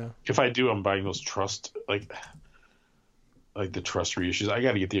 Yeah. If I do, I'm buying those Trust like the Trust reissues. I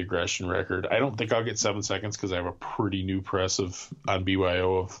got to get the Aggression record. I don't think I'll get 7 Seconds because I have a pretty new press on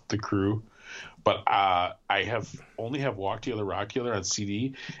BYO of The Crew. But I only have Walk Together, Rock Together on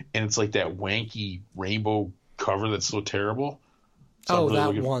CD, and it's like that wanky rainbow cover that's so terrible. So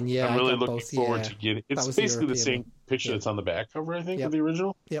one, yeah. I'm really looking forward to getting. It's basically the same picture that's on the back cover, I think, of the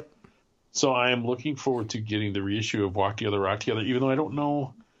original. Yep. So I am looking forward to getting the reissue of Walk Together, Rock Together, even though I don't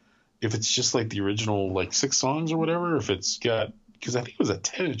know if it's just like the original like 6 songs or whatever, if it's got, because I think it was a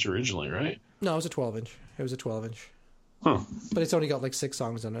 10-inch originally, right? No, it was a 12-inch. It was a 12-inch. Huh. But it's only got like 6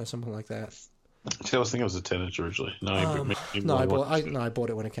 songs in it or something like that. See, I was thinking it was a 10-inch originally. I bought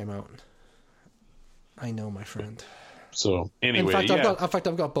it when it came out. I know, my friend. So anyway, in fact,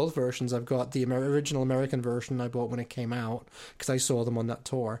 I've got both versions. I've got the original American version I bought when it came out because I saw them on that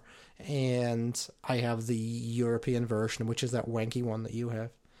tour, and I have the European version, which is that wanky one that you have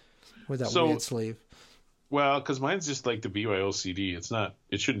with that weird sleeve. Well, because mine's just like the BYO CD.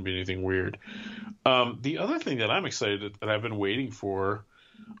 It shouldn't be anything weird. The other thing that I'm excited that I've been waiting for,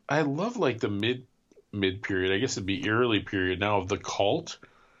 I love like the mid period. I guess it'd be early period now of the Cult.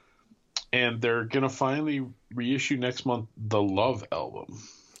 And they're going to finally reissue next month the Love album.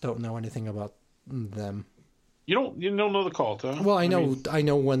 Don't know anything about them. You don't know the Cult, huh? Well, I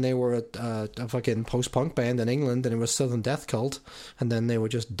know when they were a fucking post-punk band in England, and it was Southern Death Cult, and then they were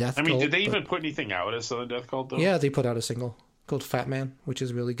just Death Cult. Did they even put anything out as Southern Death Cult, though? Yeah, they put out a single called Fat Man, which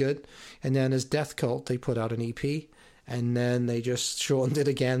is really good. And then as Death Cult, they put out an EP, and then they just shortened it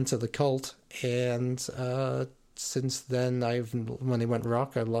again to the Cult, and since then, when they went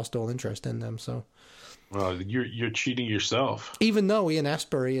rock, I've lost all interest in them. So, well, you're cheating yourself. Even though Ian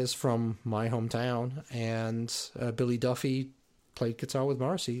Astbury is from my hometown, and Billy Duffy played guitar with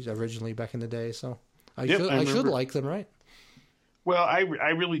Morrissey originally back in the day, so I should like them, right? Well, I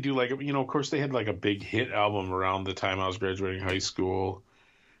really do like it. You know, of course, they had like a big hit album around the time I was graduating high school,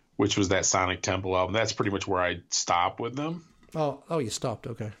 which was that Sonic Temple album. That's pretty much where I stopped with them. Oh, you stopped,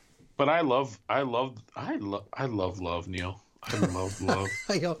 okay. But I love love, Neil. I love love.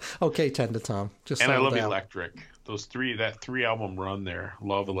 Okay, Tender Tom. I love Electric. That 3-album run there,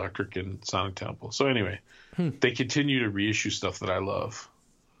 Love, Electric, and Sonic Temple. So anyway, they continue to reissue stuff that I love.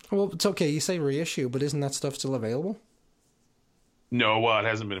 Well, it's okay. You say reissue, but isn't that stuff still available? No, well, it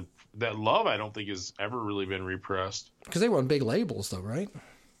hasn't been. That Love, I don't think has ever really been repressed. Because they were on big labels, though, right?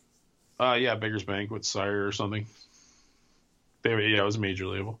 Yeah, Beggars Banquet, Sire, or something. It was a major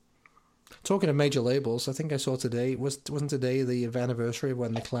label. Talking of major labels, I think I saw today, wasn't today the anniversary of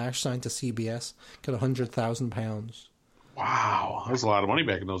when The Clash signed to CBS, got £100,000. Wow, that was a lot of money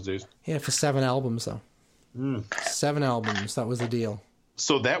back in those days. Yeah, for 7 albums, though. 7 albums. That was the deal.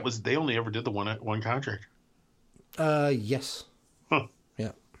 So they only ever did the one contract. Yes. Huh.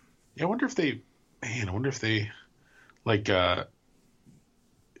 Yeah. I wonder if they, like,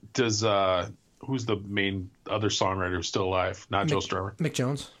 does, who's the main other songwriter who's still alive? Not Joe Strummer. Mick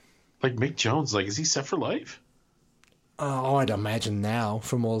Jones. Like Mick Jones, like, is he set for life? I'd imagine now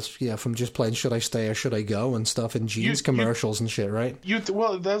from just playing Should I Stay or Should I Go and stuff in G's commercials and shit, right?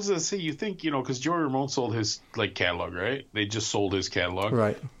 Well, that's what I say. You think, because Joey Ramone sold his like catalog, right? They just sold his catalog,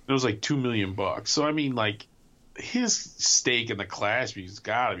 right? It was like $2 million. So I mean, like, his stake in the Clash has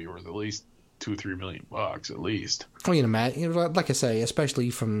got to be worth at least $2-3 million at least. I mean, imagine, like I say,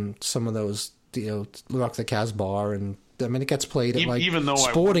 especially from some of those, Rock the Casbah and. I mean, it gets played at like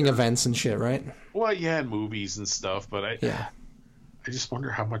sporting events and shit, right? Well, yeah, and movies and stuff. But I just wonder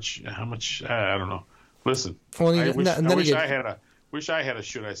how much. I don't know. Listen, I wish I had a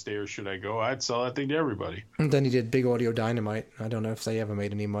Should I Stay or Should I Go? I'd sell that thing to everybody. And then he did Big Audio Dynamite. I don't know if they ever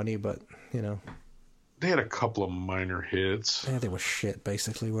made any money, but they had a couple of minor hits. Yeah, they were shit,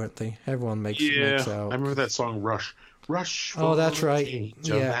 basically, weren't they? Everyone makes out. I remember that song Rush. Oh, that's right.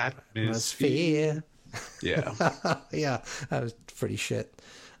 Yeah, Atmosphere. Yeah. Yeah, that was pretty shit.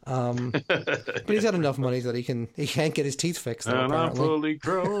 But he's had enough money that he can't get his teeth fixed. Though, and apparently. I'm fully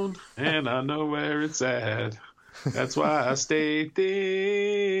grown, and I know where it's at. That's why I stay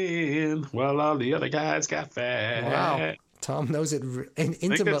thin, while all the other guys got fat. Wow, Tom knows it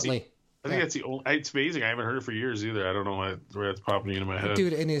intimately. I think that's the only. It's amazing. I haven't heard it for years either. I don't know where that's popping into my head.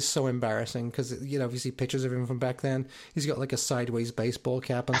 Dude, it is so embarrassing because if you see pictures of him from back then, he's got like a sideways baseball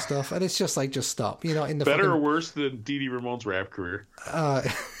cap and stuff, and it's just like, just stop. In the better or worse than Dee Dee Ramone's rap career?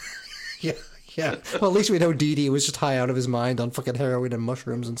 Yeah. Well, at least we know Dee Dee was just high out of his mind on fucking heroin and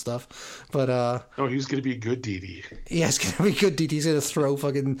mushrooms and stuff. But he was gonna be a good Dee Dee. Yeah, it's gonna be good Dee Dee. He's gonna throw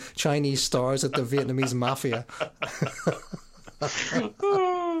fucking Chinese stars at the Vietnamese mafia.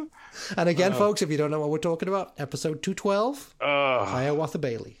 And again, folks, if you don't know what we're talking about, episode 212, Hiawatha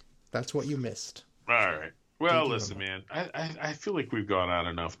Bailey. That's what you missed. All right. Well, listen, man. I feel like we've gone on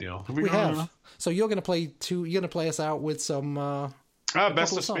enough, Neil. We have. So you're gonna play us out with some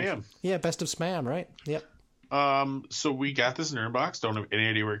Best of Spam. Yeah, Best of Spam, right? Yep. So we got this in our inbox. Don't have any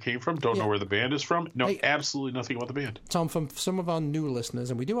idea where it came from. Don't know where the band is from. No, absolutely nothing about the band. Tom, from some of our new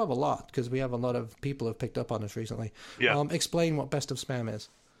listeners, and we do have a lot because we have a lot of people who have picked up on us recently. Yeah. Explain what Best of Spam is.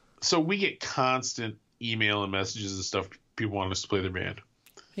 So we get constant email and messages and stuff. People want us to play their band.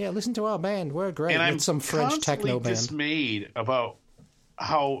 Yeah, listen to our band. We're great. And I'm some French techno band. Dismayed about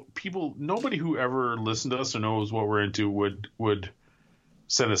how nobody who ever listened to us or knows what we're into would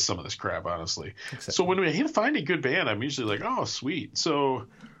send us some of this crap, honestly. Exactly. So when we find a good band, I'm usually like, oh, sweet. So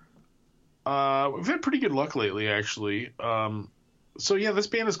we've had pretty good luck lately, actually. So yeah, this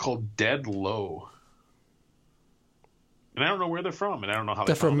band is called Dead Low. And I don't know where they're from, and I don't know how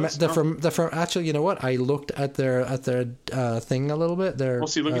they're from. They're from. Actually, you know what? I looked at their thing a little bit. We'll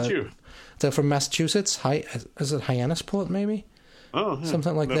see. Look at you. They're from Massachusetts. Is it Hyannisport, maybe? Oh, yeah.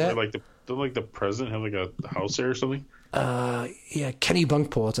 Something like that. Don't the president have like a house there or something? Yeah, Kenny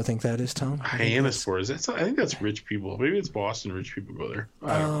Bunkport. I think that is, Tom. Hyannisport. I think that's rich people. Maybe it's Boston. Rich people go there.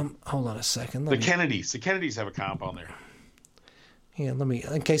 Hold on a second. The Kennedys have a compound there. Yeah,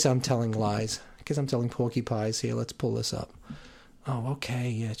 in case I'm telling lies. Because I'm telling Porky Pies here. Let's pull this up. Oh,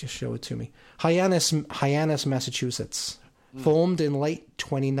 okay. Yeah, just show it to me. Hyannis, Massachusetts. Formed in late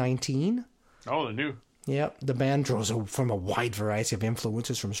 2019. Oh, they're new. Yep. The band draws from a wide variety of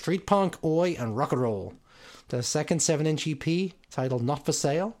influences from street punk, oi, and rock and roll. The second 7-inch EP, titled Not For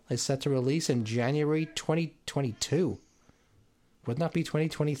Sale, is set to release in January 2022. Wouldn't that be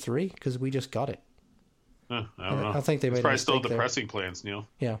 2023? Because we just got it. I don't know. I think they made probably still depressing plans, Neil.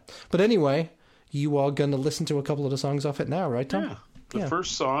 Yeah. But anyway, you are going to listen to a couple of the songs off it now, right, Tom? Yeah. The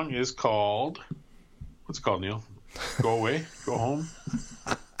first song is called... What's it called, Neil? Go Away? Go Home?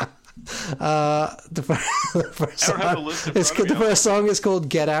 The first song is called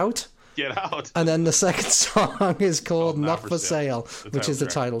Get Out. Get Out. And then the second song is called Not For Sale, which is the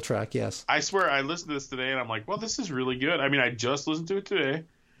title track, yes. I swear, I listened to this today, and I'm like, well, this is really good. I mean, I just listened to it today.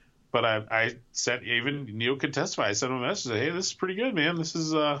 But I sent, even Neil could testify. I sent him a message. Hey, this is pretty good, man. This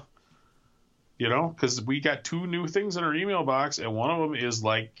is, because we got 2 new things in our email box, and one of them is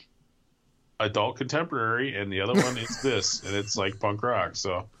like adult contemporary, and the other one is this, and it's like punk rock.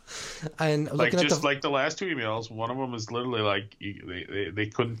 So, and like like the last 2 emails, one of them is literally like they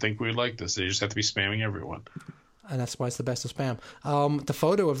couldn't think we'd like this. They just have to be spamming everyone. And that's why it's the best of spam. The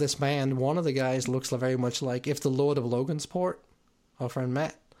photo of this band, one of the guys looks very much like if the Lord of Logansport, our friend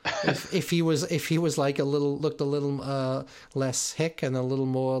Matt, if he was like looked a little less hick and a little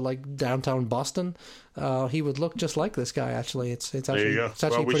more like downtown Boston, he would look just like this guy. Actually, it's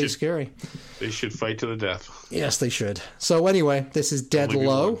actually pretty scary. They should fight to the death. Yes, they should. So anyway, this is Dead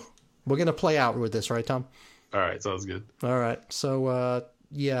Low. We're gonna play out with this, right, Tom? All right, sounds good. All right, so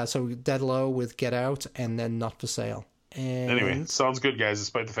so Dead Low with Get Out, and then Not for Sale. And... Anyway, sounds good, guys.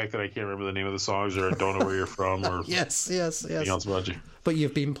 Despite the fact that I can't remember the name of the songs or don't know where you're from or yes, anything else about you. But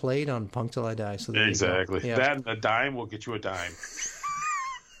you've been played on Punk Till I Die, so exactly. Yeah. That and a dime will get you a dime.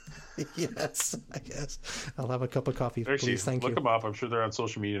 Yes, I guess. I'll have a cup of coffee, actually, please. Thank you. Look them up. I'm sure they're on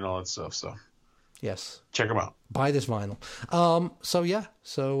social media and all that stuff. So yes, check them out. Buy this vinyl.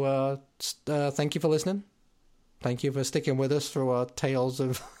 Thank you for listening. Thank you for sticking with us through our tales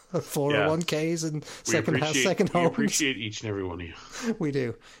of 401ks and second homes. We appreciate each and every one of you. We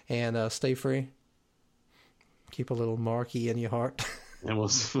do. And stay free. Keep a little marquee in your heart. And we'll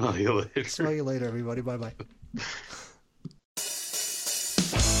smell you later. Smell you later, everybody. Bye-bye.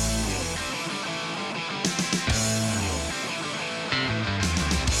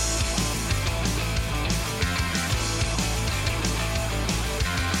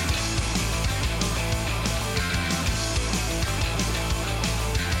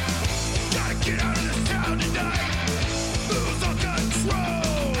 Get out, get out, get out.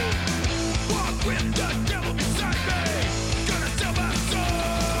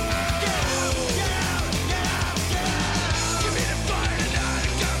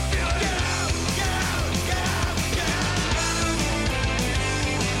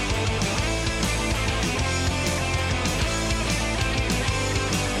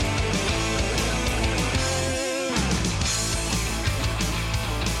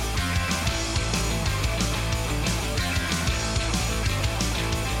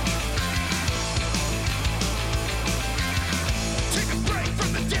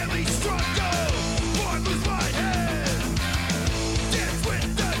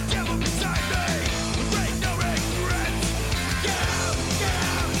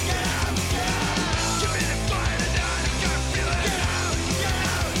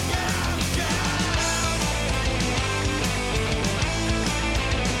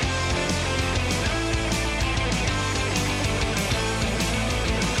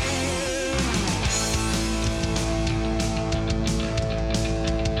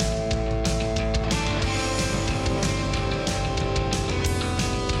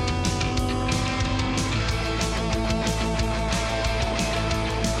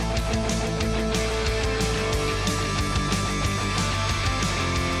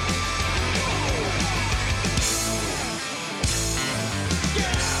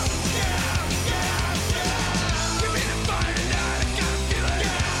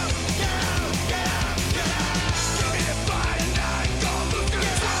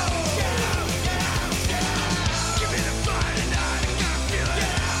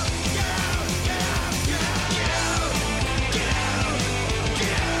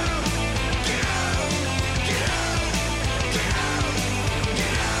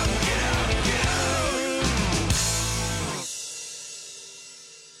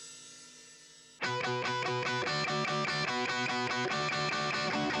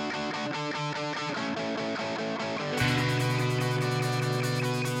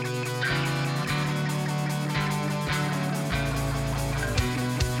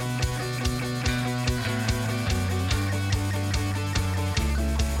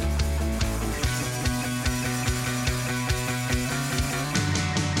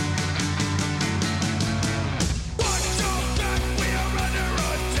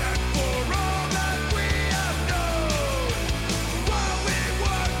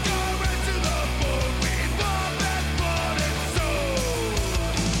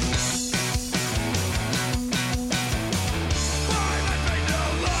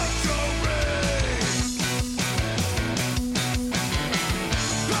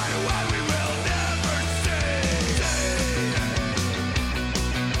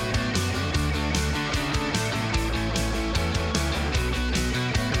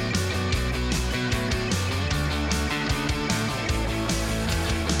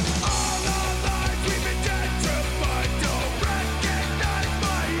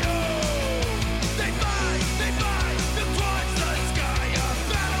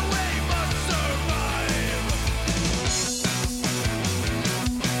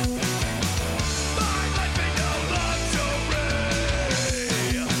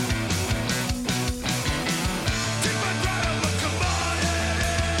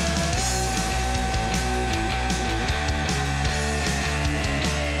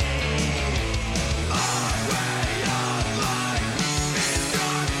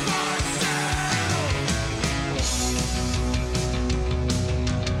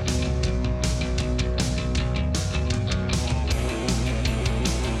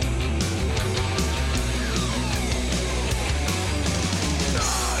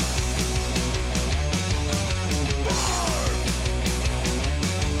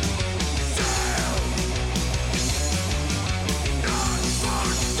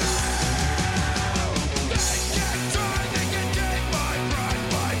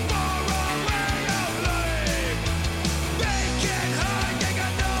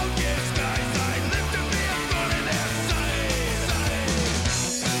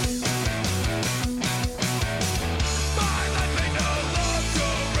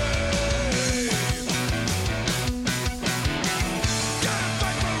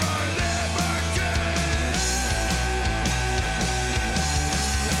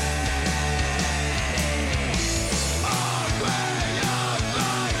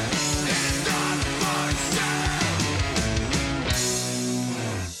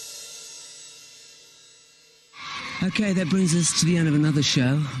 Okay, that brings us to the end of another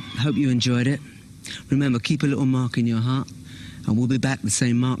show. Hope you enjoyed it. Remember, keep a little mark in your heart, and we'll be back the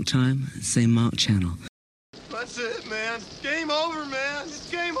same mark time, same mark channel. That's it, man. Game over, man. It's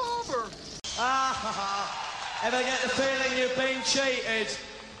game over. Ever get the feeling you've been cheated?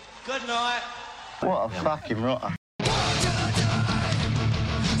 Good night. What a fucking rotter.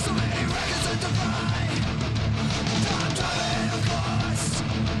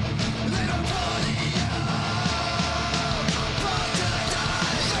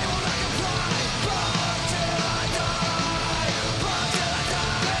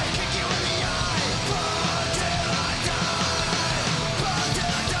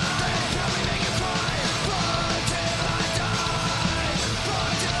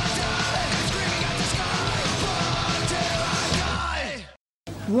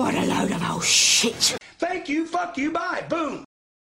 What a load of old shit. Thank you, fuck you, bye, boom.